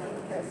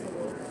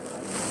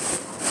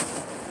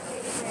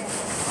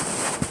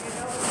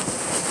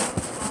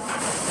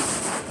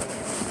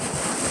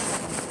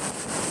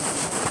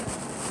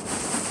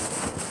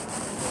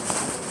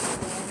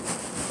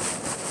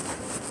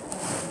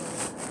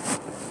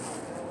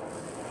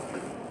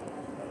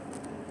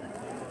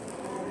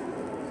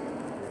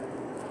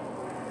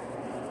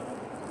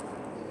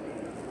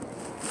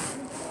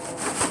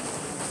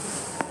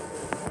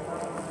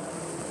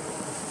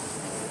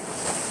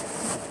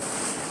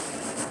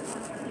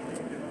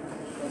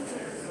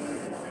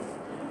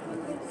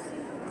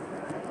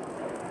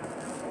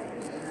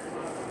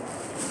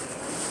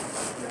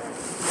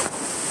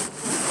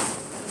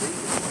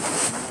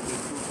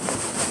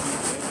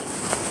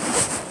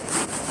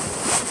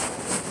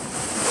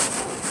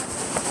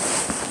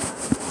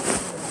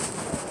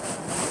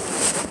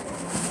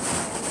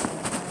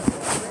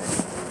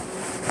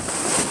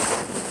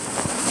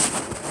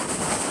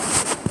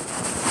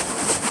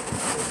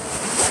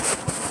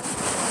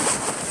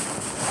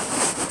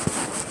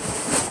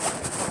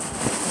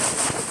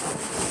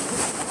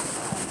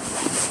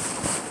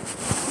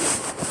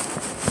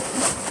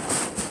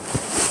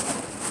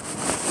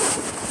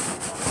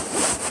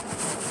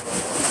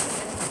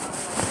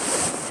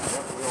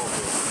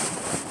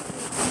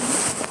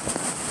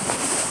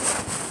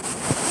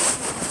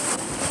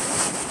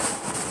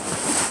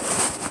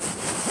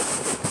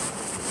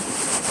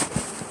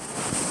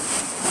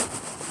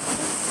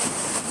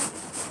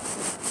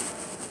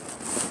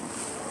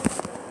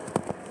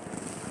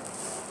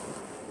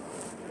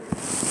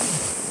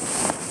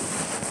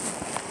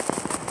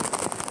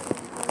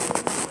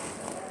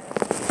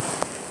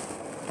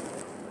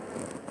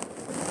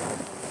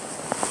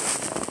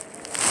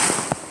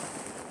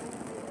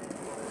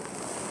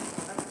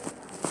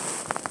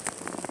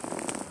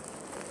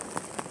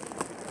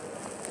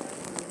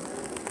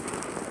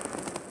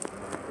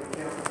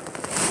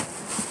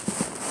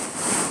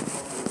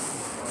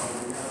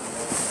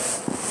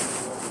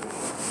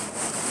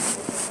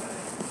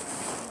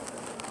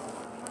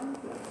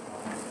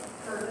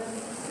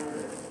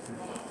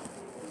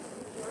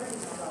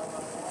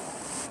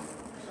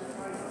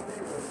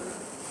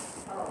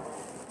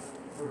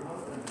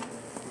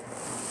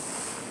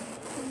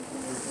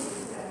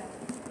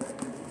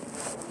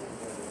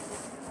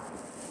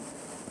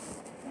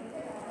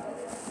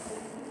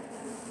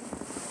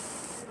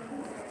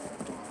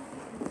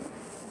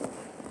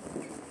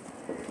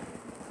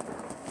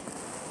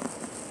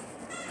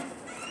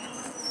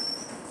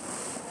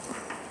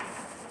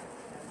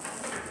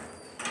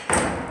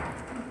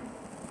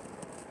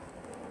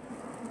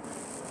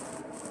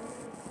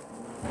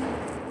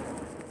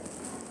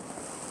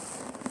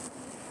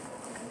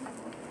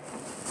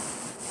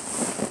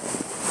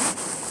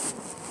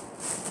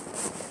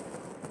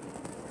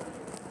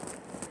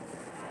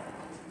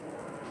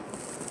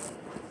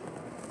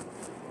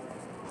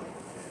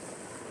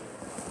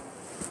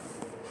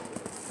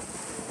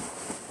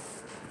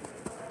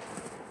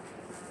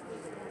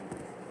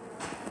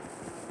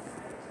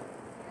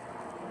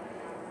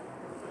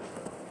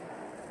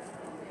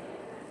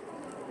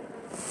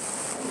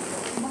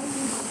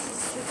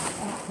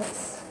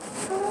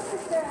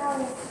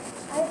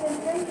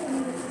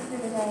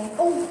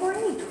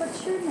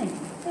 What's your name?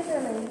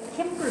 Kimberly.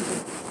 Kimberly.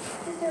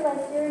 Sister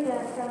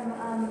Lysteria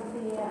from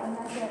the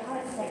Immaculate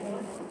Heart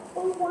Center.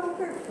 Oh,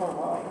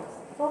 wonderful.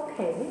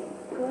 Okay,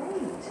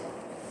 great.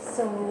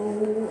 So,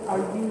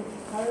 are you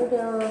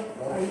a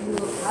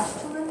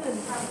postulant?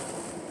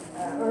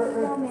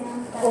 No,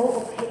 ma'am. But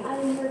Oh, okay.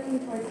 I'm working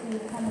towards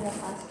becoming a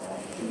pastor.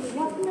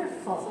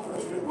 Wonderful,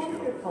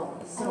 wonderful.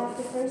 I So, have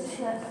to first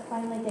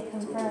finally get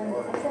confirmed.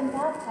 I've been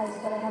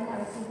baptized, but I have not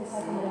received the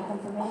sacrament of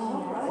confirmation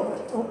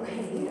yet.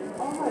 okay,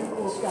 all right.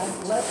 Well, God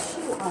bless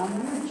you on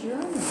your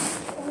journey.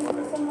 Thank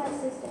you so much,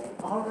 sister.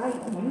 All right,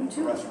 you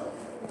too.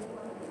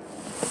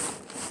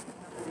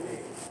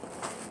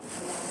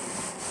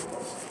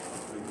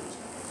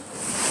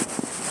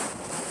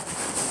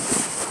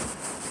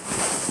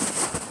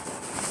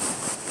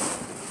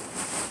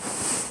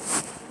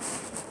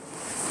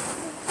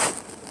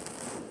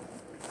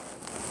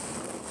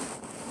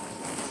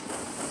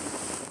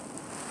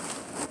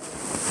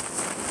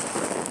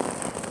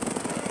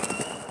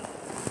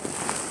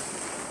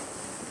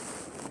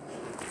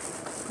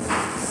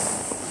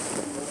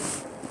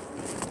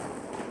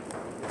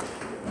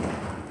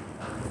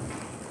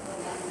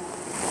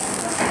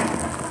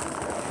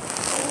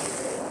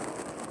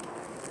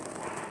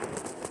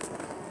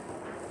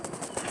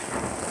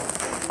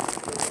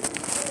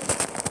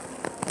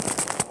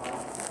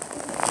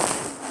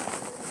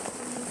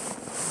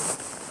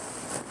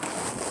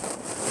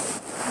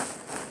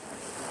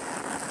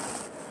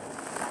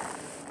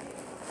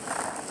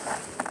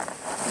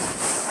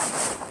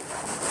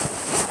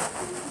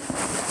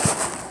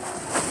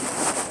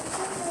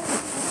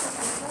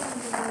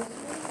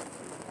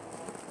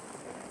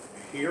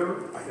 Here,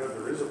 I know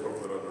there is a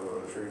booklet on the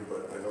Rotary,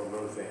 but I don't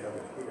know if they have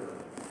it here,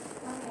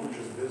 which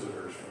is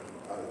visitors from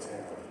out of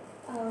town.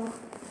 Oh,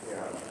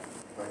 Yeah,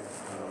 like,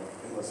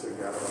 unless they've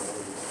got it on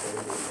one of these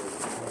tables or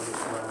on this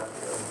map.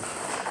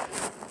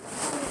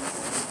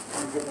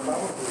 You could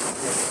probably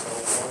get a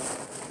cell phone,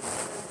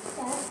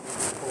 yes.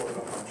 pull it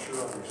up, I'm sure,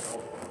 on your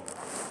cell phone.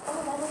 Oh,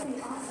 that would be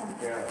awesome.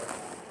 Yeah.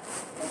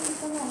 Thank you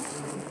so much.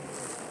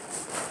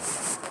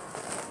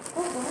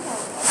 Oh,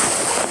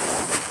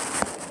 wow.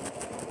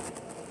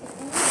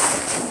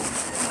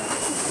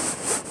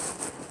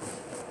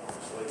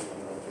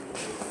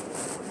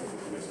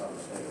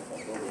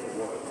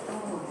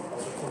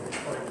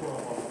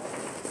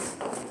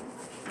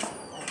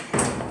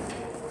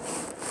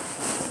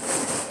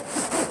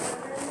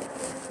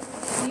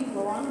 Do you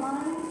go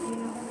online? Do you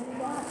know how to do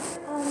that?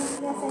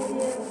 Yes, I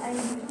do. I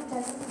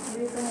just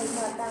recently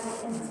got back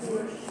into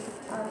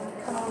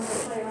coming to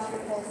church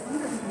because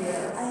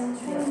I'm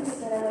trying to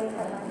get away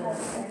from my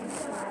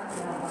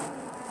husband.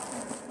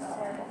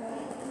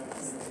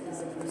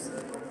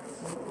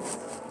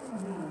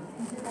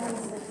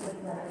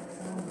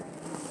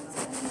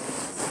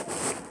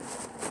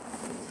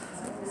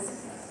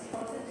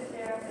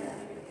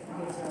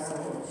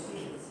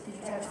 Did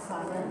you talk to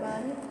Father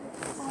about it?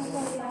 I don't know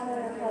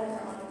what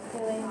I'm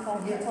doing, but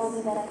he told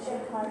me that I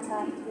should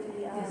contact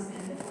the other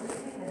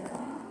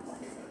church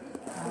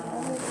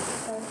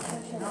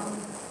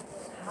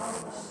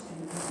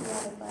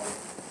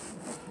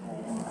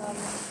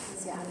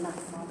See, I'm not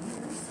from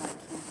here, so I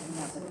can't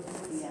remember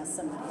if we ask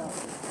somebody else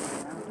to go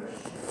around.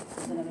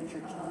 There's another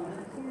church down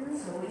here. it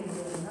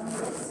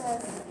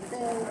says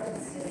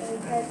they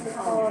said to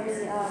call the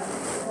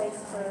place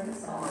for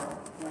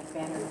Like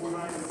Banner.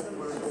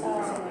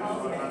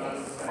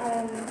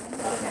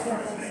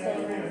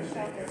 staying in the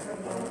shelter for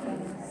the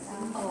weekend right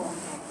now.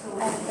 Oh,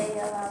 And they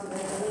allowed me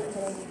to leave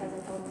today because I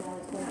told them I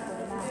was going for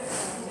the mass.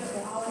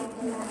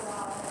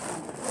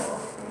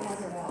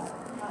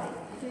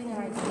 doing the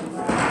right thing.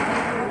 Your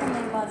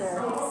Heavenly Mother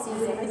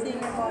sees everything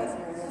you're going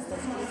through. That's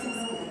Jesus.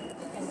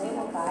 And they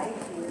will guide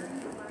you.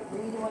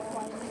 Read what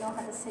one you know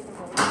how to say the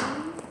word.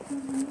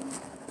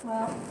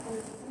 Well,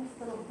 there's these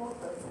little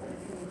booklets that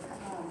you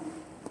can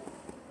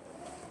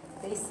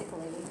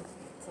basically,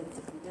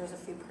 there's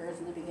a few prayers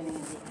in the beginning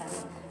and the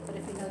end. But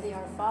if you know the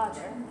Our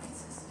Father,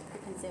 you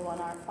can say one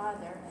Our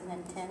Father and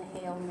then 10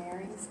 Hail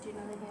Marys. Do you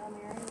know the Hail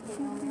Mary? Hail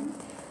Mary?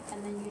 And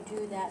then you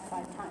do that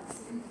 5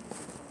 times.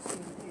 So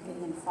you're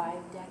getting in 5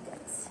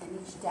 decades. And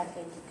each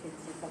decade you could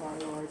think of our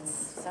Lord's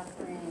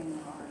suffering,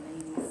 Our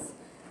Lady's.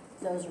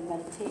 Those are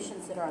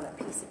meditations that are on a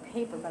piece of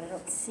paper, but I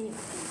don't see it.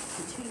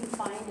 Until you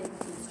find it,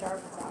 you start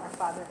with Our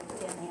Father,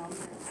 10 Hail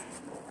Marys.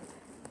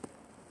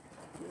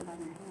 Do it on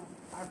your hand.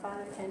 Our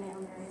Father, 10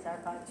 Hail Marys, Our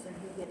Father, so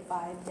you get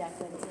 5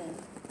 decades in.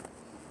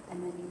 And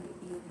then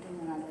you do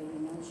when Our Lady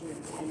knows you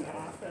in 10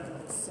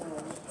 offerings. So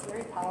it's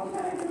very powerful.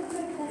 That's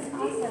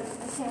awesome.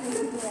 I can't wait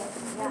to do it.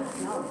 Yeah,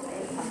 no, it's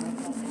very powerful.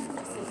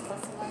 Just say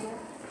blessing on you.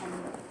 And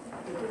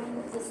I'm giving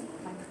this,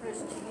 my prayers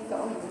to you.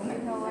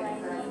 You know what I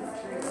need.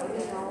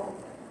 You know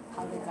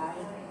how to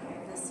guide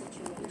this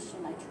situation.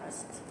 I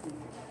trust you.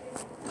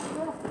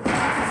 You'll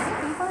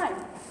be fine.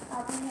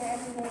 I'll be here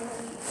every day of the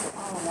week.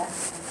 Oh, that's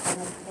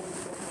kind of thing.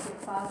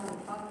 Your father and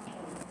talk to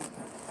him.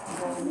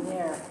 Go in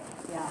there.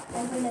 Yeah.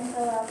 I'm going to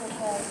fill out the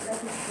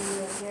registry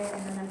here,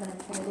 and then I'm going to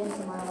turn it in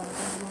tomorrow.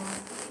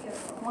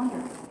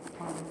 Wonderful.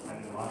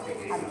 Wonderful.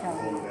 I'm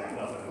telling you,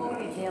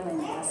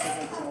 healing us is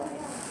a joy.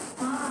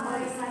 The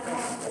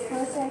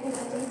closer I get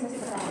to Jesus, the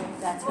better.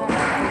 That's right.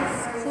 And the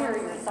clearer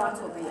your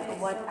thoughts will be.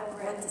 What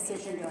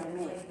decision do I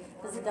make?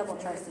 Because the devil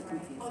tries to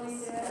confuse us.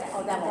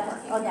 Oh, that won't work.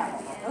 Oh, that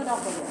won't work. Oh,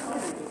 don't go there.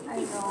 I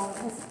know,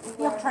 because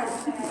He'll try to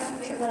keep you from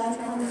church. what I'm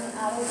coming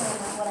out of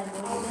and what I'm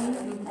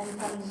believing and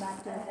coming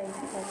back to the faith,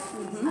 because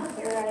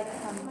where I'm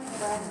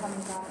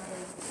coming from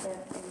is the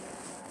faith.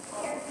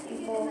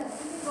 People,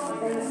 It's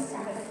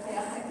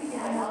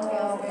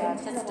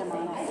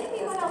demonic.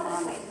 It's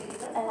demonic.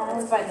 and I It's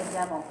was by the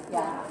devil.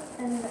 Yeah.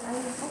 And I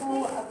was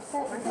so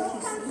upset because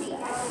you see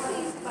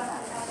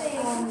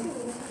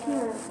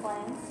pure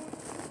plants.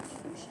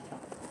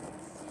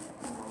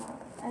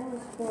 I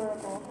was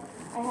horrible.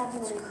 I had to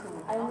leave.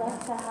 I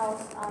left the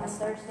house on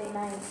Thursday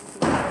night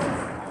because I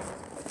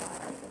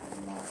just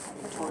could not.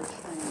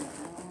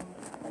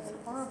 That's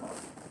horrible.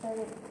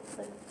 Started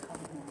like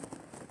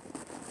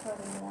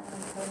hurting them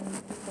and hurting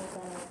people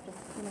that are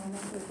just,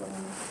 mentally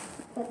going.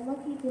 But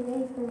lucky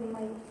today for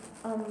my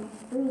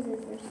bruises,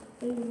 they're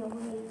fading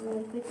away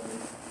really quickly.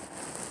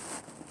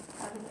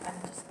 I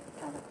just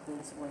got a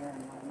police where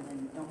and when,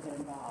 and don't get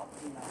involved,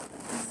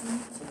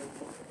 So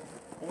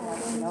they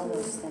like to know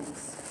those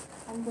things.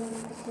 I'm going to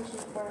petition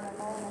for an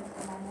annulment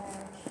for my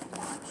marriage.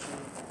 Not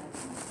sure.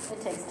 It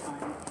takes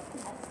time.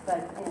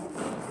 But, so,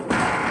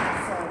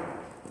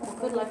 well,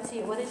 good luck to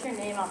you. What is your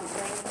name? I'll be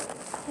praying for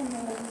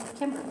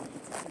Kimberly.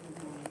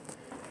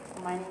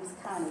 Well, my name's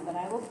Connie, but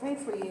I will pray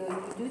for you, and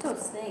you do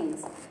those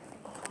things.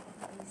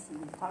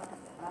 Talk to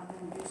God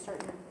when you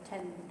start your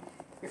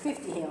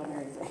 50 Hail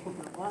Marys.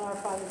 One Our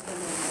Father's in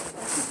the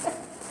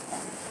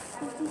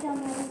 50 Hail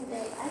Marys a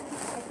day. I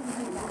can do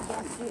that.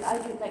 I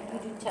do, like you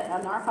do 10,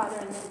 an Our Father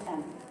and then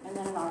 10, and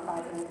then an Our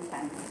Father and then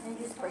 10. And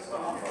you just break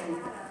them up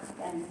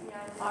and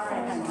all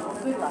right, honey, well,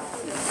 good luck to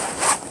you.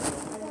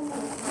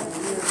 And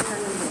you're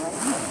turning the right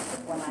way.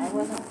 When I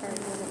wasn't very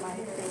good at my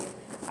faith,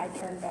 I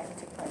turned back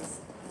to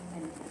Christ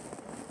and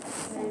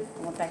I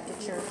went back to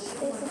church.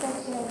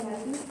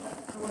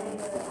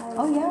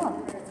 Oh yeah.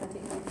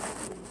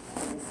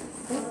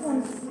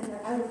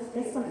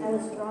 This one, I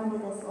was drawn to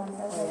this one.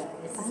 So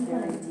This is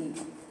very deep.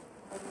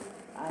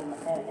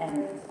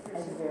 And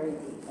it's very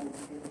deep and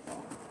it's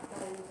beautiful.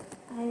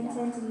 I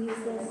intend to use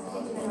this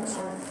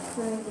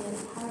during the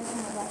entire time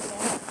of that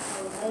day.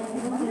 And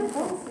one of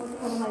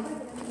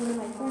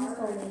my friends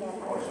told me that I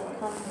should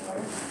come here. I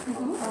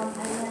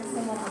met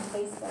someone on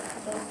Facebook.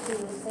 Those two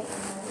was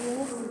Satan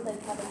Regulus, the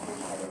Catholic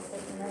Church that is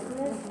Satan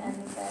Regulus, and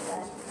said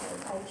that I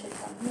should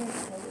come here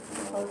because it's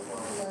close to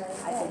where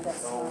I I think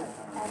that's smart.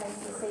 and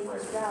it's the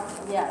safest route.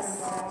 Yes,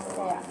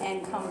 yeah, and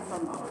come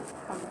from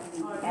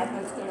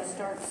Advent's going to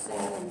start soon,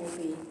 and you'll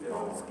be,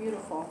 it's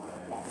beautiful.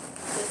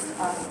 Just,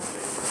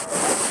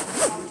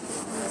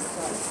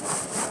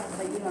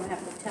 but you don't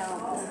have to tell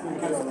my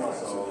husband.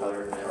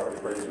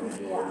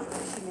 Yeah,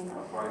 she may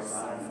not.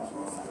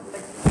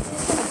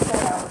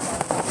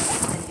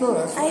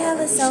 I have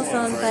a cell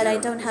phone, but I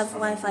don't have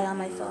Wi-Fi on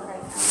my phone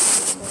right now.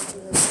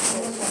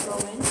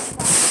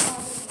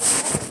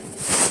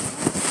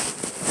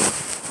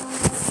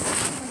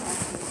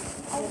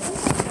 I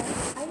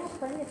have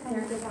plenty of time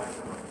to get out.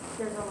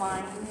 There's a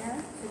line in there,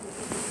 so you can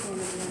just stand in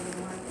the end of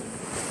the line.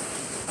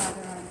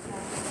 Father, on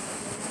top,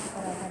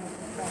 but I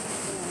haven't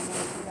practiced,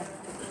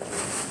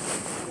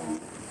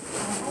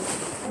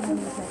 I think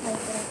that's right,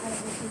 but I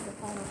haven't received the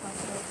final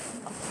contract.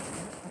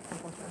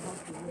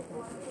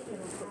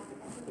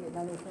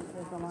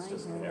 There's a line here.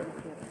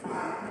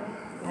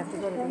 You have to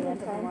go to the end of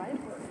the line.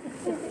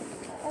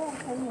 I have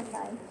plenty of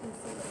time.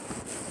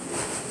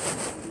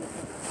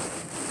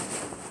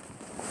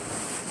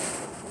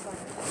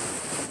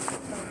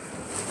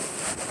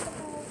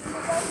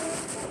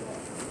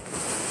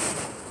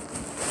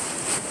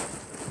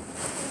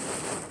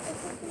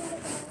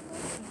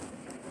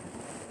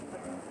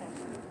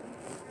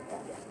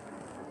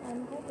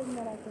 I'm hoping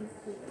that I can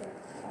speak with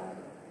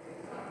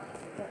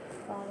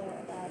Father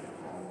about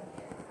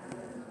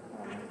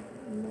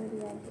maybe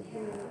I should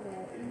do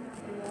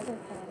the other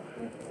Father.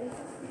 Is this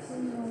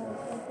between you and my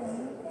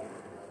husband?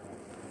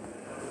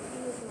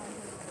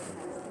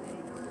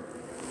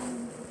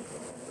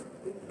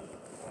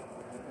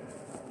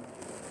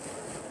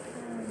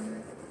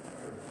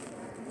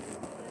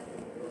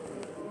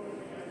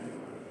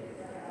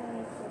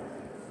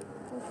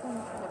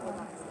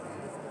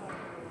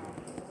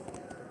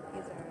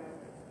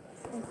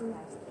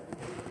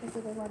 Is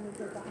it the one who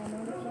did the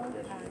Highlander show? The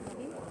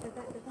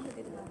one who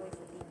did the voice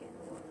of Deacon.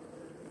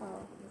 Oh.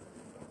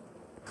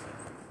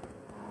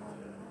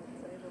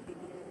 So it will be the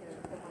one who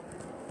did the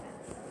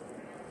fence. The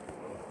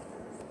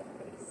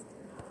priest.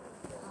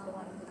 The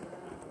one who did the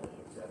voice of Deacon.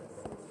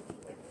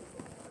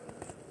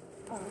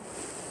 Oh.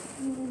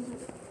 You mean the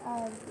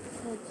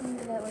two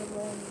that were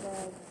wearing the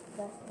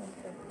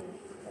Westminster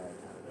priest?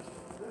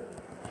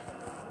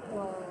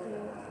 Well,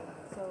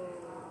 so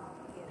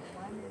yeah,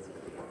 one is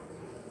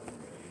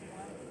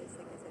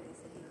like I said,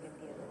 it's a Deacon,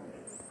 the other one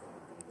is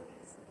the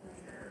voice.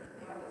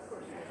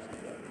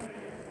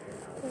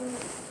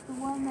 The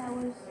one that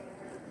was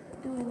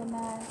doing the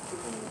mass,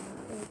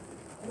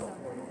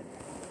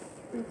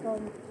 he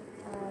told me,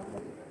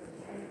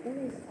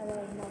 Billy's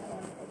already met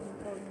him, and he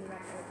told me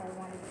that if I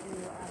wanted to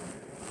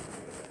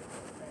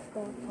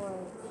go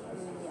towards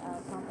the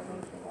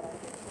confirmation that I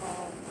should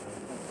call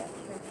that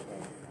church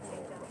is.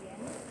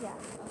 Yeah.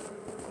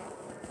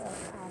 So,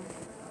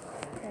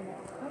 and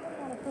it's probably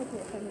not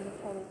appropriate for me to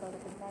totally go to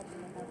confession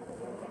and that's what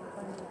we're getting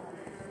from that.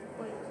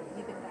 Wait,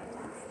 you've been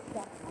baptized?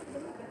 Yeah.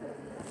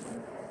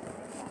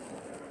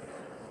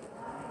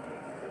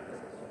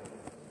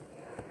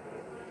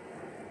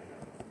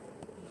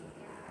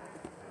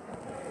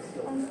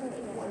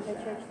 Unfortunately, the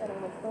church that I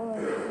was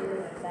going to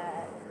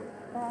that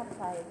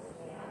baptized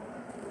me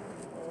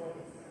is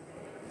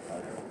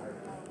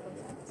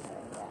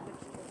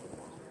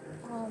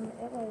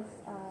it was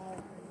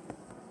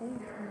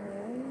St.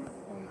 Mary's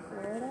in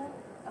Florida.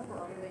 Oh, we're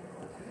all doing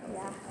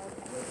Yeah.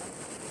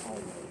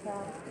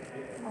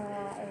 I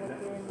was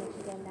in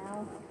Michigan now.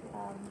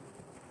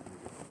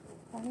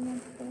 Having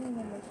been staying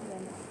in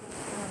Michigan,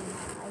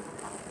 I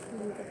talked to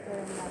the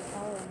girl in my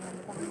calling and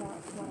found out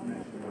what I'm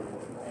going to do.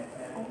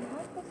 I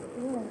have this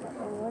feeling that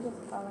the Lord is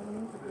calling me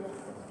to be a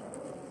sister.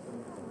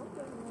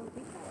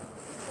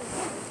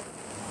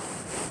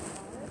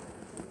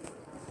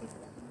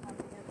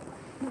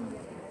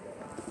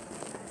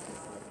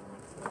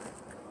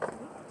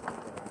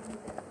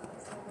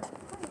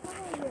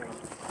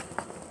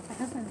 My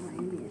husband in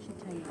Miami, I should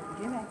tell you,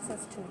 you have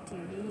access to a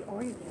TV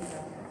or you can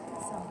go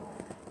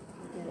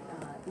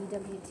you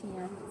get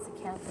EWTN, it's a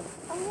Catholic.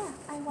 Oh yeah,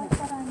 I watch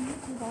that on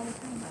YouTube all the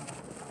time.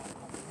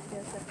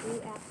 There's a free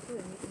app too,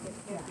 and you can get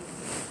therapy.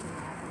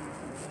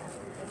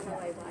 That's how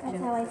I watch That's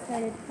it. how I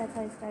started. That's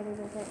how I started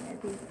with it.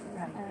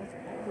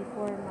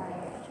 Before my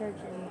church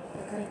in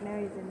St.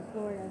 Mary's in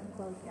Florida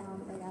closed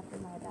down right after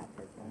my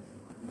baptism.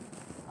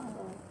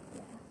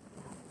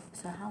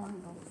 So how long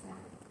ago was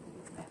that?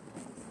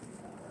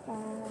 I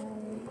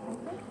think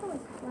it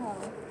was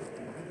 12.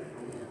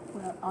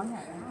 Well, on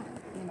that app,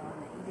 on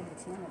the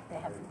EWTN, they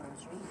have the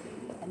rosary,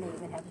 and they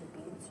even have the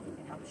beads, so you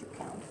can help you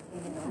count.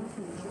 Even though you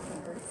can use your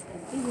fingers.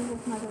 Even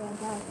with Mother and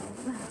Dad.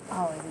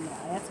 Oh, isn't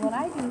that? That's what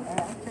I do.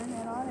 I turn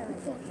that on every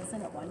day.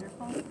 Isn't it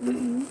wonderful?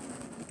 Mm-hmm.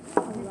 I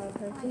love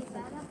her. She's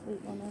such a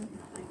sweet woman.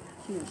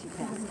 She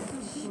passed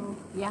it.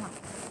 Yeah.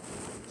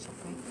 She's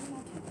great.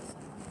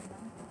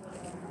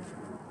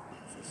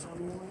 She showed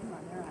me the way,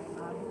 Mother.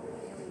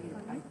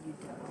 You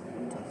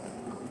definitely took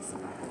the place.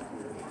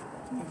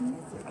 And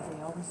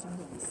they always do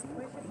the same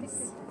place.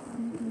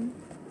 Mm-hmm.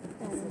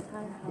 That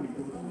entire house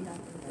is named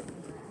after her.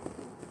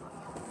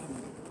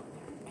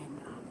 And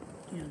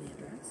do you know the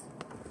address?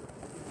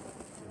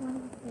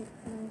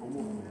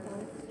 2619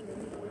 Fourth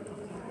Street.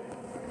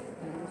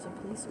 There was a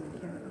policeman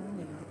here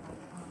earlier.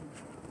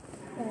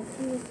 Yeah,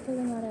 he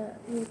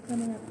was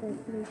coming up for a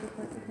police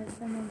report because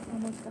someone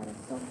almost got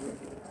assaulted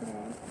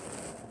today.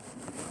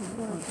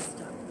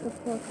 The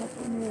poor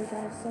couple who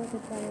got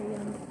assaulted by a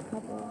young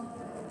couple.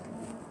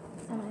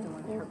 And I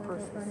suppose I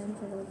will run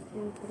into those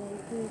two today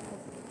too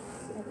because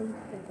I think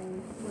that they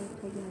were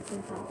taking the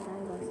same path that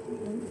I was.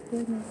 Thank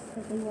goodness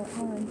that they were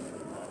on.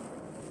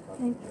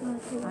 Thank God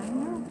they were on. I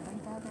know. Thank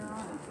God they're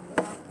on.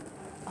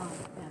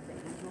 Have the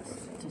angels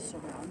to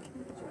surround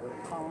you,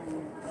 calling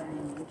your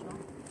guardian angel.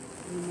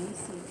 You may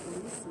see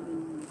police even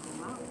when you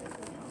go out.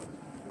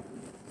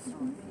 So.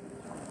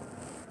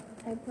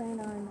 I plan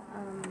on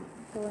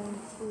going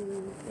to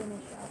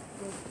finish up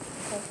with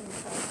pressing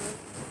charges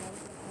because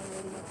I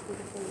already went to the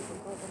police and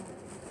told them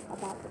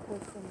about the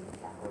person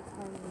that was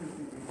harming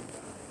me.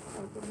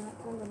 I did not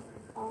tell them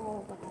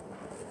all what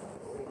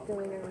happened.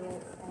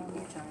 Delirious and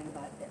You're talking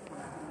about it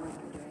when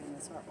you're doing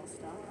this horrible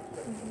stuff?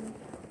 Mm-hmm.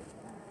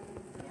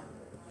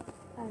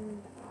 Yeah. And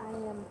I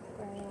am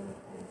praying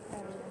and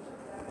praying.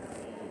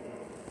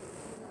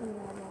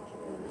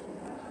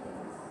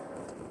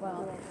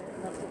 Well,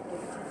 let's get it to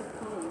the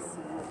police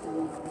and let them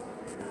know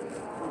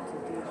what to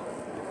do.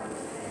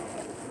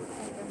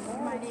 You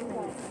might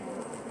even,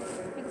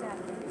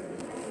 exactly,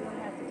 you don't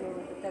have to deal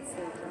with it, that's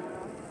their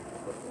job.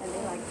 And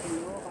they like to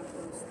know about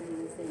those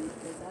things,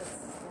 because that's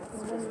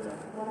just a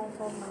when I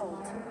told my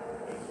mom,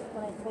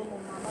 when I told my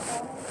mom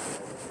about it,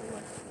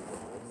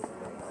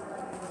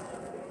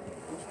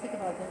 Just think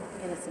about the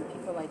innocent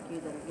people like you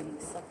that are getting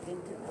sucked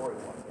into it.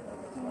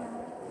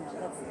 Now,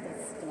 that's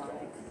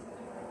demonic.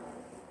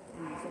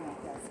 Anything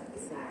like that's like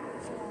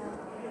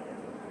Satan.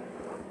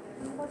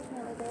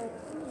 unfortunately, there are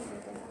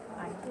teenagers in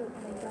I too,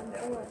 and they run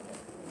forward.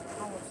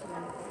 How was the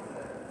one?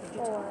 Did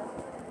you Or, tell?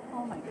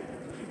 Oh my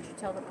goodness. Did you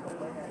tell the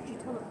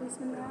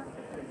policeman that?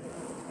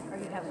 Or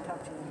you haven't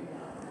talked to them?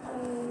 I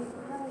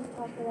haven't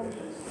talked to them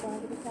going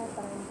to the side,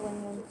 but I'm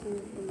going into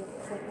the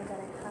appointment that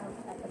I have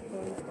at the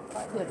police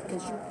department. Good,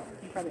 because you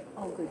probably,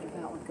 good, you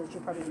got one, because you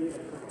probably need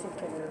a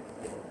particular,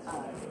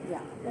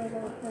 yeah. There's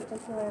a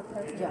particular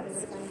person Yes. who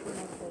is assigned to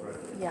my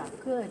case. Yeah,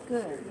 good.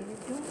 You're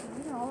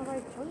doing all the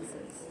right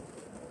choices.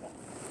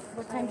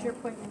 What time's your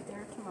appointment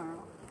there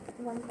tomorrow?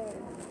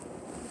 1:30.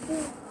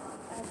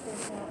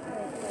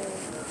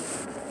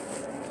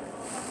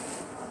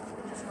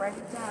 Just write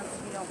it down so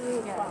you don't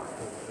forget.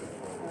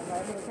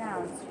 Write it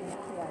down. So,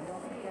 yeah,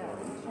 don't forget.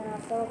 And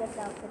I'll fill this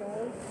out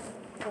today,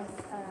 this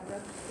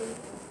registry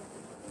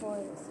for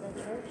the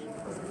church,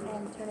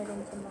 and turn it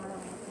in tomorrow.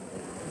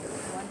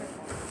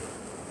 Wonderful.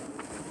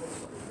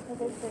 Because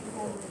there's certain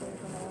times where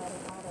there's a lot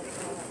of audits.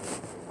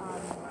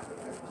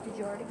 Did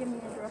you already give me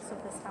the address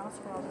of this house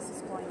where all this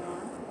is going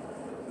on?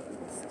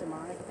 It's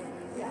demonic thing.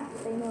 Yeah,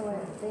 they know where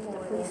it is.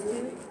 Police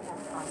do?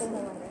 Yeah, they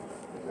know where it is.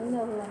 They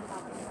know who I'm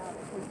talking about.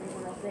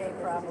 They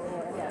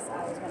probably, yes,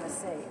 I was going to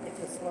say, if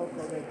it's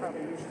local, they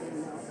probably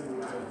usually know. So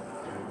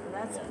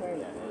that's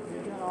great.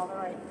 You're doing all the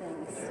right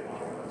things.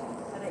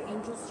 Are the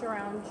angels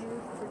surround you,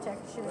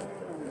 protection,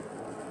 and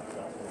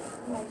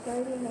My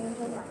guardian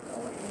angel,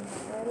 Michael, and my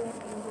guardian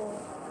angel,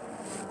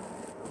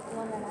 the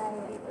one that I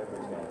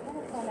kind of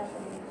found out the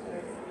name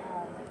is,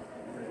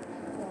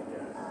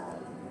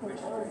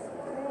 because I was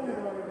praying the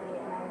other day,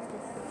 and I was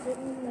just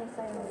sitting there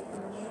silently,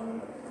 and the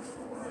name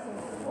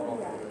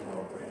Cecilia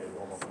came to me.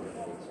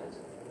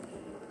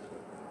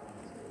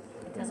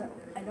 it doesn't,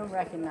 I don't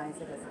recognize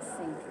it as a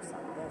saint or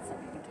something. That's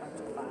something you can talk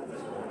to the Father.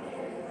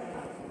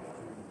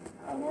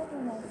 I know who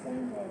my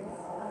saint is.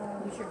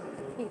 Who's your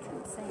patron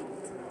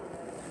saint?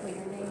 Well,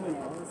 your name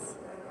is.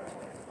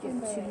 Do you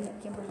have two,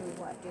 Kimberly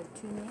what? Do you have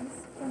two names?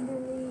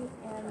 Kimberly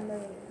and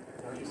Marie.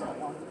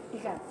 Well, you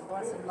got the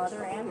Blessed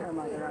Mother and her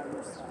mother on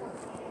your side.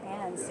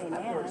 And St.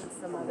 Anne's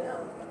the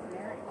mother of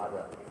Mary.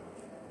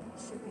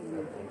 Should be,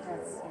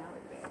 that's, yeah.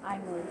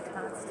 I'm Marie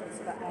Constance,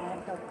 but I had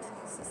helped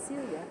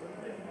Cecilia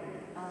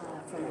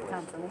for my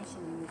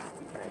confirmation.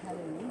 You had a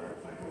name for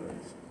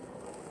confirmation.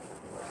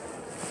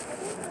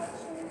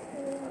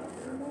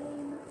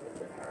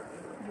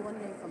 You want a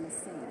name from a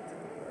saint?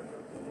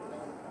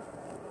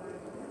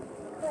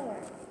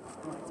 Claire.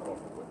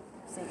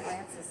 St.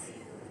 Francis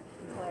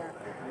Claire.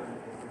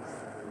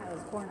 I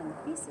was born on the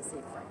feast of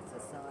St.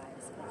 Francis, so I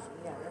especially,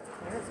 yeah, that's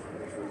Claire's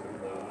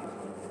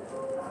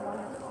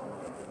wonderful.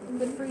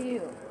 Good for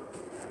you.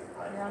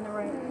 You're on the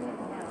right.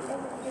 Yeah.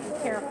 Be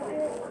careful.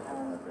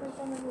 For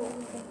some of you, is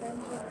it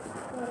friendship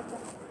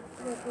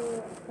with the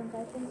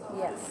confession?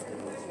 Yes,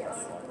 yes.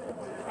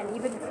 And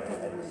even if you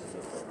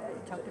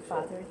talk to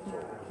Father, he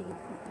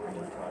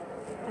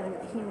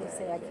may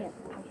say,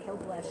 he'll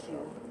bless you.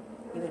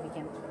 Even if he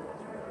can't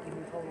give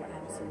you total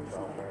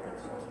absolution, but I think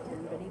he can.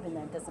 But even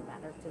that doesn't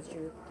matter because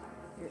you're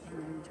and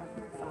then you're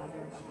talking to Father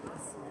about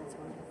this, and that's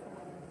wonderful.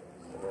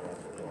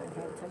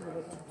 Yeah, I'll tell you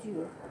what to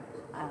do.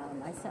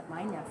 I sent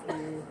my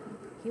nephew,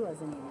 he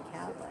wasn't even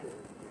Catholic,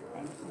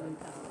 and he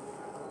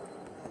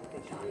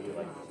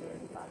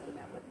Father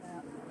met with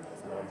them.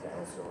 So it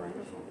was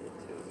wonderful.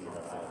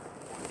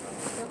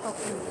 They'll help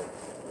you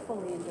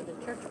fully into the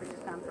church for your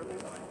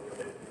confirmation.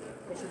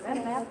 But you've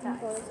been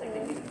baptized.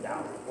 It's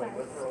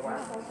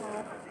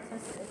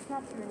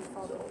not really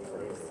fault of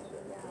yours.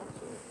 Yeah,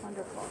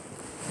 wonderful.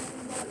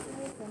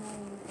 And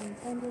I'm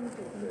intending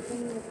to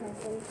continue with my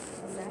faith,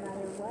 and no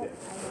matter what,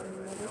 I will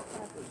never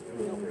stop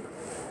being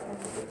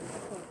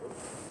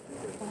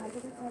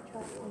 100%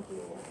 trust in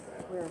Jesus.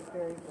 We're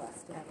very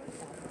blessed to have a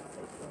Catholic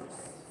faith. There's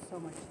so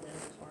much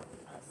there for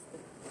us.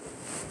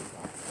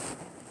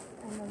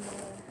 And no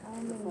matter how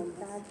many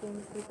bad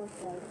things people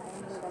say, I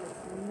know that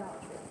it's not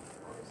true.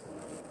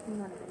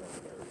 None of it is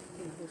true.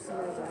 There's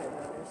sinners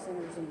everywhere. There's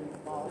sinners in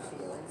the ball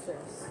fields.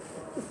 There's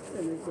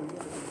sinners in the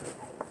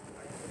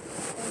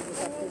you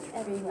just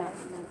have to be not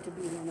to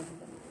be one of them.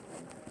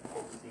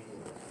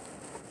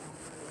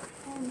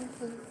 And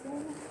if we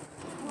sin,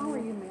 how long were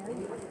you married?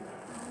 3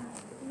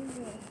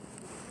 years.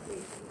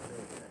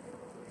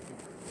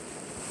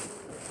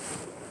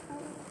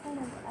 I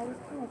was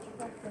kind of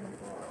trusting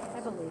for it. I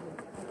believe it.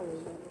 I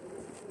believe it.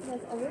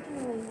 Because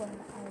originally when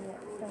I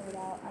started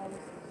out, I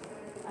was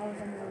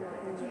under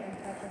the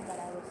impression that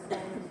I was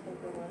signing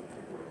paperwork to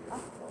be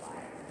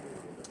hospitalized.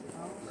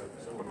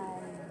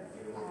 And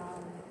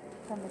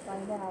come to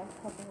find out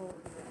a couple of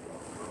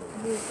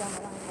years down the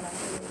line when I'm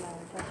doing my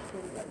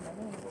registry to get my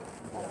name,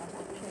 that I'm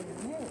actually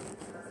married.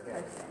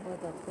 Well,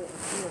 that's what a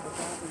few of the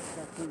bodies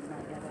that do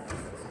not have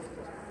access to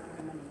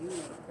the money you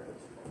make for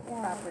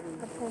property.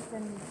 The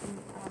person,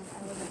 I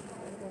wasn't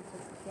able to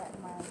get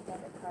my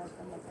debit card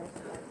from the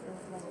person that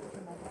was linked to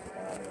my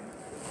disability.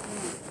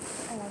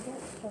 And I get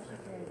Social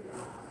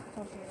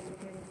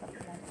Security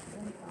supplemental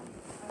income.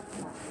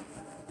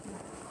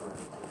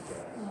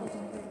 And I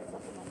didn't get a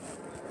supplemental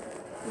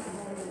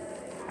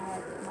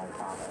because my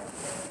father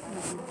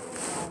and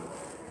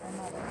my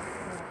mother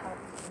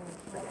helped me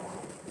with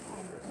that.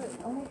 And it was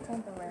only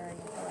temporary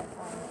until I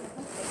found a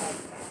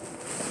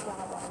job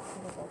that was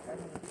suitable for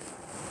me.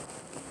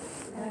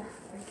 You're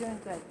doing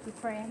good.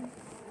 Keep praying.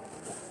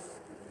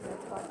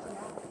 That's watching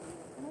out.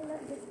 And I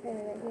love this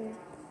prayer right here.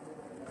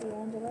 The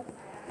Angelus.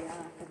 Yeah,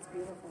 that's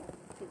beautiful.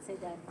 Should say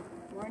that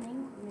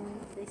morning, noon.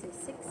 They say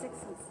 6, 6, and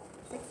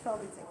 6,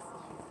 12, and 6.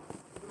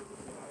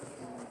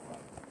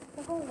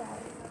 The whole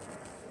ride.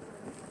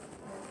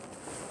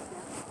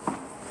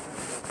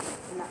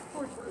 I'm not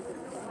forced to do it.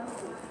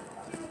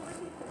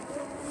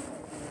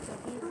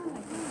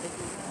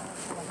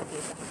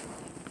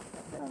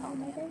 Oh,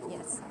 my God.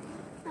 Yes.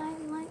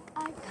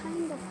 I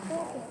kind of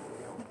felt it.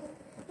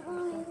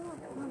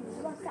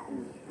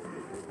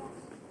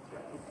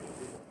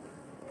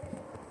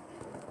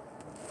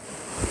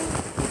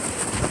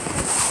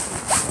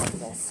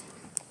 This.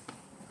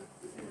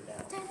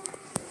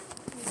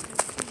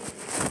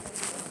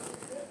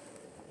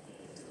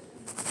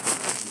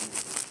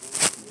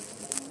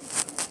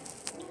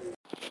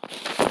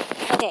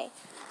 Okay,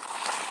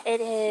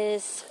 it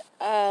is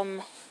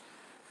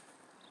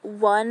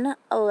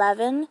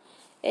 1:11.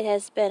 It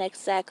has been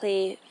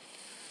exactly,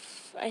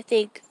 I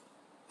think,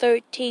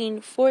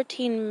 14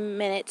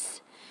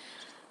 minutes,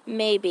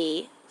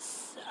 maybe,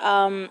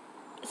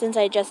 since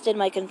I just did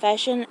my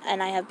confession,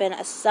 and I have been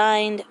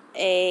assigned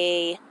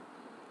a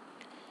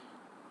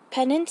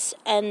penance,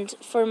 and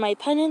for my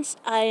penance,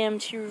 I am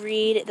to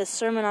read the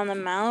Sermon on the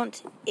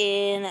Mount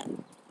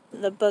in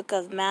the book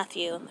of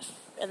Matthew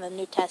in the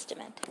New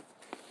Testament.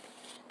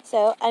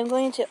 So I'm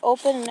going to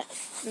open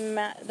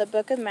the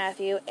book of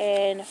Matthew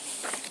and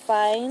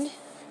find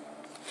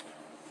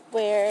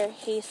where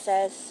he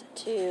says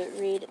to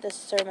read the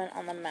Sermon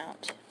on the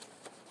Mount.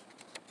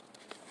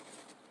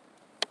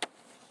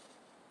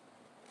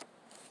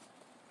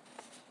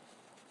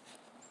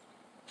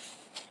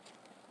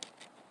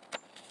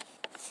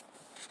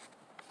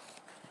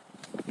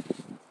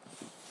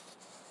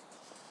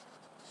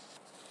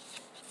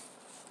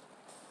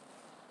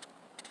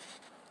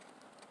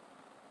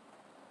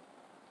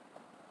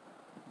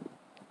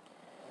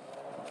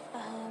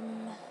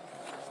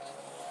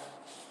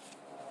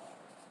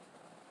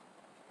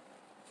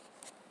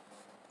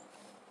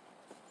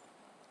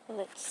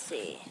 Let's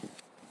see.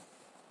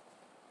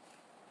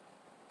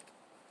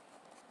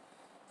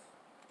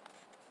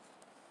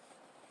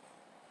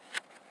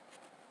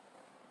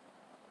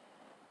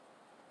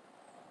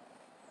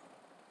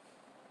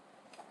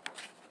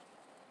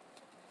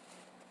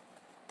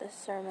 The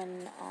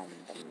Sermon on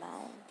the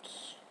Mount.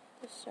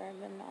 The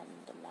Sermon on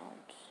the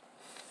Mount.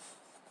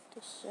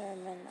 The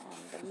Sermon on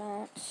the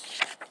Mount.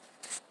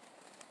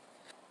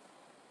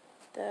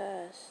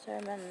 The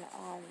Sermon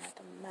on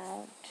the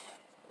Mount.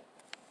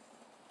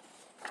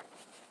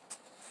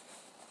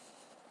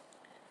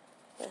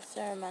 The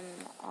Sermon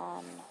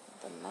on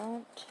the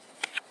Mount.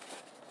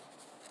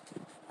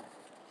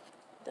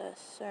 The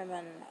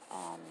Sermon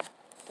on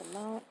the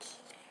Mount.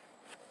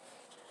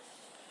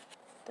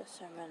 The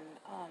Sermon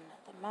on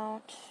the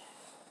Mount.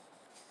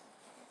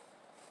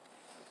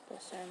 The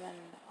Sermon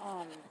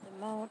on the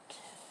Mount.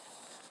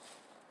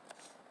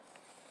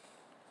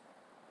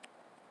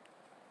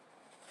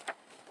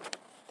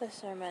 The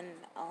Sermon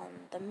on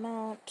the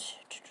Mount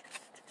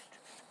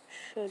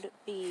should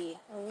be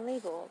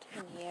labeled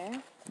in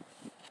here.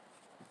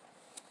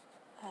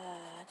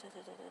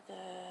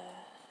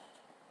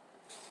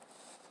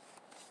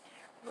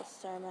 The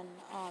Sermon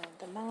on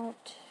the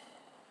Mount.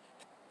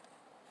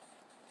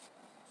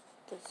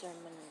 The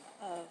Sermon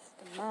of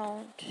the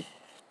Mount.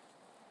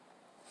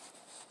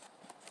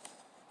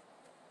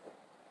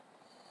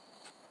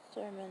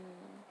 Sermon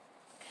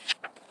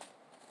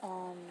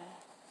on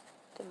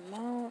the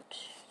Mount.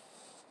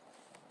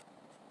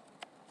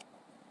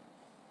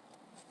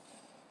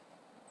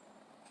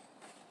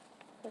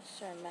 The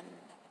Sermon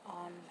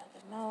on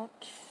the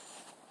Mount.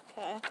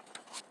 Okay,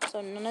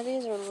 so none of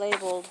these are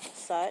labeled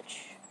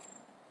such,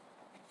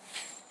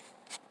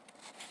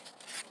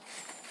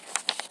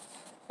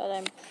 but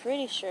I'm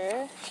pretty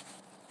sure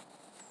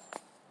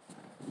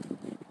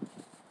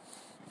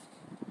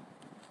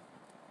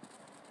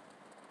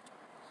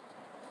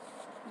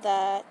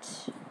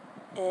that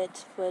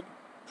it would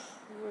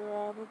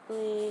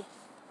probably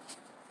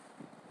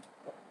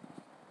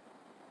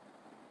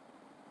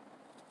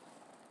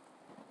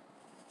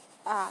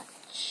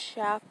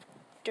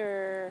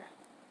chapter.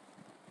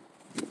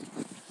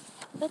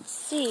 Let's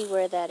see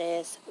where that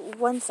is.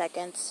 1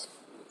 second.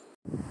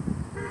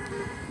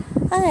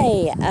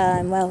 Hi,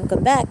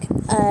 welcome back.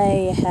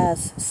 I have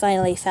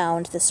finally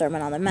found the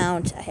Sermon on the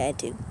Mount. I had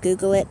to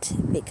Google it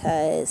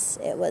because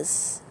it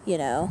was,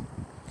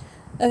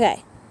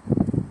 Okay.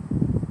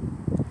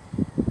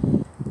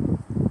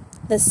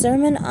 The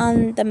Sermon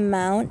on the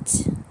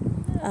Mount,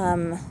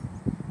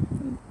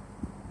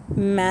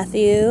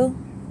 Matthew,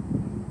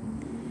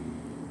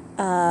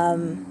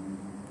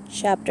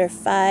 chapter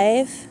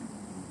 5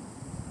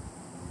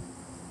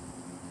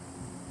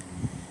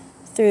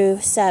 through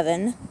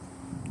 7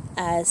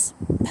 as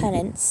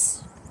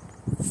penance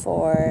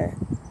for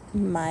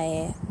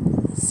my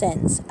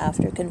sins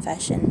after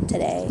confession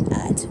today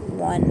at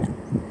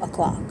 1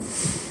 o'clock.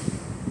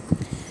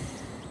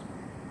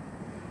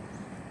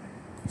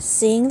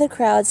 Seeing the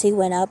crowds, he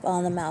went up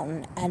on the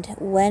mountain, and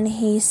when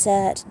he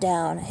sat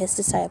down, his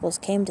disciples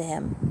came to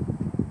him.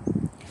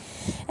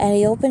 And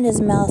he opened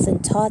his mouth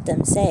and taught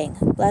them, saying,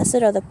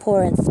 Blessed are the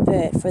poor in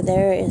spirit, for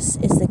theirs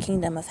is the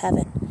kingdom of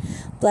heaven.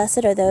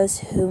 Blessed are those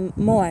who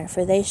mourn,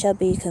 for they shall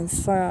be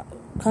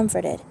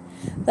comforted.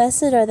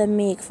 Blessed are the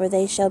meek, for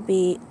they shall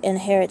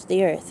inherit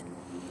the earth.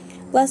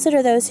 Blessed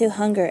are those who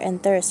hunger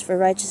and thirst for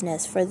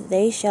righteousness, for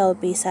they shall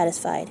be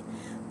satisfied.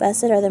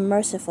 Blessed are the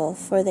merciful,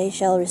 for they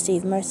shall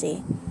receive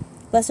mercy.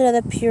 Blessed are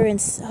the pure in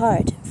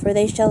heart, for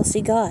they shall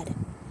see God.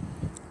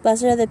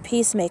 Blessed are the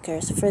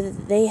peacemakers, for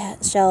they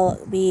shall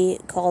be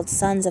called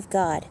sons of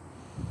God.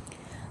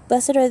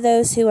 Blessed are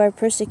those who are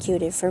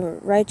persecuted for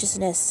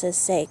righteousness'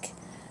 sake,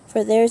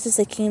 for theirs is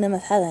the kingdom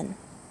of heaven.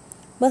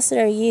 Blessed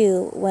are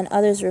you when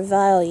others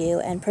revile you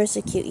and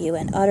persecute you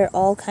and utter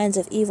all kinds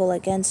of evil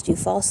against you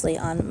falsely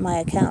on my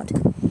account.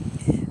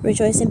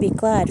 Rejoice and be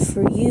glad,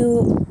 for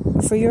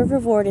your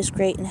reward is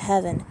great in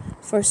heaven,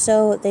 for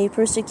so they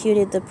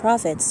persecuted the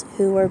prophets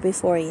who were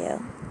before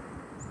you.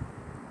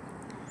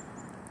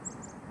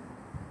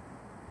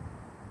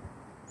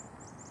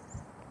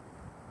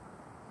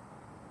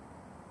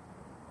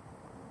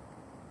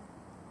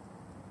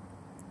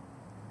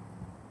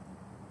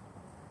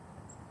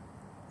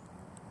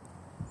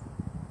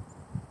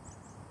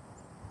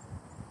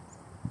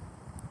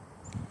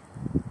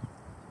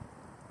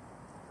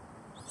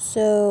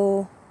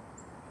 So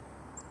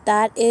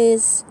that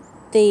is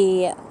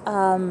the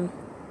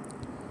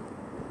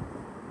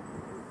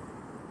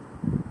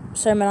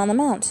Sermon on the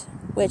Mount,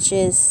 which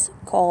is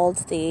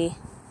called the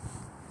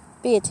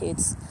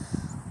Beatitudes.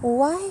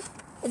 Why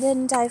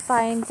didn't I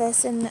find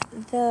this in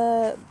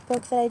the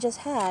book that I just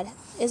had?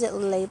 Is it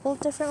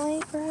labeled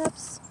differently,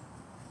 perhaps?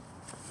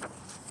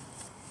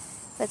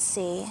 Let's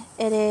see.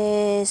 It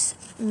is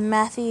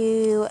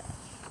Matthew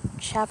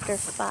chapter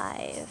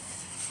 5.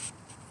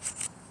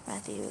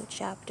 Matthew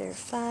chapter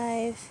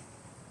 5.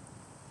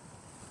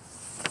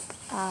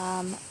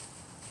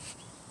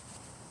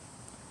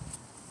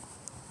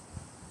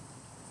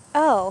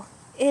 Oh,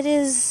 it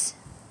is,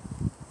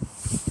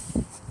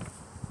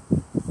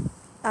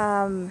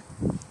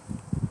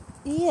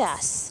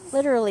 yes,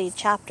 literally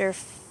chapter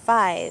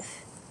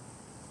 5,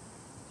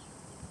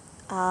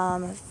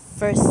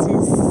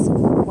 verses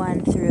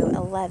 1 through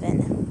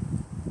 11.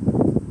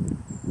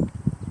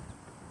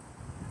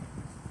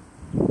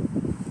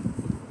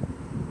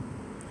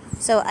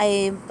 So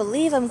I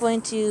believe I'm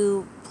going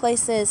to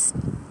place this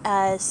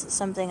as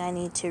something I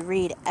need to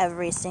read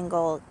every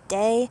single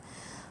day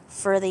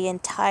for the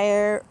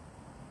entire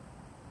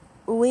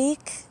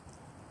week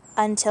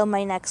until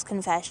my next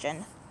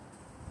confession.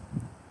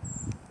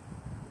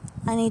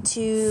 I need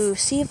to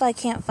see if I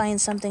can't find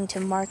something to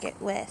mark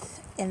it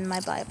with in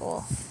my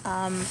Bible.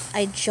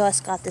 I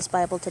just got this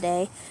Bible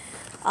today.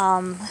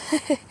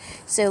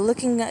 So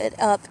looking it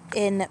up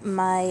in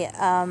my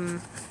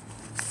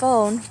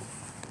phone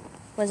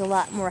was a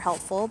lot more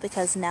helpful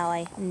because now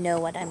I know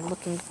what I'm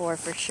looking for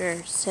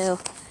sure. So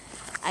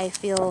I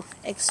feel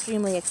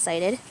extremely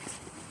excited.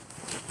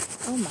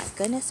 Oh my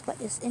goodness, what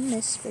is in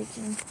this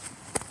freaking...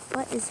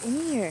 What is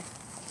in here?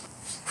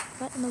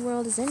 What in the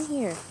world is in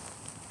here?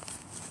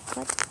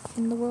 What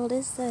in the world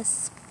is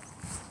this?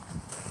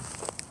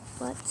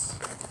 What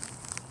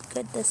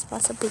could this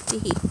possibly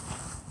be?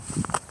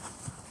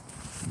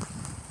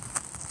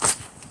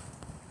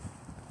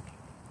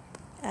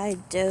 I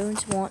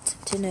don't want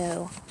to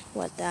know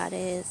what that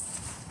is.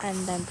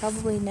 And I'm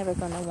probably never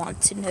going to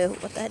want to know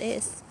what that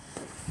is.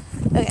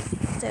 Okay,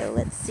 so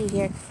let's see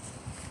here.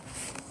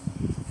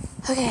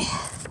 Okay.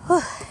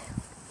 Whew.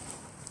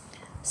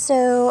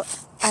 So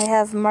I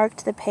have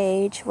marked the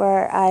page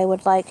where I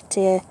would like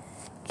to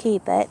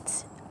keep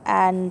it,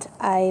 and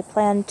I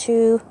plan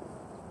to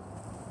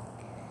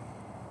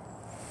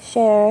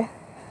share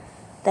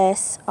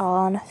this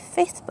on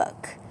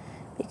Facebook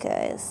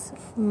because,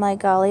 my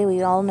golly,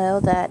 we all know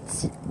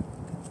that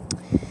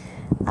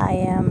I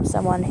am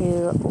someone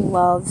who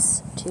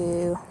loves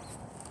to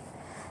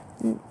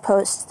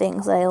post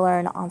things that I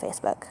learn on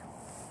Facebook.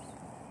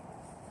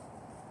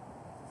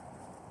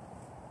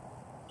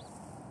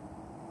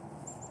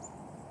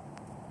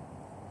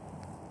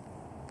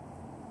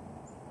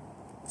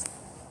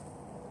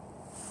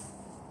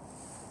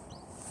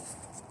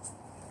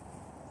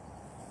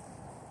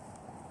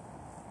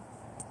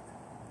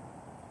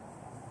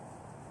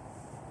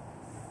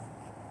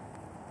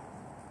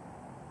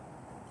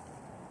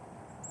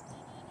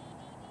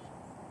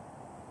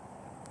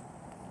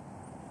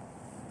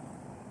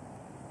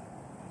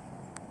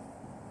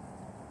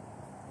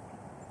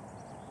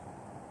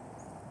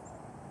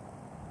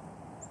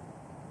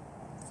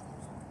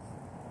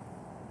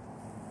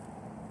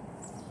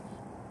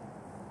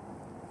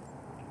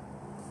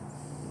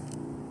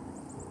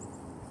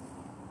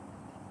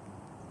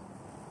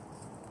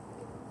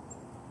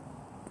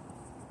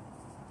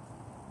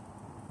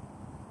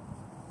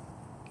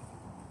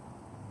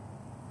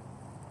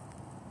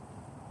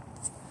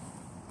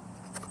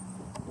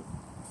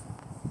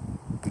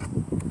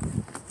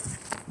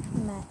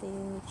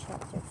 Matthew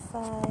chapter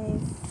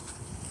 5.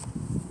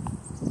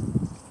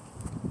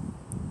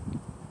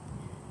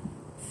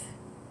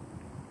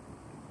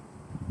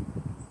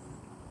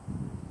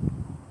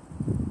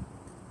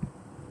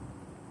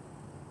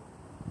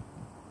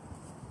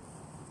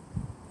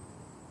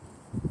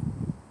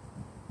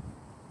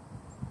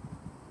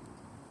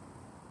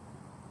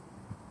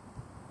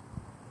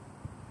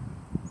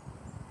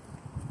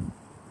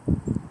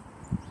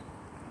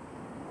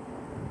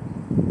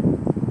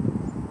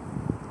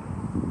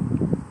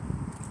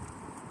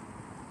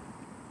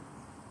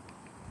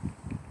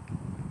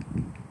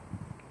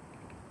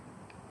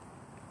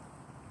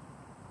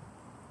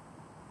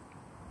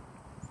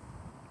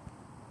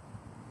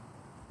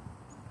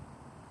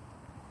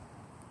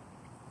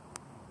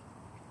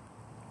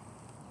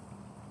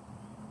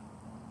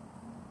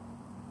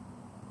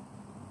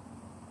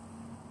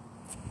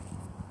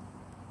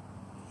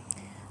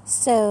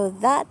 So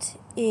that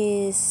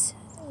is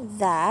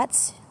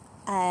that,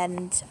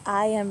 and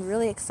I am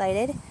really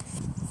excited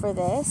for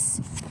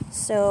this.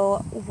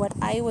 So what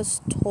I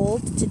was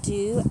told to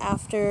do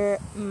after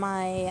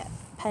my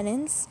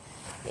penance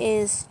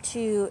is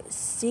to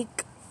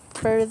seek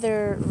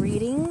further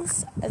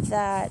readings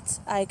that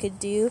I could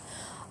do.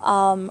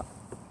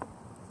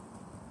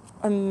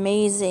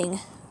 Amazing.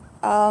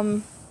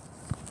 Let's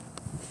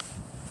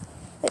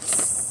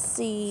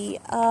see.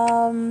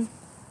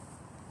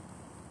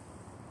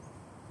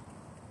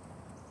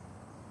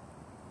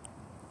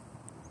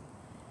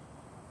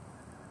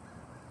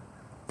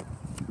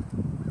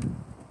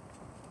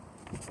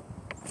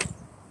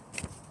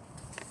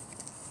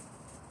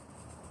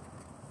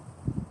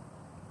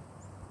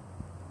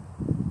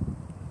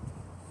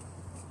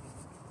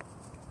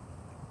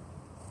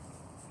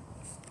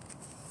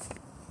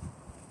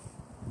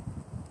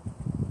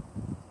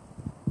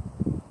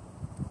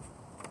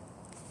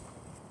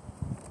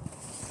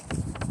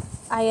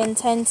 I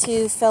intend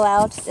to fill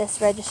out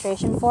this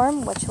registration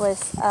form, which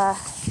was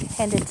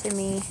handed to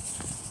me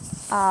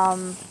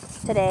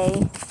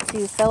today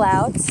to fill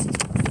out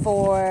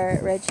for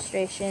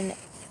registration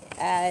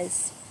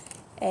as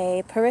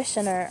a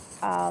parishioner.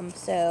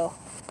 So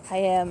I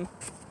am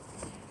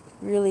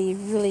really,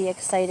 really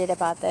excited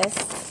about this.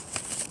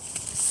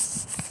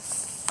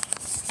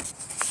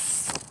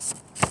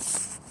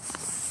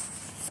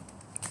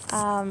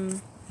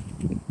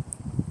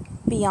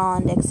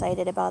 Beyond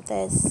excited about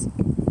this,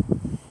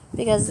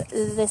 because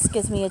this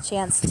gives me a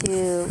chance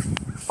to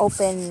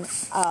open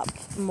up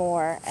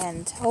more,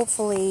 and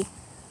hopefully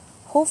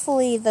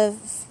the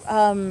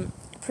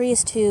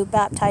priest who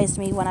baptized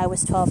me when I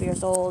was 12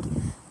 years old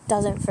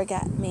doesn't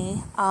forget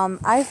me.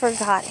 I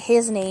forgot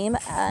his name,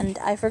 and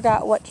I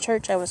forgot what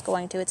church I was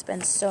going to. It's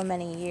been so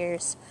many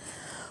years.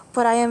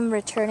 But I am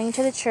returning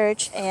to the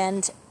church,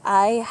 and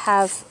I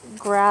have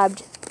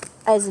grabbed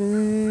as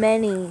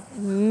many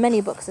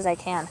books as I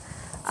can.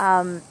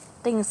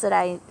 Things that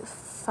I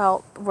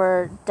felt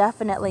were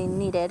definitely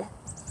needed.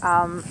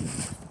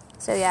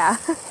 So yeah,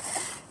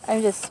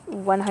 I'm just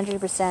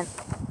 100%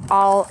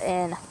 all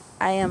in.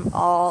 I am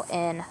all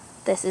in.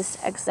 This is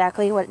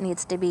exactly what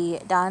needs to be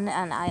done,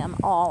 and I am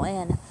all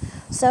in.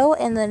 So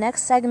in the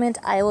next segment,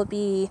 I will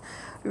be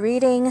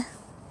reading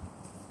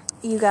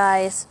you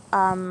guys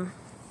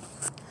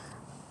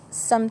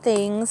some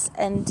things,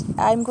 and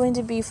I'm going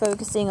to be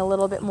focusing a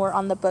little bit more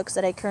on the books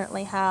that I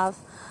currently have,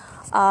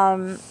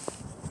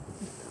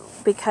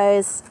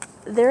 because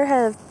there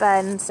have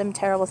been some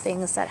terrible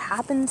things that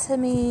happened to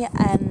me,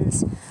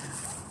 and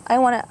I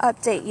want to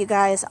update you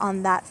guys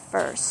on that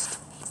first.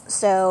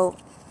 So,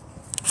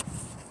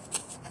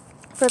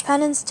 for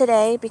penance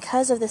today,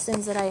 because of the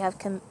sins that I have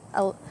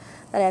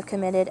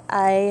committed,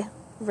 I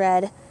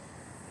read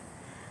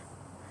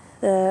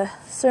the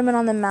Sermon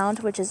on the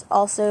Mount, which is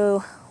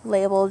also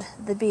labeled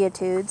the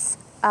Beatitudes,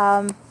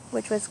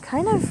 which was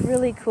kind of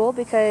really cool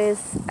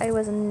because I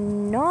was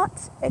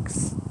not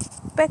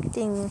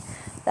expecting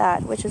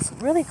that, which is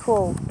really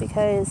cool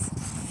because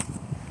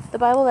the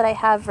Bible that I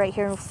have right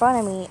here in front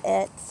of me,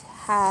 it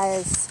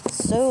has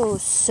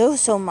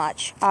so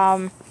much.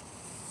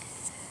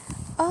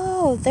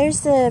 Oh, there's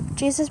the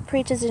Jesus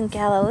Preaches in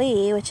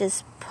Galilee, which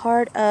is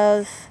part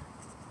of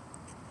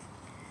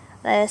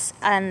this,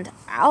 and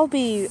I'll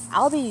be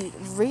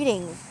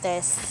reading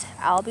this.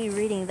 I'll be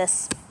reading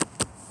this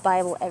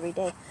Bible every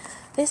day.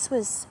 This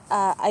was,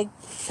 I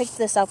picked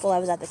this up while I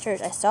was at the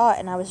church. I saw it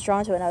and I was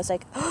drawn to it, and I was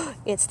like, oh,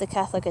 it's the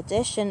Catholic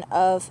edition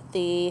of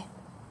the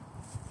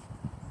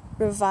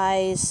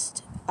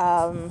revised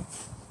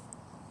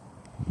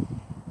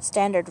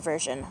standard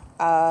version,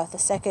 the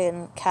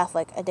second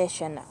Catholic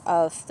edition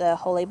of the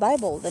Holy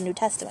Bible, the New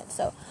Testament.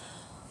 So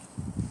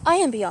I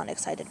am beyond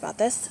excited about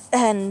this,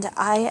 and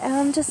I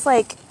am just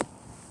like,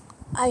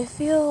 I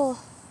feel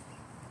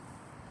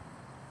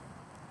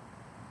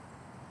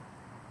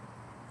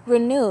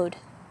renewed.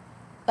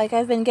 Like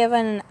I've been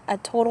given a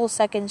total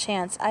second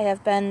chance. I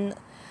have been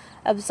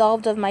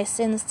absolved of my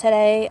sins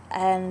today,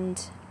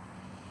 and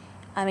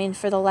I mean,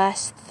 for the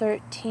last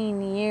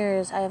 13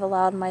 years, I have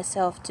allowed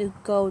myself to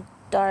go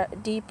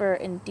deeper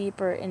and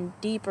deeper and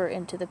deeper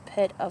into the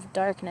pit of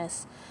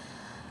darkness,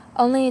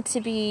 only to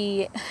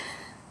be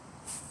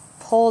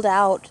pulled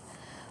out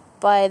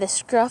by the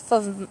scruff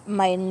of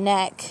my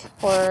neck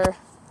or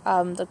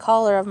the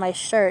collar of my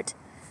shirt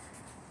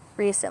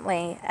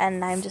recently,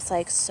 and I'm just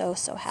like so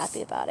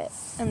happy about it.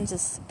 I'm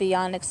just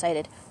beyond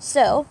excited.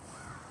 So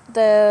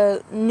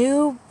the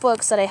new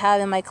books that I have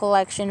in my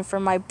collection for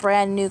my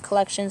brand new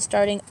collection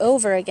starting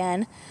over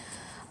again,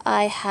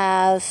 I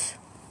have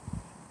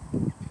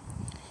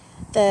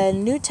the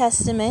New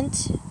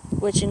Testament,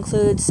 which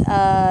includes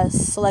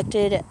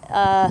selected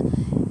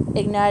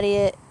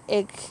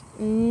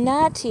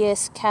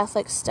Ignatius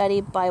Catholic Study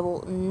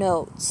Bible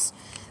Notes,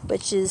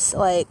 which is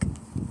like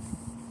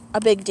a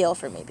big deal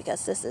for me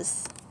because this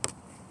is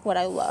what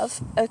I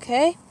love.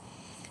 Okay.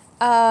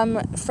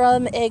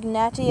 From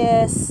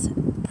Ignatius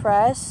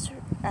Press,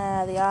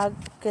 the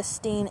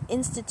Augustine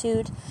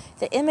Institute,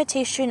 The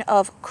Imitation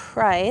of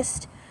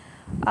Christ,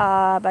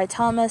 by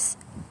Thomas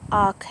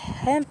A.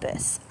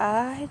 Kempis.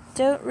 I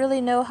don't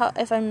really know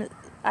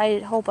I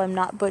hope I'm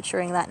not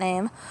butchering that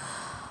name.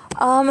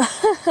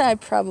 I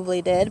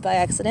probably did by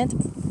accident.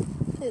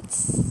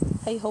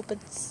 I hope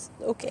it's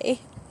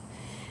okay.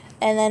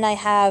 And then I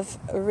have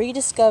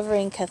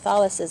Rediscovering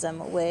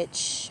Catholicism,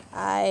 which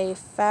I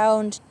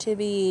found to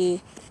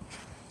be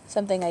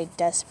something I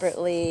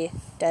desperately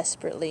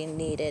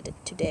needed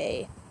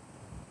today.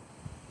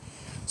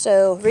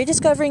 So,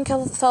 Rediscovering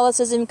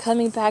Catholicism,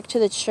 coming back to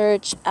the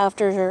church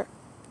after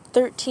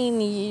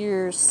 13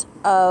 years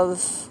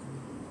of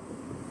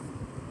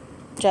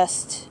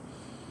just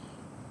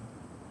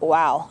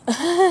wow.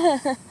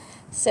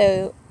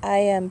 So, I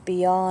am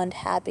beyond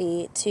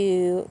happy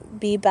to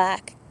be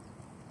back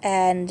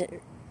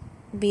and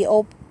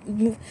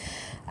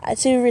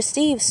to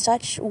receive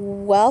such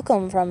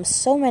welcome from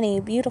so many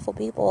beautiful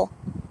people.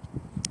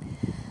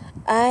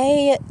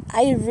 I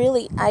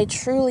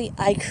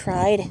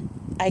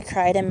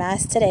cried in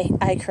Mass today.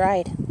 I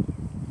cried.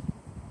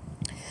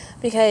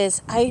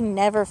 Because I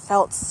never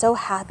felt so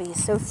happy,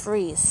 so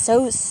free,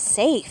 so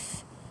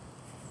safe.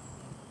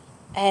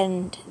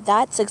 And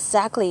that's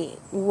exactly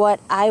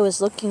what I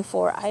was looking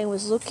for. I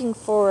was looking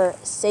for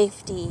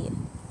safety,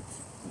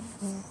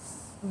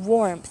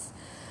 warmth,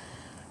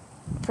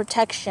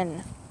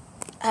 protection.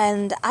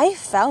 And I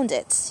found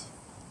it.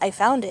 I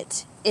found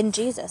it in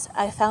Jesus.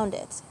 I found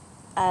it.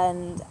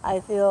 And I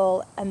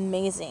feel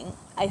amazing.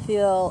 I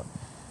feel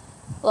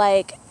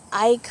like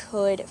I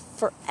could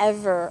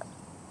forever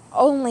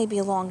only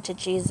belong to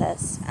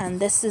Jesus. And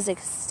this is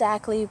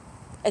exactly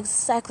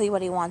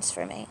what he wants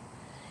for me.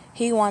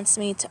 He wants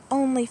me to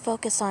only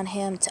focus on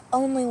him, to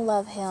only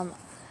love him,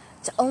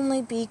 to only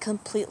be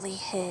completely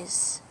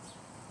his.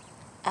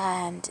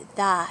 And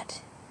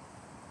that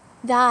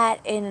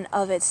in and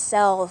of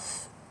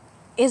itself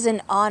is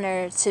an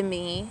honor to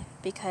me,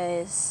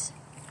 because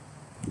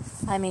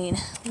I mean,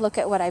 look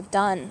at what I've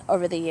done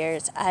over the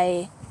years.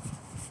 I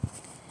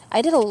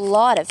did a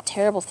lot of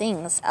terrible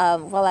things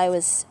while I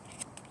was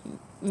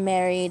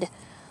married.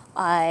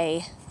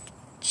 I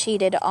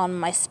cheated on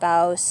my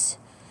spouse.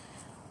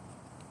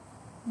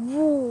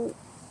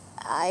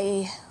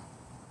 I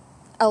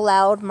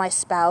allowed my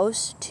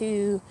spouse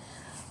to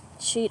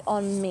cheat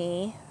on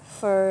me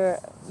for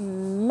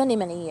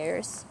many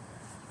years.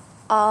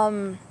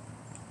 I'm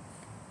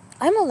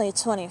only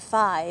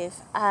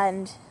 25,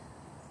 and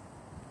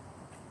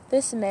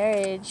this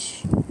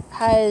marriage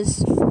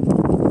has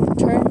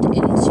turned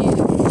into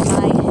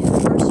my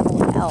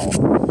personal hell,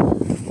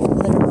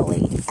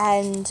 literally.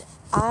 And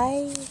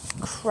I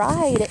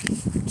cried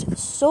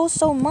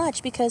so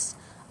much because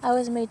I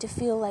was made to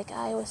feel like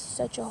I was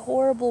such a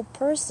horrible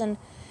person,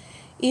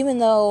 even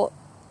though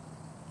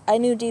I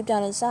knew deep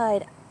down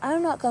inside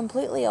I'm not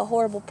completely a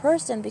horrible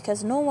person,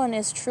 because no one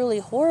is truly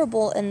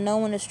horrible and no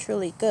one is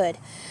truly good.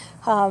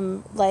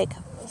 Like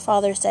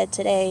Father said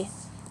today,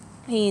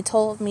 he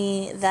told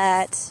me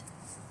that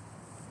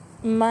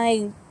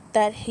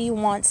he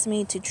wants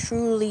me to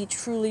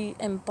truly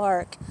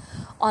embark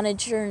on a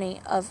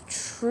journey of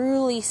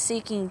truly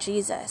seeking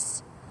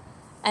Jesus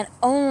and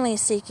only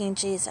seeking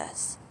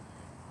Jesus.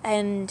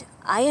 And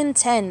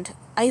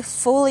I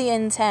fully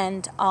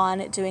intend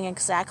on doing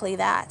exactly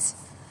that.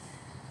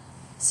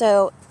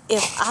 So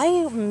if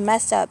I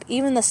mess up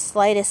even the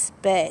slightest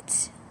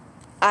bit,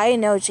 I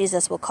know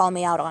Jesus will call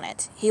me out on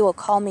it. He will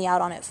call me out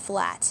on it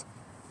flat.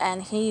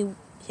 And he'll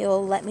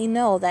let me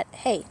know that,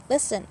 hey,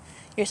 listen,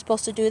 you're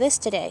supposed to do this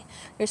today.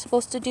 You're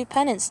supposed to do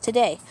penance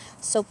today.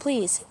 So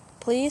please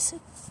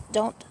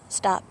don't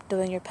stop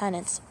doing your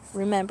penance.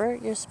 Remember,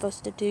 you're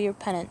supposed to do your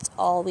penance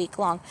all week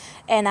long.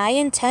 And I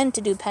intend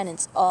to do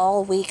penance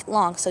all week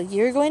long. So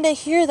you're going to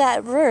hear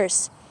that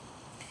verse.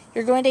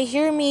 You're going to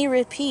hear me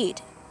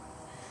repeat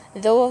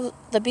the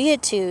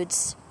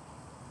Beatitudes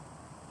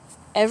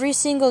every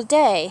single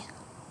day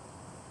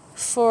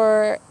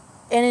for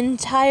an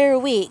entire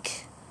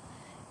week.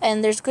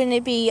 And there's going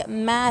to be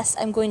Mass.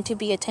 I'm going to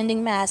be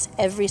attending Mass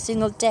every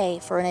single day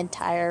for an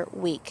entire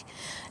week.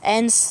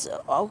 And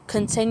so,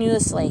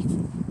 continuously,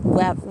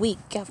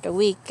 week after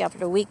week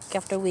after week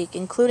after week,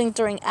 including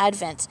during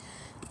Advent.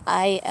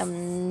 I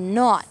am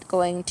not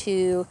going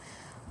to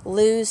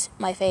lose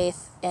my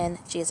faith in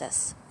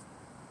Jesus.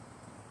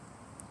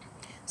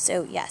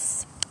 So,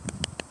 yes.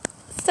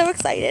 So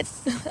excited.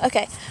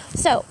 Okay,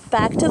 so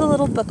back to the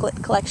little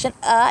booklet collection.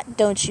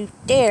 Don't you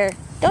dare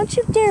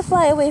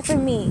fly away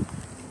from me.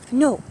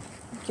 No,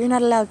 you're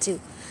not allowed to.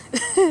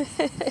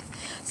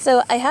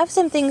 So I have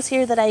some things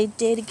here that I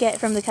did get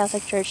from the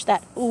Catholic Church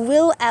that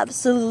will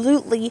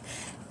absolutely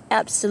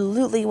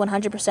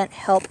 100%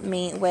 help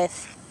me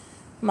with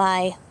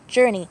my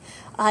journey.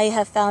 I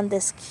have found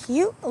this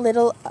cute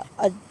little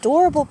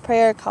adorable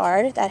prayer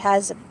card that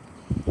has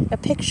a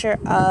picture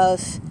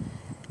of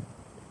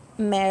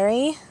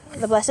Mary,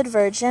 the Blessed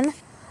Virgin,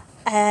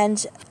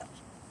 and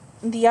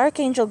the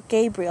Archangel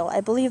Gabriel.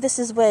 I believe this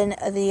is when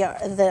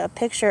the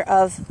picture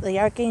of the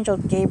Archangel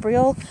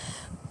Gabriel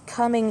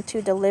coming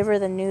to deliver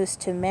the news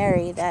to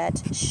Mary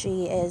that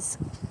she is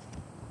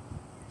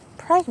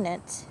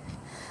pregnant.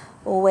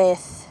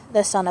 with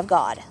the Son of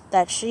God,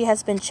 that she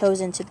has been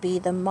chosen to be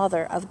the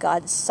mother of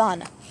God's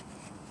Son,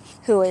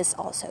 who is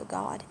also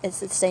God.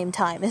 It's at the same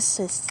time. It's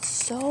just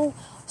so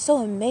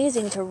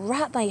amazing to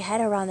wrap my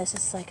head around this.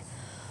 It's like,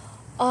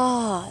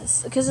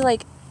 because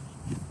like,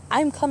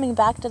 I'm coming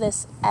back to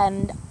this,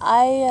 and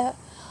I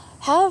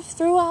have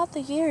throughout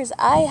the years,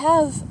 I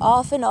have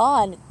off and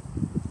on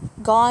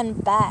gone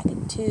back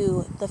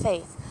to the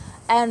faith,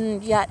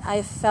 and yet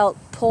I felt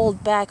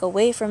pulled back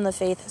away from the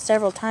faith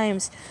several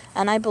times,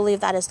 and I believe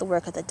that is the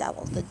work of the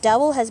devil. The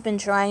devil has been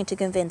trying to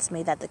convince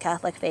me that the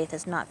Catholic faith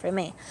is not for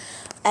me,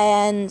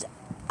 and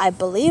I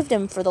believed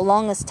him for the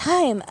longest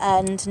time,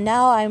 and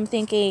now I'm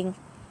thinking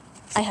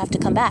I have to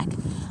come back.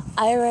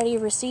 I already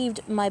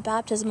received my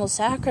baptismal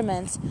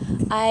sacraments.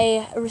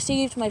 I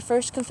received my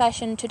first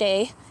confession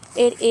today.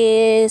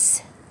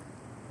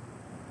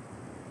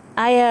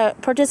 I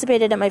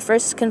participated in my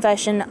first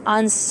confession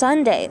on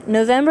Sunday,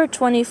 November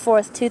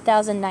 24th,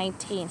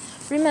 2019.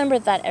 Remember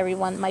that,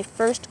 everyone. My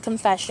first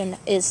confession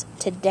is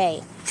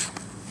today.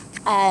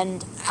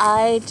 And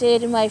I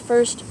did my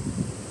first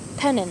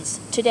penance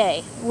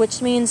today,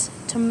 which means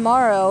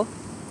tomorrow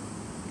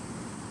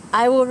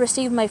I will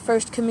receive my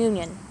first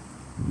communion,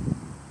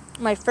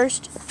 my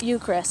first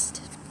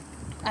Eucharist.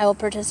 I will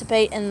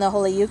participate in the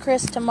Holy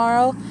Eucharist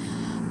tomorrow,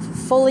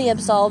 fully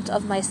absolved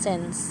of my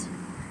sins.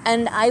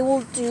 And I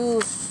will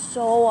do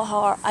so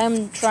hard.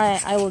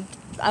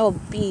 I will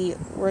be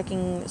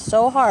working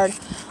so hard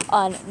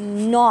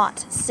on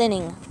not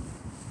sinning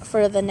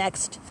for the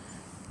next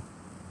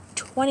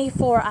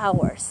 24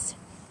 hours.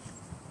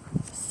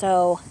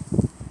 So,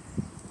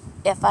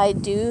 if I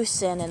do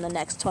sin in the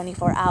next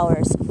 24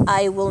 hours,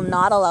 I will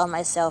not allow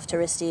myself to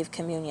receive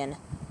communion,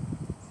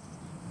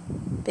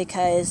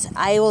 because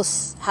I will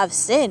have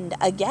sinned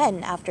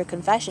again after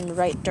confession,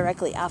 right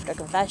directly after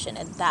confession,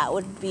 and that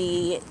would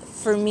be,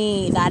 for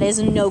me, that is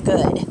no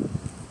good.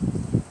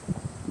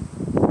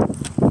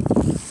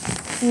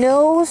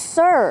 No,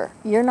 sir,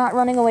 you're not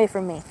running away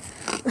from me.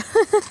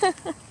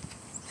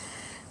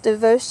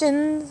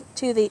 Devotion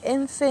to the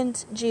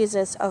Infant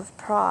Jesus of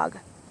Prague.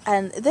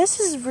 And this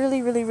is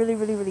really, really, really,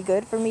 really, really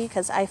good for me,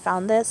 because I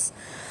found this.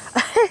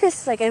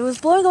 It's like, it was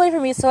blowing away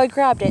from me, so I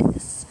grabbed it.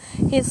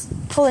 He's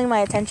pulling my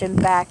attention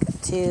back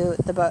to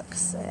the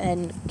books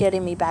and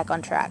getting me back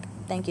on track.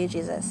 Thank you,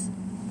 Jesus.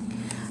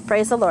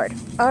 Praise the Lord.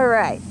 All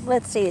right,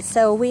 let's see.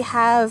 So we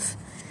have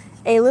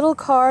a little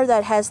card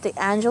that has the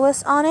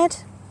Angelus on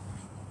it,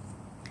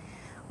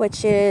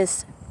 which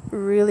is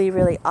really,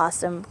 really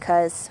awesome,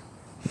 because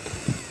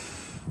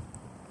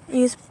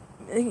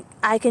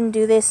I can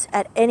do this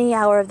at any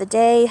hour of the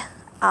day.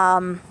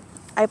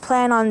 I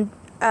plan on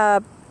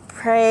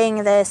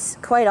praying this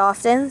quite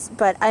often,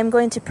 but I'm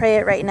going to pray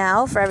it right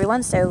now for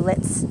everyone, so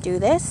let's do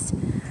this.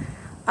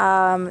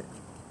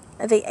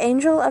 The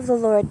angel of the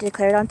Lord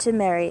declared unto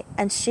Mary,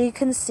 and she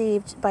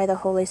conceived by the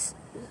Holy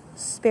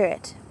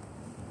Spirit.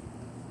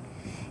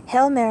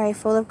 Hail Mary,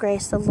 full of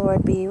grace, the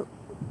Lord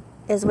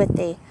is with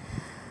thee.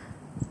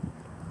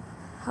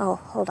 Oh,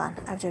 hold on,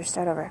 I have to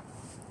start over.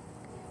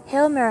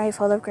 Hail Mary,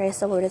 full of grace,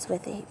 the Lord is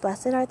with thee.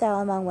 Blessed art thou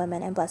among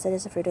women, and blessed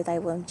is the fruit of thy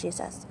womb,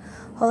 Jesus.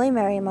 Holy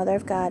Mary, Mother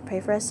of God, pray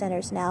for us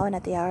sinners, now and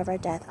at the hour of our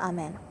death.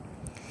 Amen.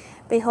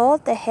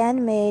 Behold, the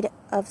handmaid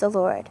of the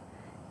Lord.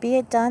 Be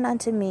it done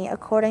unto me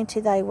according to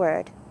thy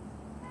word.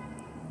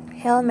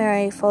 Hail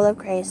Mary, full of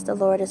grace, the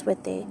Lord is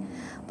with thee.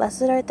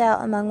 Blessed art thou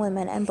among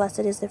women, and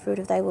blessed is the fruit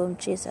of thy womb,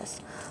 Jesus.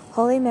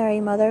 Holy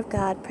Mary, Mother of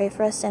God, pray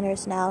for us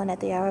sinners, now and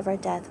at the hour of our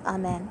death.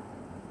 Amen.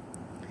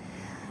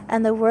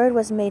 And the Word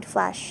was made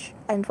flesh,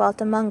 and dwelt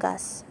among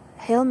us.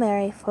 Hail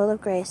Mary, full of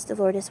grace, the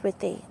Lord is with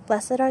thee.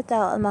 Blessed art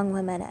thou among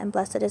women, and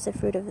blessed is the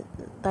fruit of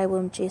thy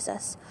womb,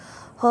 Jesus.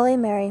 Holy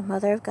Mary,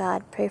 Mother of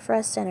God, pray for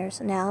us sinners,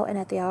 now and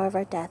at the hour of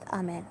our death.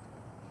 Amen.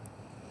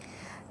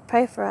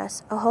 Pray for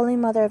us, O Holy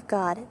Mother of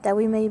God, that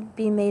we may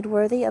be made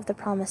worthy of the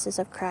promises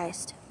of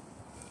Christ.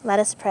 Let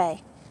us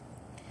pray.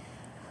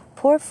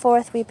 Pour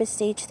forth, we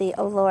beseech thee,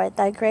 O Lord,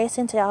 thy grace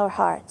into our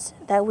hearts,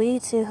 that we,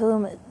 to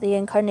whom the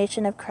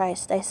incarnation of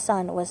Christ, thy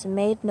Son, was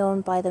made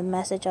known by the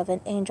message of an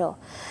angel,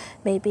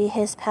 may by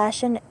his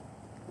passion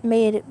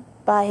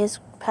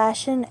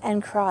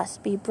and cross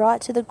be brought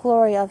to the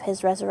glory of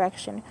his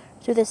resurrection,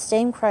 through the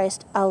same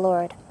Christ our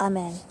Lord.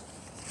 Amen.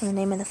 In the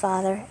name of the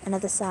Father, and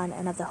of the Son,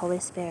 and of the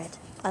Holy Spirit.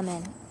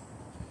 Amen.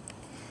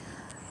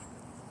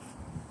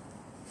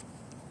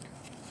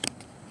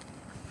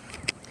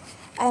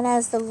 And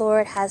as the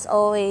Lord has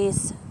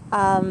always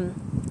taught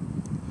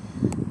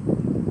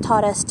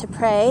us to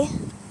pray,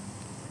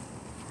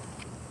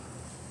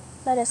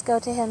 let us go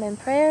to him in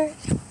prayer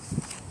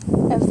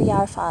of the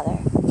Our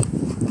Father.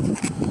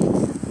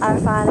 Our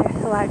Father,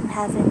 who art in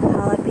heaven,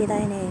 hallowed be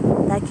thy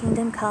name. Thy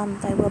kingdom come,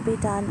 thy will be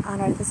done,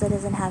 on earth as it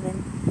is in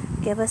heaven.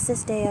 Give us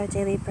this day our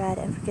daily bread,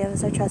 and forgive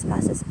us our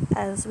trespasses,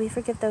 as we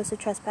forgive those who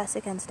trespass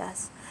against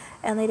us.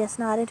 And lead us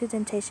not into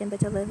temptation, but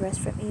deliver us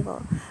from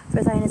evil.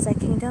 For thine is thy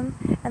kingdom,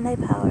 and thy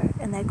power,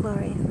 and thy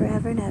glory,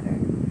 forever and ever.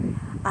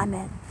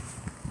 Amen.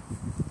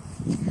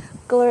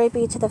 Glory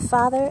be to the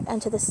Father,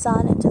 and to the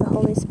Son, and to the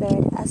Holy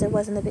Spirit, as it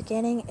was in the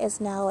beginning,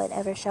 is now, and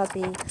ever shall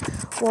be,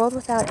 world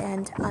without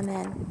end.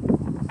 Amen.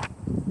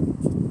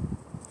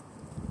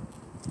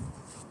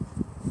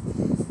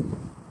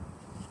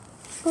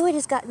 Oh, it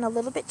has gotten a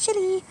little bit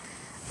chilly.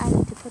 I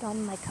need to put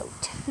on my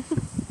coat.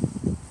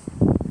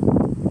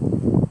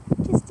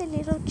 Just a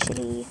little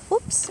chilly.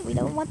 Oops, we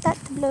don't want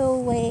that to blow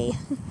away.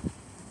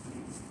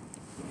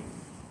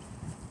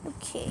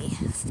 Okay,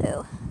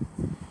 so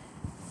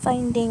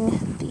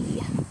finding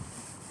the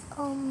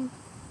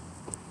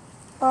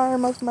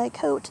arm of my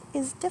coat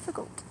is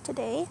difficult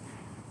today.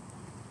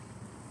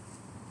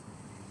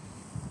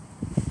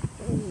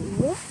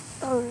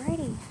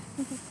 Alrighty.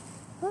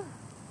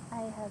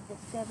 I have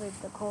discovered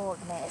the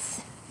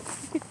coldness.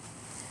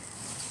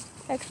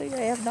 Actually,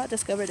 I have not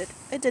discovered it.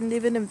 I didn't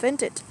even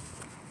invent it.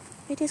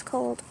 It is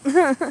cold.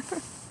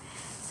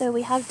 So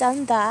we have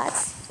done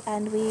that,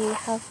 and we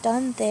have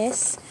done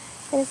this.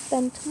 It has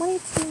been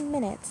 22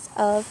 minutes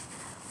of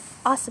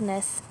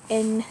awesomeness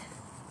in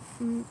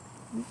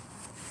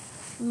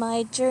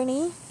my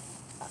journey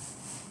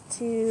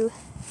to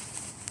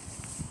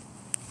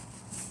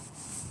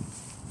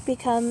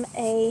become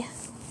a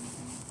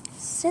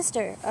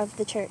sister of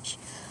the church.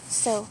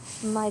 So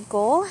my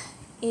goal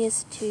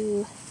is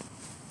to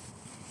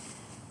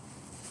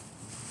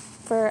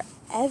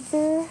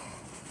forever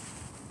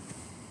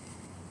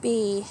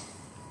be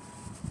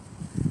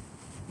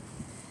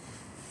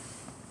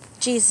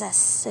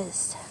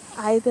Jesus's.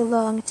 I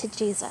belong to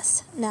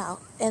Jesus. Now,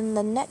 in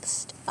the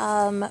next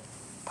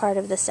part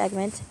of the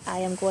segment, I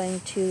am going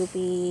to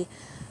be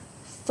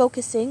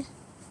focusing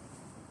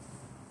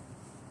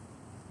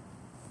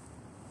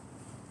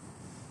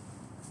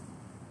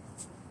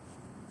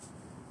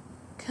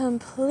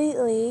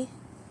completely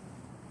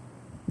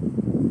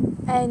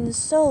and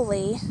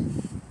solely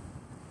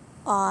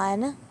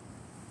on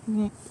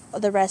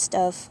the rest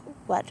of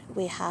what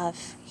we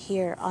have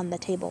here on the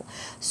table.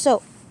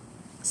 So,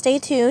 stay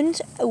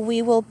tuned.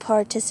 We will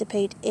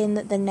participate in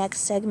the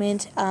next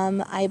segment.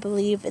 I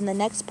believe in the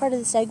next part of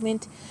the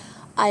segment,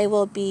 I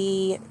will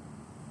be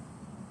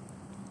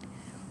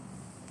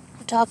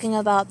talking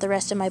about the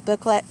rest of my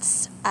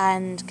booklets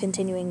and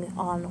continuing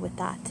on with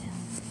that.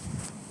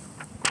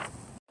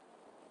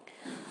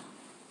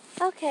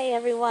 Okay,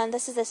 everyone,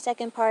 this is the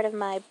second part of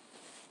my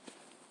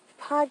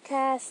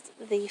podcast,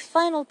 the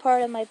final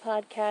part of my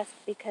podcast,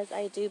 because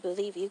I do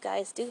believe you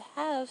guys do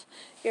have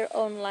your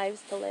own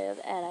lives to live,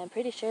 and I'm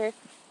pretty sure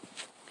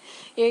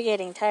you're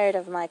getting tired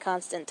of my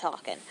constant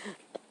talking.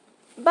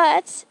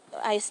 But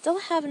I still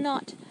have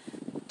not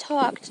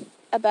talked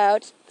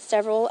about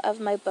several of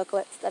my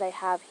booklets that I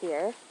have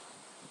here,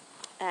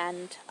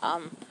 and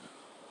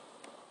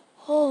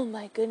oh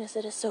my goodness,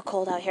 it is so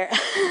cold out here.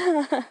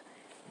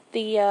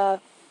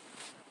 The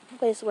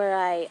place where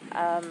I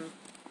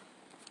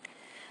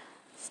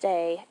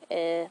stay,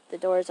 the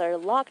doors are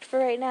locked for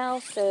right now,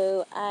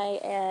 so I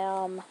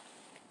am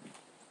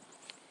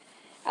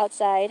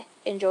outside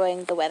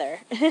enjoying the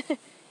weather.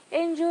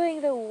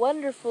 Enjoying the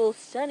wonderful,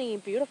 sunny,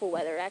 beautiful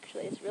weather.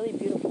 Actually, it's really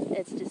beautiful.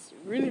 It's just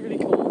really, really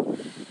cold.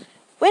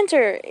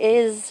 Winter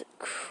is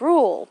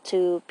cruel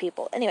to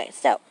people. Anyway,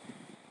 so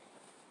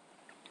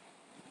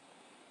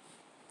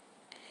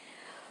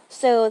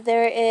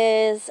there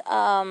is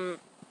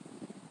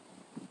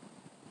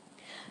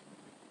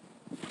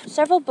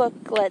several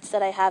booklets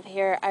that I have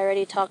here. I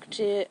already talked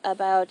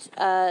about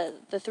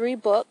the 3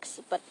 books,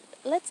 but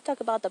let's talk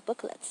about the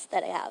booklets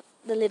that I have,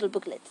 the little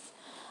booklets.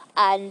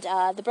 And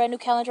the brand new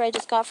calendar I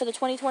just got for the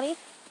 2020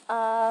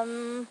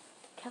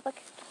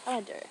 Catholic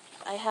calendar.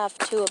 I have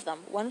 2 of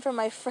them, one for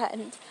my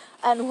friend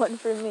and one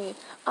for me.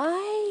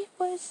 I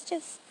was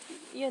just,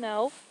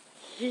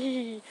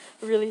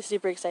 really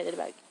super excited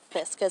about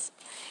this because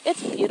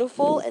it's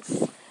beautiful.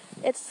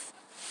 It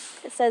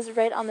says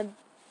right on the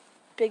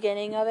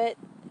beginning of it,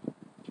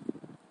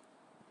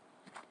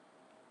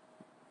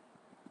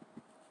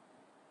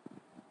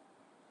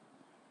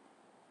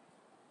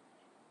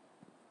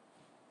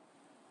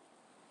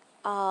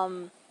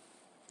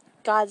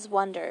 God's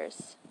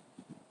wonders.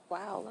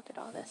 Wow, look at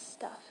all this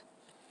stuff.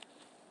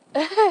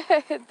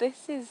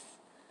 This is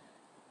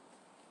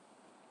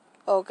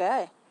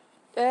okay.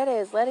 It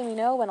is letting me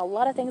know when a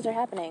lot of things are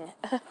happening.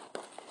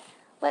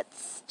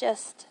 Let's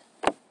just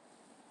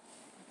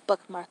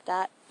bookmark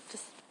that.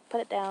 Just put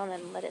it down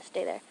and let it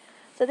stay there.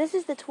 So this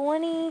is the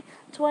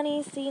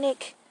 2020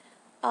 Scenic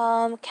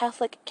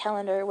Catholic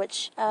calendar,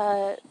 which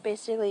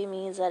basically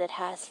means that it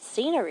has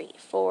scenery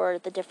for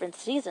the different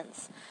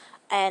seasons.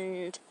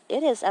 And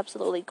it is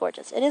absolutely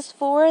gorgeous. It is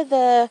for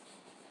the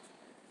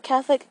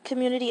Catholic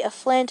community of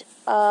Flint,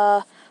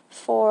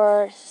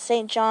 for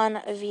St.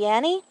 John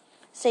Vianney,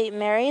 St.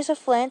 Mary's of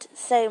Flint,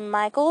 St.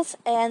 Michael's,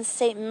 and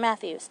St.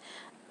 Matthew's.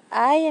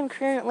 I am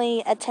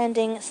currently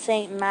attending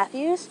St.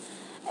 Matthew's,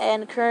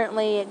 and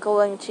currently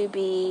going to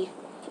be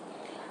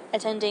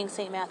attending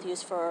St.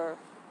 Matthew's for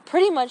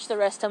pretty much the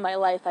rest of my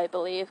life, I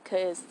believe,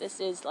 because this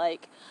is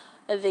like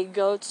the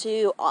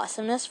go-to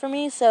awesomeness for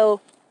me,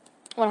 so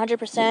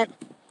 100%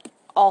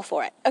 all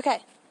for it.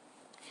 Okay.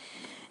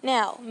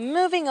 Now,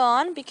 moving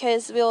on,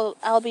 because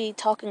I'll be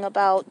talking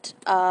about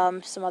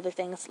some other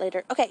things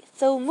later. Okay,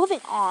 so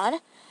moving on,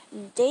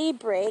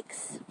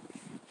 Daybreaks.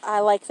 I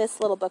like this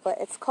little booklet.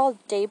 It's called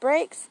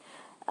Daybreaks.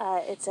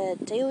 It's a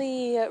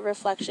daily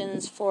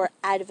reflections for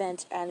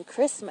Advent and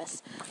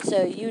Christmas.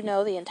 So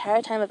the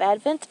entire time of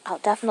Advent, I'll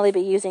definitely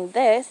be using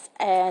this,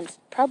 and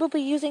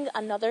probably using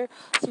another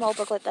small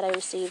booklet that I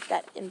received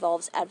that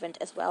involves Advent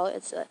as well.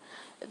 It's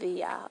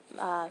the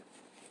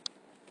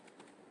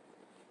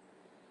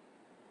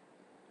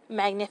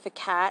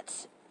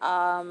Magnificat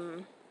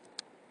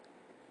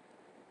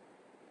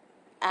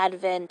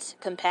Advent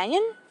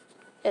Companion.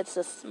 It's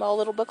a small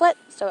little booklet,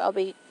 so I'll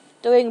be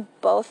doing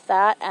both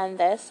that and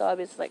this, so I'll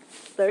be just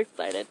so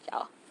excited,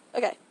 y'all.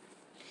 Okay.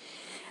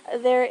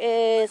 There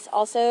is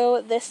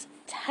also this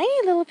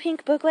tiny little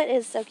pink booklet.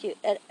 It's so cute.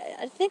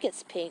 I think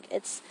it's pink.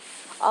 It's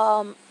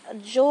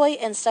Joy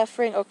and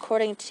Suffering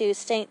According to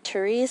Saint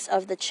Therese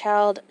of the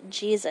Child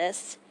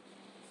Jesus,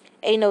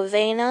 a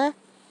novena.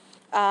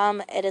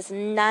 It is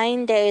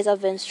 9 days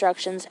of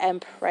instructions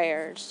and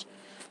prayers.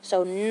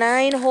 So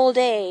 9 whole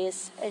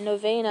days, a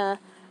novena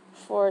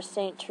for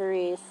Saint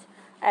Therese.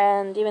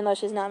 And even though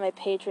she's not my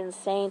patron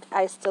saint,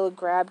 I still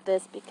grabbed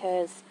this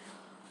because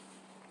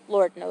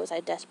Lord knows I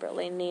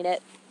desperately need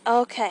it.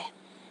 Okay.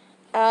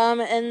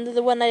 And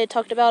the one that I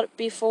talked about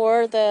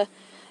before, the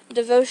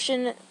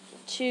devotion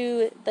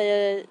to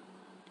the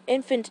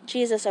infant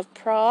Jesus of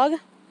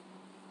Prague.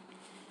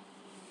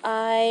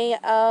 I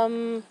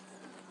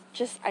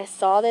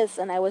saw this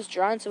and I was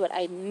drawn to it.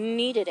 I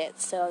needed it.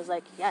 So I was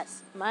like,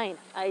 yes, mine.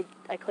 I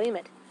claim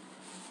it.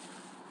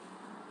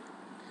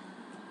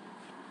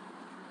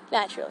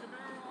 Naturally.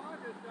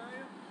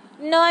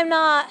 No, I'm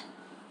not.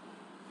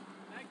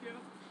 Thank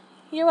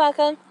you. You're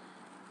welcome.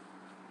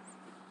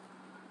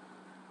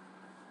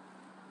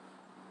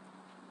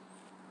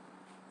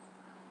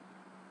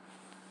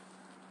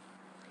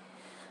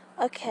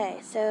 Okay,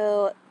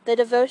 so the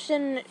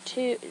devotion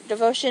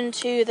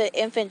to the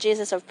infant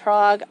Jesus of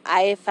Prague,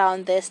 I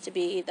found this to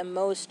be the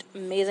most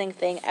amazing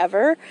thing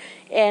ever,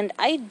 and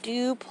I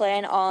do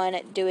plan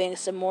on doing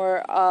some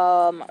more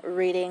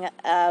reading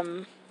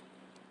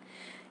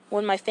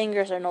when my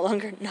fingers are no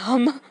longer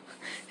numb.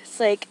 It's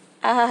like,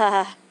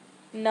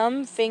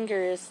 numb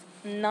fingers,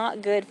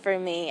 not good for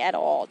me at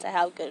all to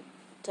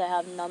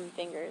have numb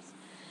fingers.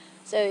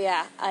 So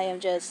yeah, I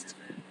am just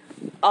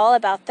all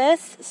about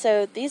this.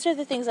 So these are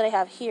the things that I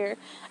have here.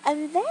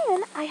 And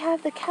then I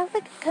have the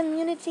Catholic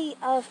Community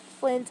of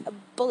Flint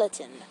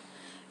Bulletin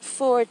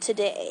for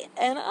today.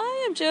 And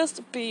I am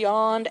just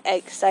beyond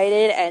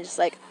excited and just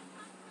like,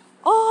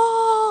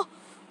 oh,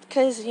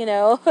 because,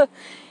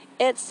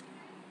 it's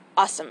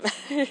awesome.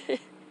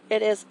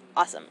 It is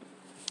awesome.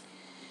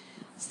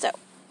 So,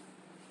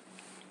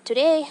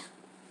 today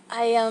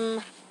I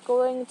am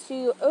going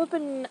to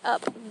open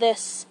up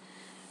this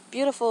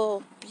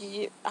beautiful,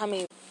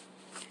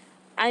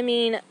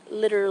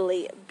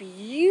 literally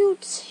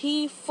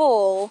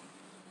beautiful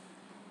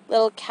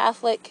little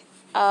Catholic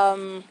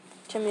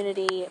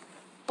community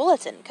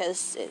bulletin,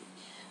 because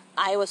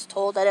I was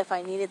told that if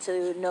I needed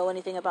to know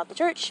anything about the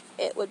church,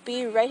 it would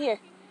be right here.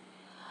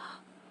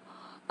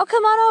 Oh,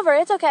 come on over.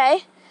 It's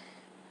okay.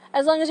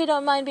 As long as you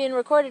don't mind being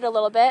recorded a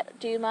little bit.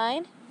 Do you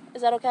mind?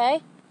 Is that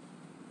okay?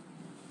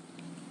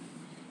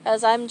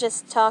 As I'm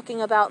just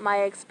talking about my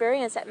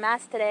experience at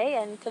Mass today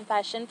and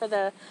confession for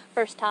the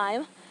first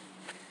time.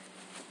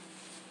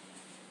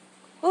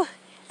 Ooh,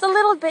 it's a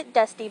little bit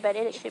dusty, but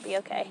it should be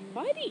okay.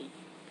 Muddy.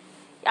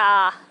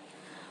 Yeah.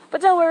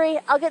 But don't worry,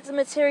 I'll get some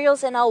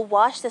materials and I'll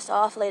wash this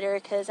off later,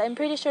 because I'm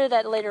pretty sure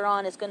that later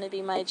on is going to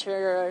be my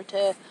chore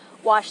to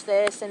wash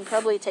this and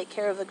probably take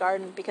care of the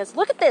garden, because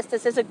look at this.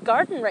 This is a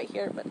garden right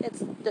here, but it's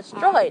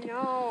destroyed.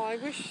 No, I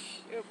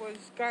wish it was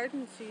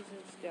garden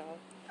season still.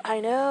 I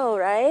know,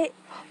 right?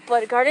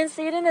 But garden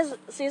season is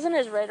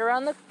right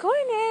around the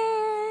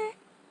corner.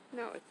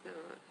 No, it's not.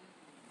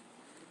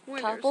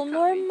 Winter's Couple coming.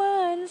 more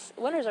months.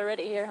 Winter's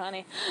already here,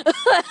 honey.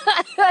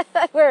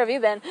 Where have you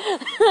been?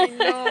 I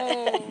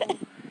know.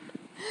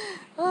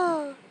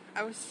 Oh.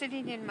 I was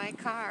sitting in my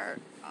car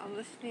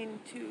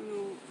listening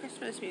to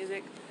Christmas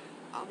music,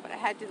 but I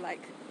had to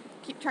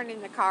keep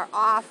turning the car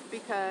off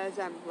because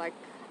I'm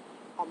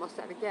almost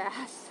out of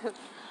gas.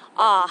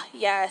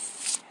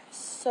 Yes.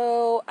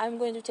 So I'm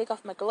going to take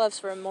off my gloves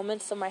for a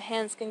moment so my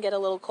hands can get a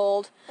little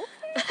cold. Okay.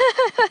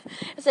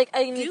 It's like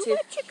I need to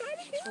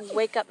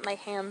wake up my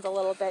hands a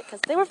little bit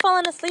because they were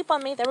falling asleep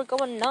on me. They were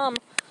going numb.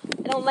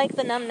 I don't like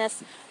the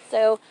numbness.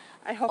 So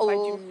I hope I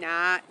do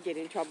not get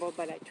in trouble,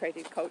 but I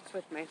traded coats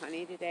with my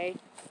honey today.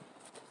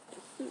 I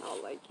smell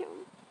like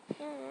him.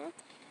 Mm-hmm.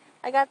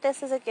 I got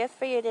this as a gift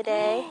for you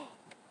today.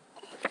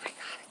 I got a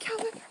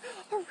calendar,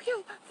 a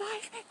real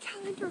life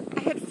calendar. I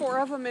had 4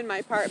 of them in my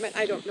apartment.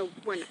 I don't know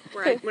when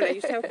I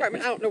used to have an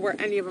apartment. I don't know where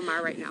any of them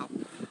are right now.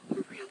 A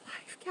real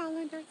life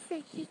calendar.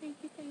 Thank you, thank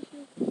you, thank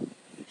you.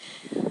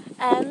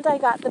 And I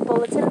got the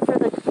bulletin for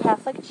the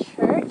Catholic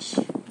Church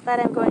that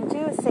I'm going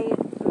to St.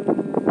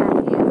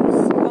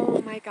 Matthew's.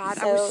 Oh my God,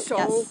 I was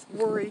so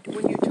worried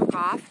when you took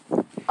off.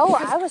 Oh,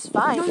 I was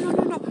fine.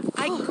 No.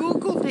 I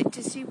Googled it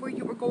to see where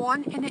you were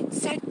going, and it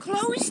said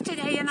closed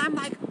today, and I'm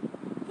like,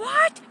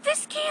 what?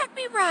 This can't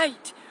be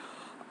right.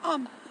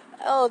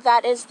 Oh,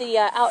 that is the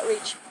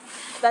outreach.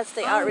 That's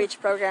the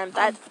outreach program.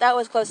 That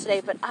was closed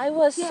today, but I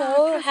was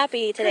so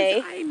happy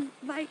today. I'm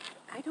like,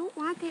 I don't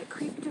want that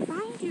creep to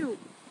find you.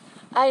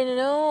 I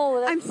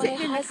know. That's I'm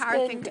sitting in the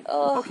car thinking,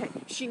 okay,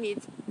 she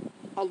needs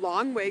a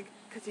long wig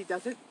because he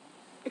doesn't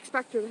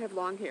expect her to have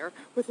long hair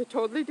with a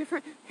totally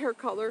different hair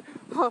color,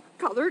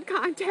 colored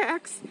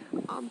contacts.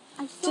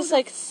 Just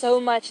like so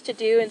much to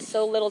do in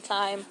so little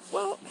time.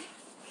 Well, I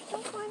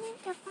don't want him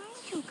to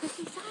find you because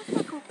he sounds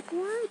like a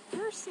horrid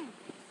person.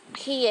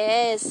 He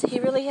is. He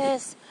really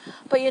is.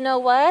 But you know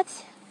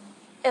what?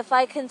 If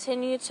I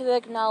continue to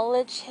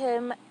acknowledge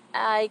him,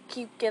 I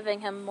keep giving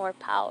him more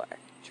power.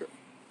 True.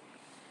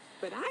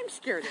 But I'm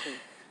scared of him.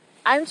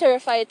 I'm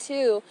terrified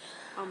too.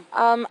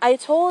 I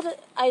told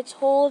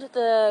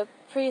the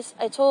priest,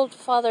 I told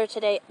Father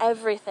today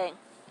everything.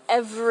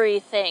 I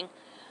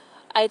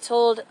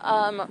told,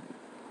 not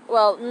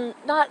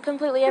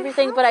completely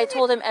everything, but I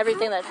told him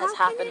everything that has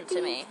happened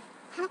to me.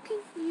 How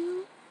can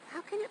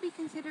it be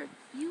considered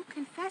you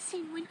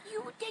confessing when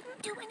you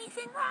didn't do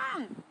anything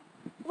wrong?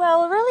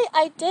 Well, really,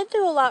 I did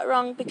do a lot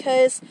wrong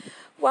because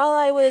while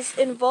I was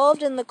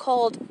involved in the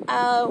cult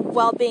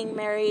while being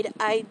married,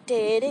 I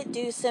did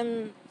do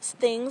some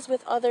things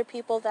with other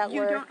people that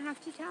You don't have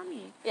to tell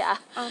me. Yeah.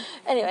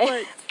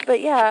 Anyway,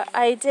 but yeah,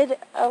 I did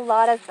a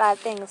lot of bad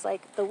things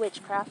like the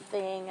witchcraft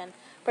thing and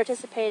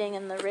participating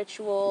in the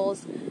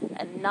rituals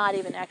and not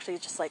even actually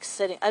just like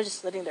sitting. I was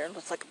just sitting there and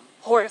was like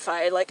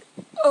horrified, like,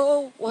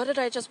 oh, what did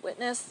I just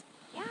witness?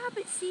 Yeah,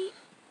 but see,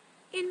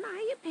 in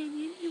my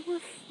opinion, you were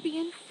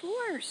being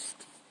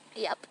forced.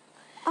 Yep.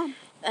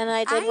 And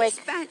I did I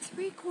spent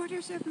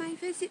 3/4 of my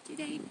visit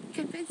today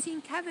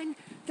convincing Kevin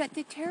that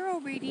the tarot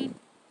reading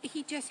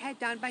he just had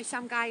done by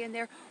some guy in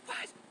there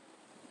was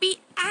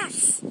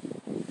BS.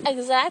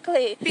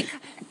 Exactly.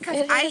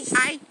 Because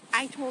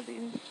I told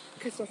him,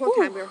 because the whole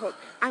time we were hooked,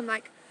 I'm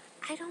like,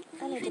 I don't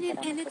believe in it,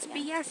 and it's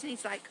BS. And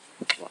he's like,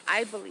 well,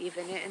 I believe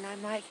in it. And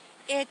I'm like,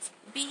 it's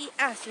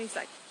BS. And he's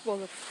like, well,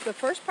 the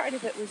first part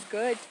of it was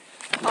good.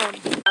 About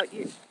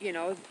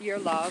your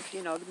love,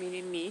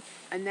 meaning me.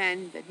 And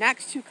then the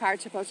next 2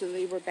 cards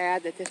supposedly were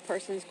bad, that this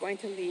person is going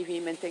to leave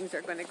him and things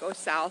are going to go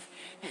south.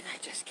 And I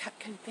just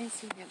kept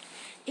convincing him,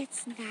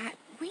 it's not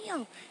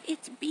real.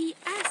 It's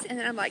BS. And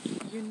then I'm like,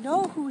 you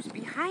know who's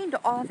behind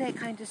all that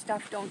kind of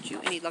stuff, don't you?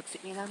 And he looks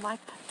at me and I'm like,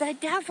 the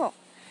devil.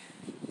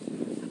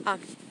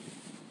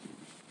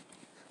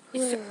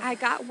 So I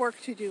got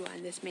work to do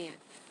on this man,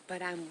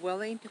 but I'm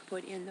willing to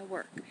put in the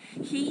work.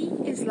 He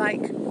is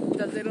like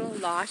the little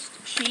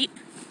lost sheep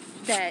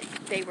that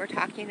they were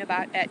talking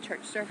about at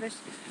church service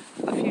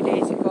a few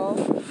days ago.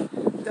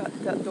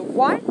 The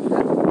one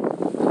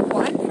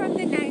from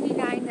the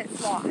 99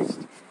 that's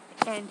lost.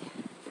 And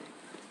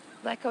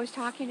like I was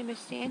talking to Miss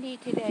Sandy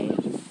today, I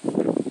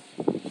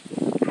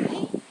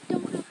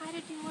don't know how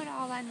to do it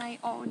all on my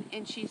own.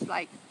 And she's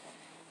like,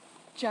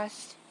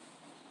 just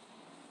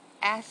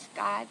ask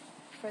God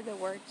for the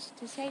words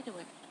to say to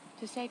him,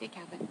 to say to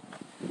Kevin.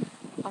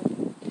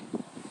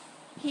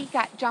 He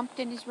got jumped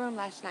in his room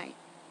last night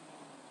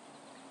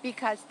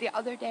because the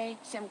other day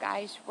some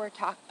guys were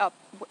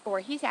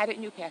or he's at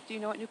New Path. Do you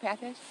know what New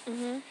Path is?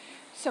 Mm-hmm.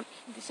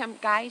 Some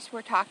guys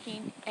were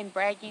talking and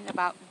bragging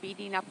about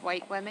beating up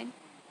white women,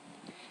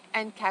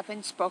 and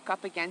Kevin spoke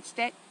up against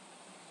it,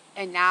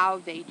 and now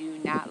they do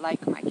not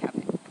like my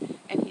Kevin.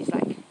 And he's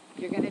like,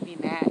 you're going to be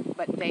mad,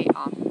 but they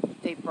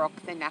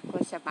broke the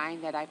necklace of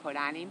mine that I put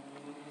on him.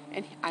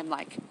 And I'm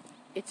like,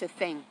 it's a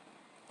thing.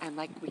 I'm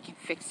like, we can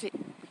fix it.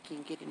 We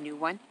can get a new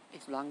one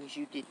as long as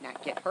you did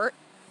not get hurt.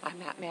 I'm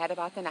not mad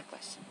about the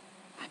necklace.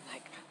 I'm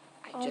like,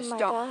 I just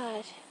don't. Oh my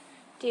God.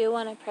 Do you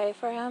want to pray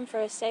for him, for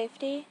his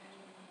safety?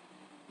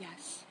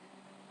 Yes.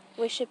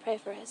 We should pray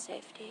for his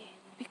safety.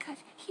 Because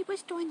he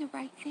was doing the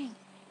right thing.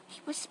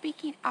 He was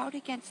speaking out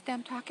against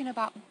them, talking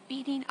about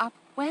beating up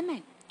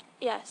women.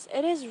 Yes,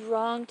 it is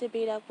wrong to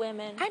beat up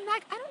women. I'm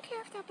like, I don't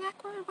care if they're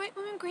black women, white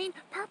women, green,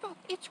 purple.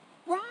 It's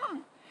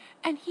wrong.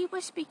 And he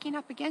was speaking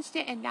up against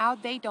it, and now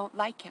they don't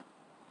like him.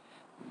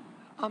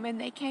 And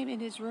they came in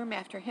his room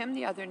after him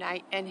the other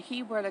night, and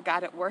he would have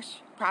got it worse,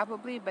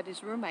 probably, but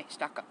his roommate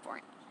stuck up for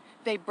him.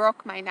 They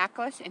broke my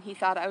necklace, and he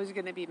thought I was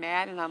going to be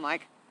mad, and I'm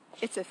like,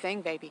 it's a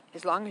thing, baby.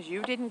 As long as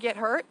you didn't get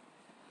hurt.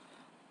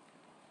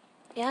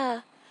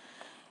 Yeah.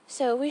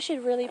 So we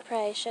should really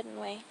pray, shouldn't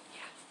we?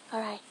 Yeah. All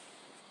right.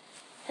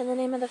 In the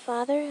name of the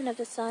Father, and of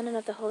the Son, and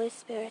of the Holy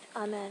Spirit.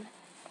 Amen.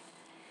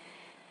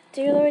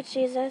 Dear Lord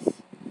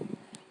Jesus,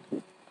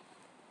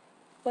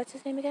 what's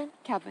his name again?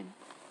 Kevin.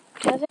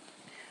 Kevin,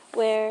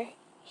 where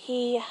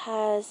he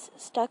has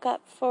stuck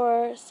up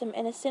for some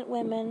innocent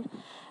women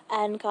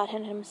and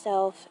gotten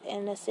himself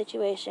in a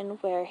situation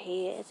where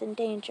he is in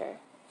danger.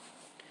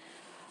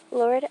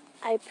 Lord,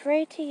 I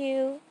pray to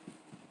you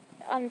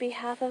on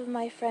behalf of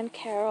my friend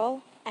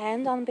Carol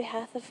and on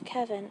behalf of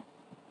Kevin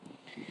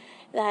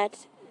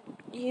that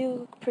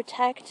you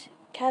protect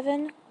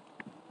Kevin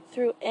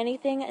through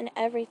anything and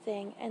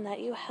everything, and that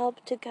you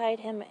help to guide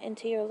him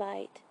into your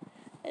light,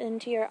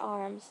 into your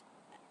arms,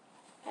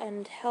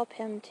 and help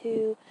him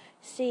to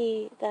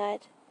see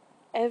that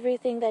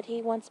everything that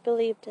he once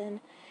believed in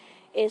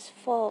is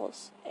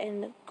false,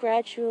 and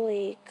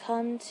gradually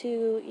come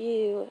to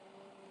you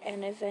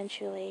and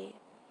eventually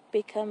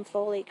become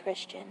fully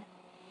Christian.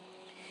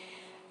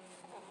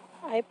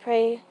 I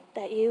pray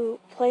that you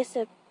place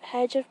a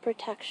hedge of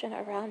protection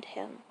around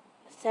him,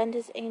 send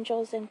his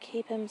angels and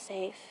keep him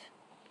safe.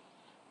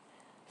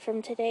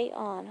 From today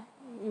on,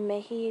 may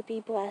he be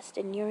blessed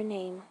in your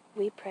name,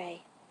 we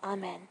pray.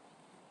 Amen.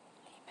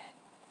 Amen.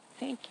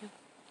 Thank you.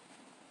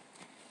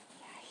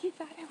 Yeah, he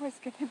thought I was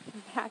going to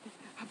be mad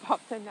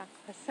about the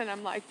necklace, and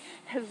I'm like,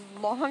 as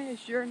long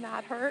as you're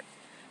not hurt,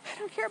 I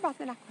don't care about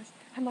the necklace.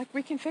 I'm like,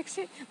 we can fix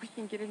it. We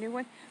can get a new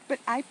one. But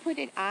I put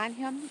it on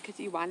him because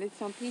he wanted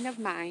something of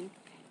mine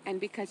and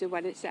because of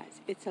what it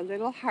says. It's a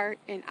little heart,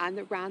 and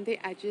around the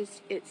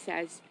edges it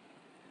says,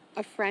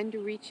 a friend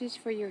reaches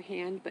for your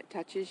hand but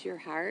touches your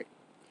heart.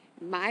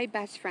 My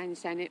best friend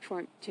sent it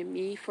to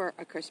me for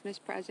a Christmas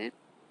present,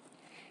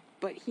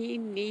 but he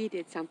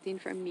needed something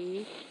from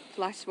me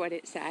plus what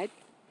it said.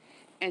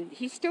 And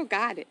he still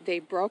got it. They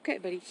broke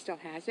it, but he still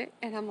has it.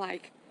 And I'm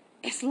like,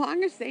 as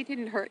long as they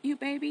didn't hurt you,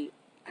 baby,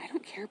 I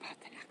don't care about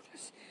the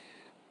necklace.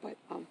 But,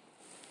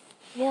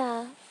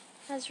 yeah,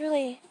 that's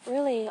really,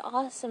 really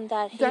awesome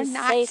that he's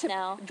safe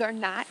now. They're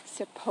not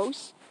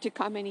supposed to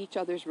come in each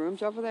other's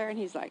rooms over there. And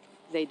he's like,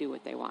 they do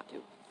what they want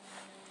to.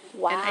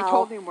 Wow. And I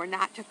told him we're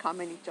not to come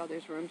in each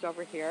other's rooms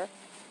over here.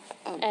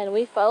 And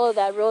we follow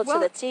that rule to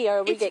the T,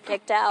 or we get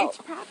kicked out. It's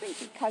probably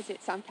because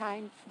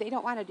sometimes they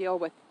don't want to deal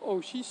with, oh,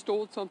 she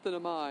stole something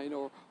of mine,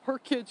 or her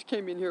kids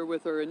came in here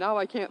with her, and now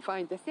I can't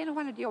find this. They don't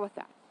want to deal with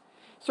that.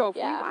 So if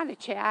we want to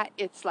chat,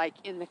 it's like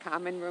in the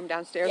common room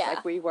downstairs,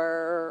 like we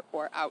were,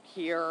 or out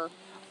here.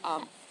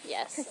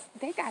 Yes. 'Cause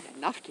they got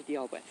enough to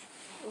deal with.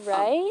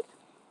 Right?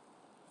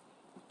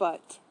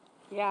 But,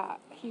 yeah,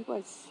 he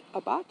was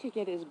about to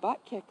get his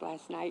butt kicked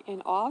last night,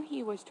 and all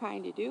he was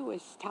trying to do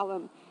was tell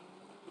him,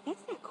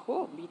 that's not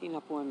cool, beating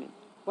up women.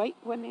 White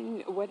women,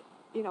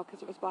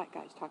 because it was black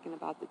guys talking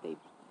about that they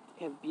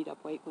have beat up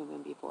white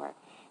women before.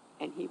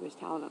 And he was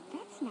telling them,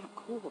 that's not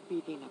cool,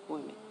 beating up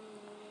women.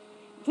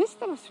 This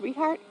little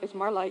sweetheart is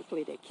more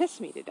likely to kiss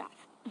me to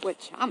death,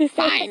 which I'm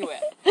fine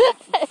with.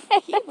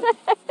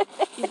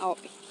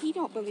 He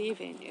don't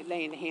believe in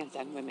laying hands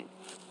on women.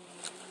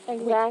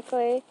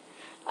 Exactly.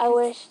 I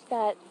wish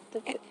that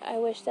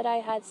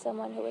I had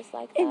someone who was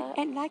like that.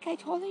 And like I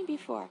told him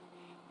before,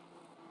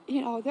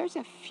 there's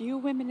a few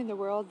women in the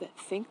world that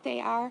think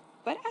they are,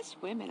 but us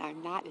women are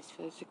not as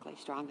physically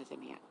strong as a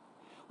man.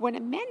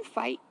 When men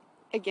fight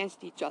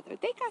against each other,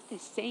 they got the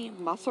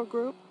same muscle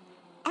group.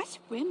 Us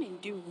women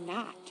do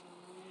not.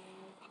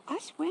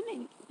 Us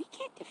women, we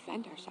can't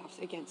defend ourselves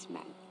against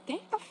men.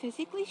 They are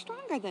physically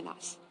stronger than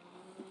us.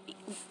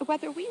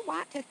 Whether we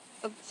want to,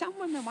 some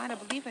women want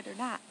to believe it or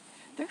not,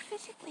 they're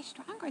physically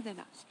stronger than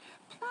us.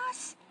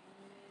 Plus,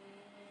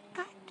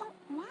 God don't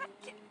want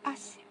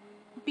us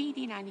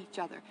beating on each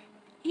other.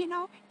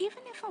 Even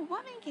if a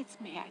woman gets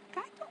mad,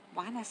 God don't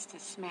want us to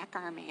smack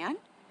our man.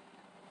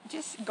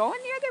 Just go in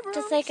the other room.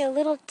 Just like a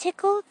little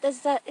tickle?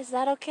 Is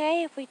that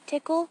okay if we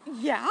tickle?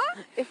 Yeah.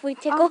 If we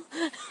tickle?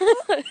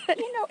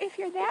 If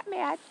you're that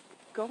mad,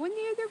 go in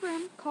the other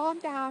room, calm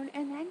down,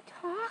 and then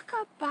talk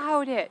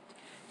about it.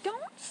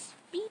 Don't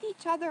beat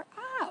each other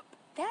up.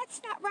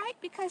 That's not right,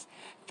 because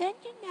then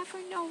you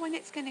never know when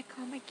it's going to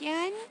come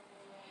again.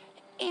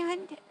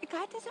 And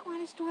God doesn't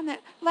want us doing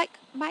that. Like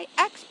my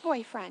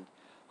ex-boyfriend,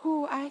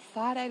 who I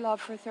thought I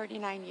loved for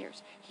 39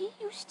 years. He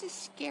used to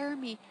scare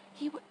me.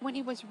 When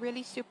he was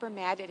really super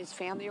mad at his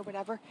family or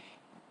whatever,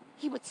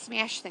 he would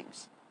smash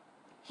things.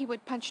 He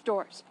would punch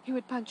doors. He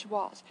would punch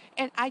walls.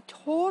 And I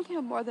told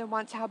him more than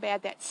once how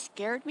bad that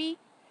scared me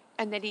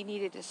and that he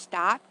needed to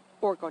stop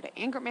or go to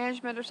anger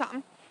management or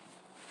something.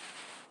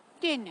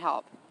 Didn't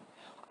help.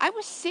 I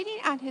was sitting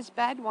on his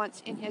bed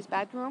once in his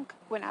bedroom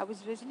when I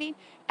was visiting,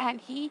 and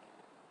he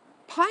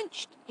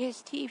punched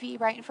his TV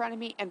right in front of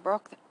me and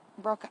broke it.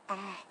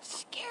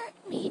 Scared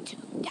me to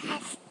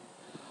death.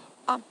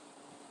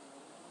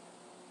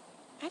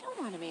 I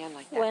don't want a man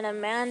like that. When a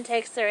man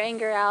takes their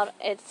anger out,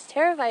 it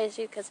terrifies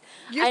you, because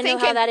I know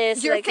how that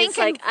is.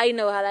 I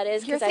know how that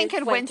is. You're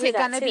thinking, when's it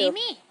gonna be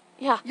me?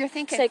 Yeah. You're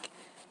thinking. It's like,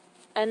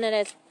 and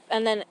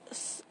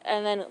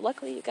then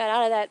luckily you got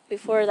out of that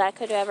before that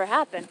could ever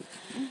happen.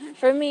 Mm-hmm.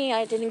 For me,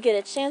 I didn't get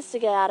a chance to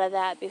get out of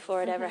that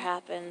before it ever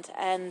happened,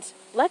 and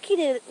lucky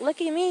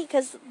me,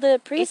 because the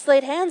priest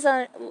laid hands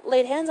on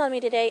me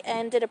today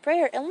and did a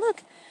prayer, and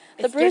look,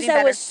 the bruise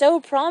that was so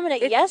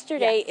prominent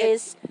yesterday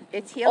is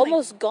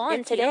almost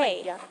gone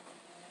today. Healing, yeah.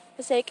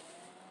 It's like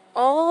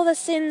all the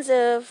sins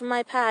of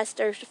my past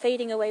are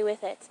fading away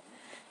with it,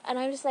 and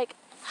I'm just like,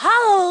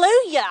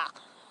 hallelujah!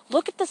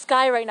 Look at the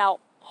sky right now.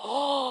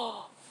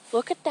 Oh.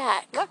 Look at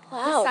that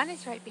cloud. The sun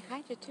is right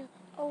behind you, too.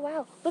 Oh,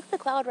 wow. Look at the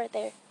cloud right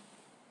there.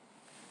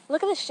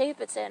 Look at the shape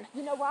it's in.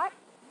 You know what?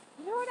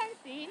 You know what I'm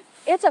seeing?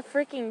 It's a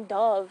freaking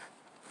dove.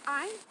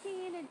 I'm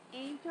seeing an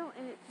angel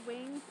in its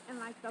wings and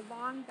like the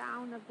long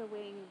down of the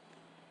wings.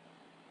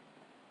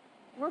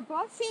 We're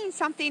both seeing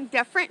something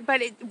different,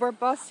 but we're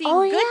both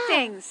seeing good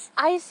things.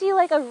 I see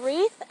like a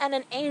wreath and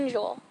an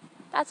angel.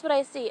 That's what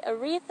I see. A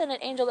wreath and an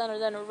angel,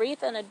 and then a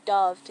wreath and a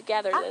dove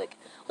together. Like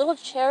little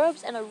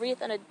cherubs and a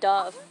wreath and a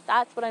dove.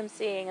 That's what I'm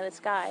seeing in the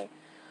sky.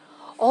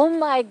 Oh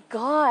my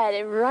God,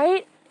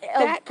 right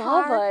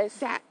above us.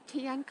 That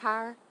tan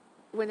car,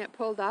 when it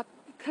pulled up,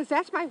 because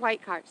that's my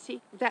white car.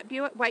 See, that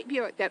white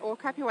Buick, that old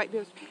crappy white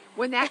Buick.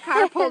 When that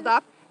car pulled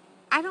up,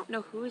 I don't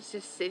know who was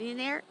just sitting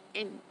there,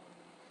 and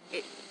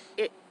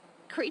it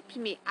creeped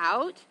me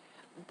out,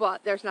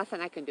 but there's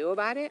nothing I can do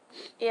about it.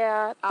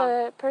 Yeah,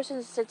 the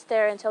person sits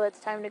there until it's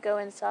time to go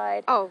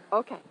inside. Oh,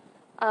 okay.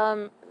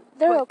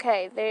 They're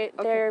okay.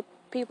 They're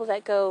people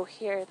that go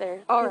here. They're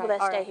people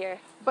that stay here.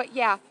 But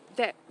yeah,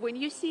 that when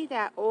you see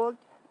that old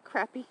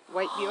crappy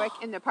white Buick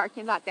in the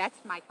parking lot,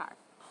 that's my car.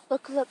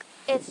 Look,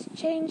 it's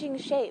changing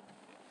shape.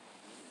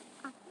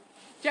 Did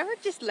you ever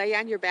just lay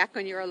on your back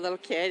when you were a little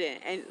kid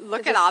and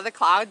look at all the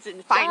clouds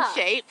and find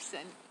shapes?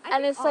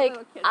 And it's like,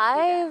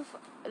 I've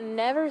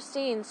never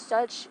seen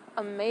such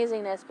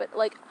amazingness, but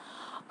like,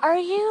 are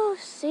you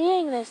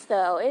seeing this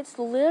though? It's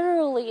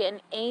literally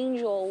an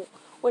angel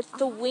with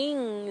the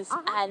wings,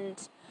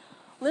 and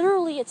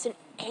literally it's an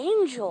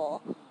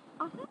angel.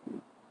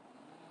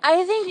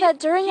 I think that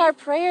during our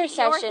prayer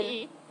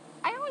session...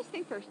 I always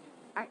think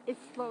it's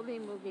slowly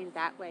moving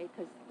that way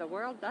because the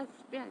world does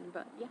spin,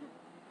 but yeah.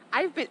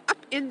 I've been up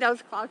in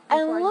those clouds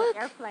before in the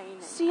airplane.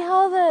 See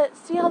how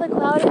the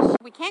cloud is?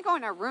 We can't go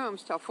in our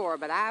rooms till 4,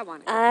 but I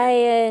want to. I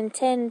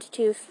intend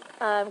to.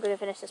 I'm going to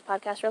finish this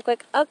podcast real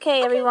quick.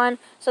 Okay, everyone.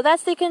 So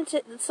that's the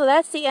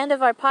end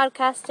of our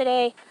podcast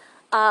today.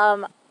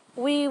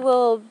 We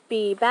will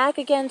be back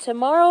again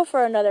tomorrow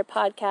for another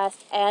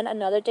podcast and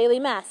another daily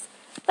mass.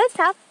 Let's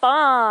have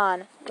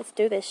fun. Let's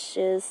do this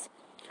shiz.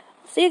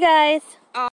 See you guys.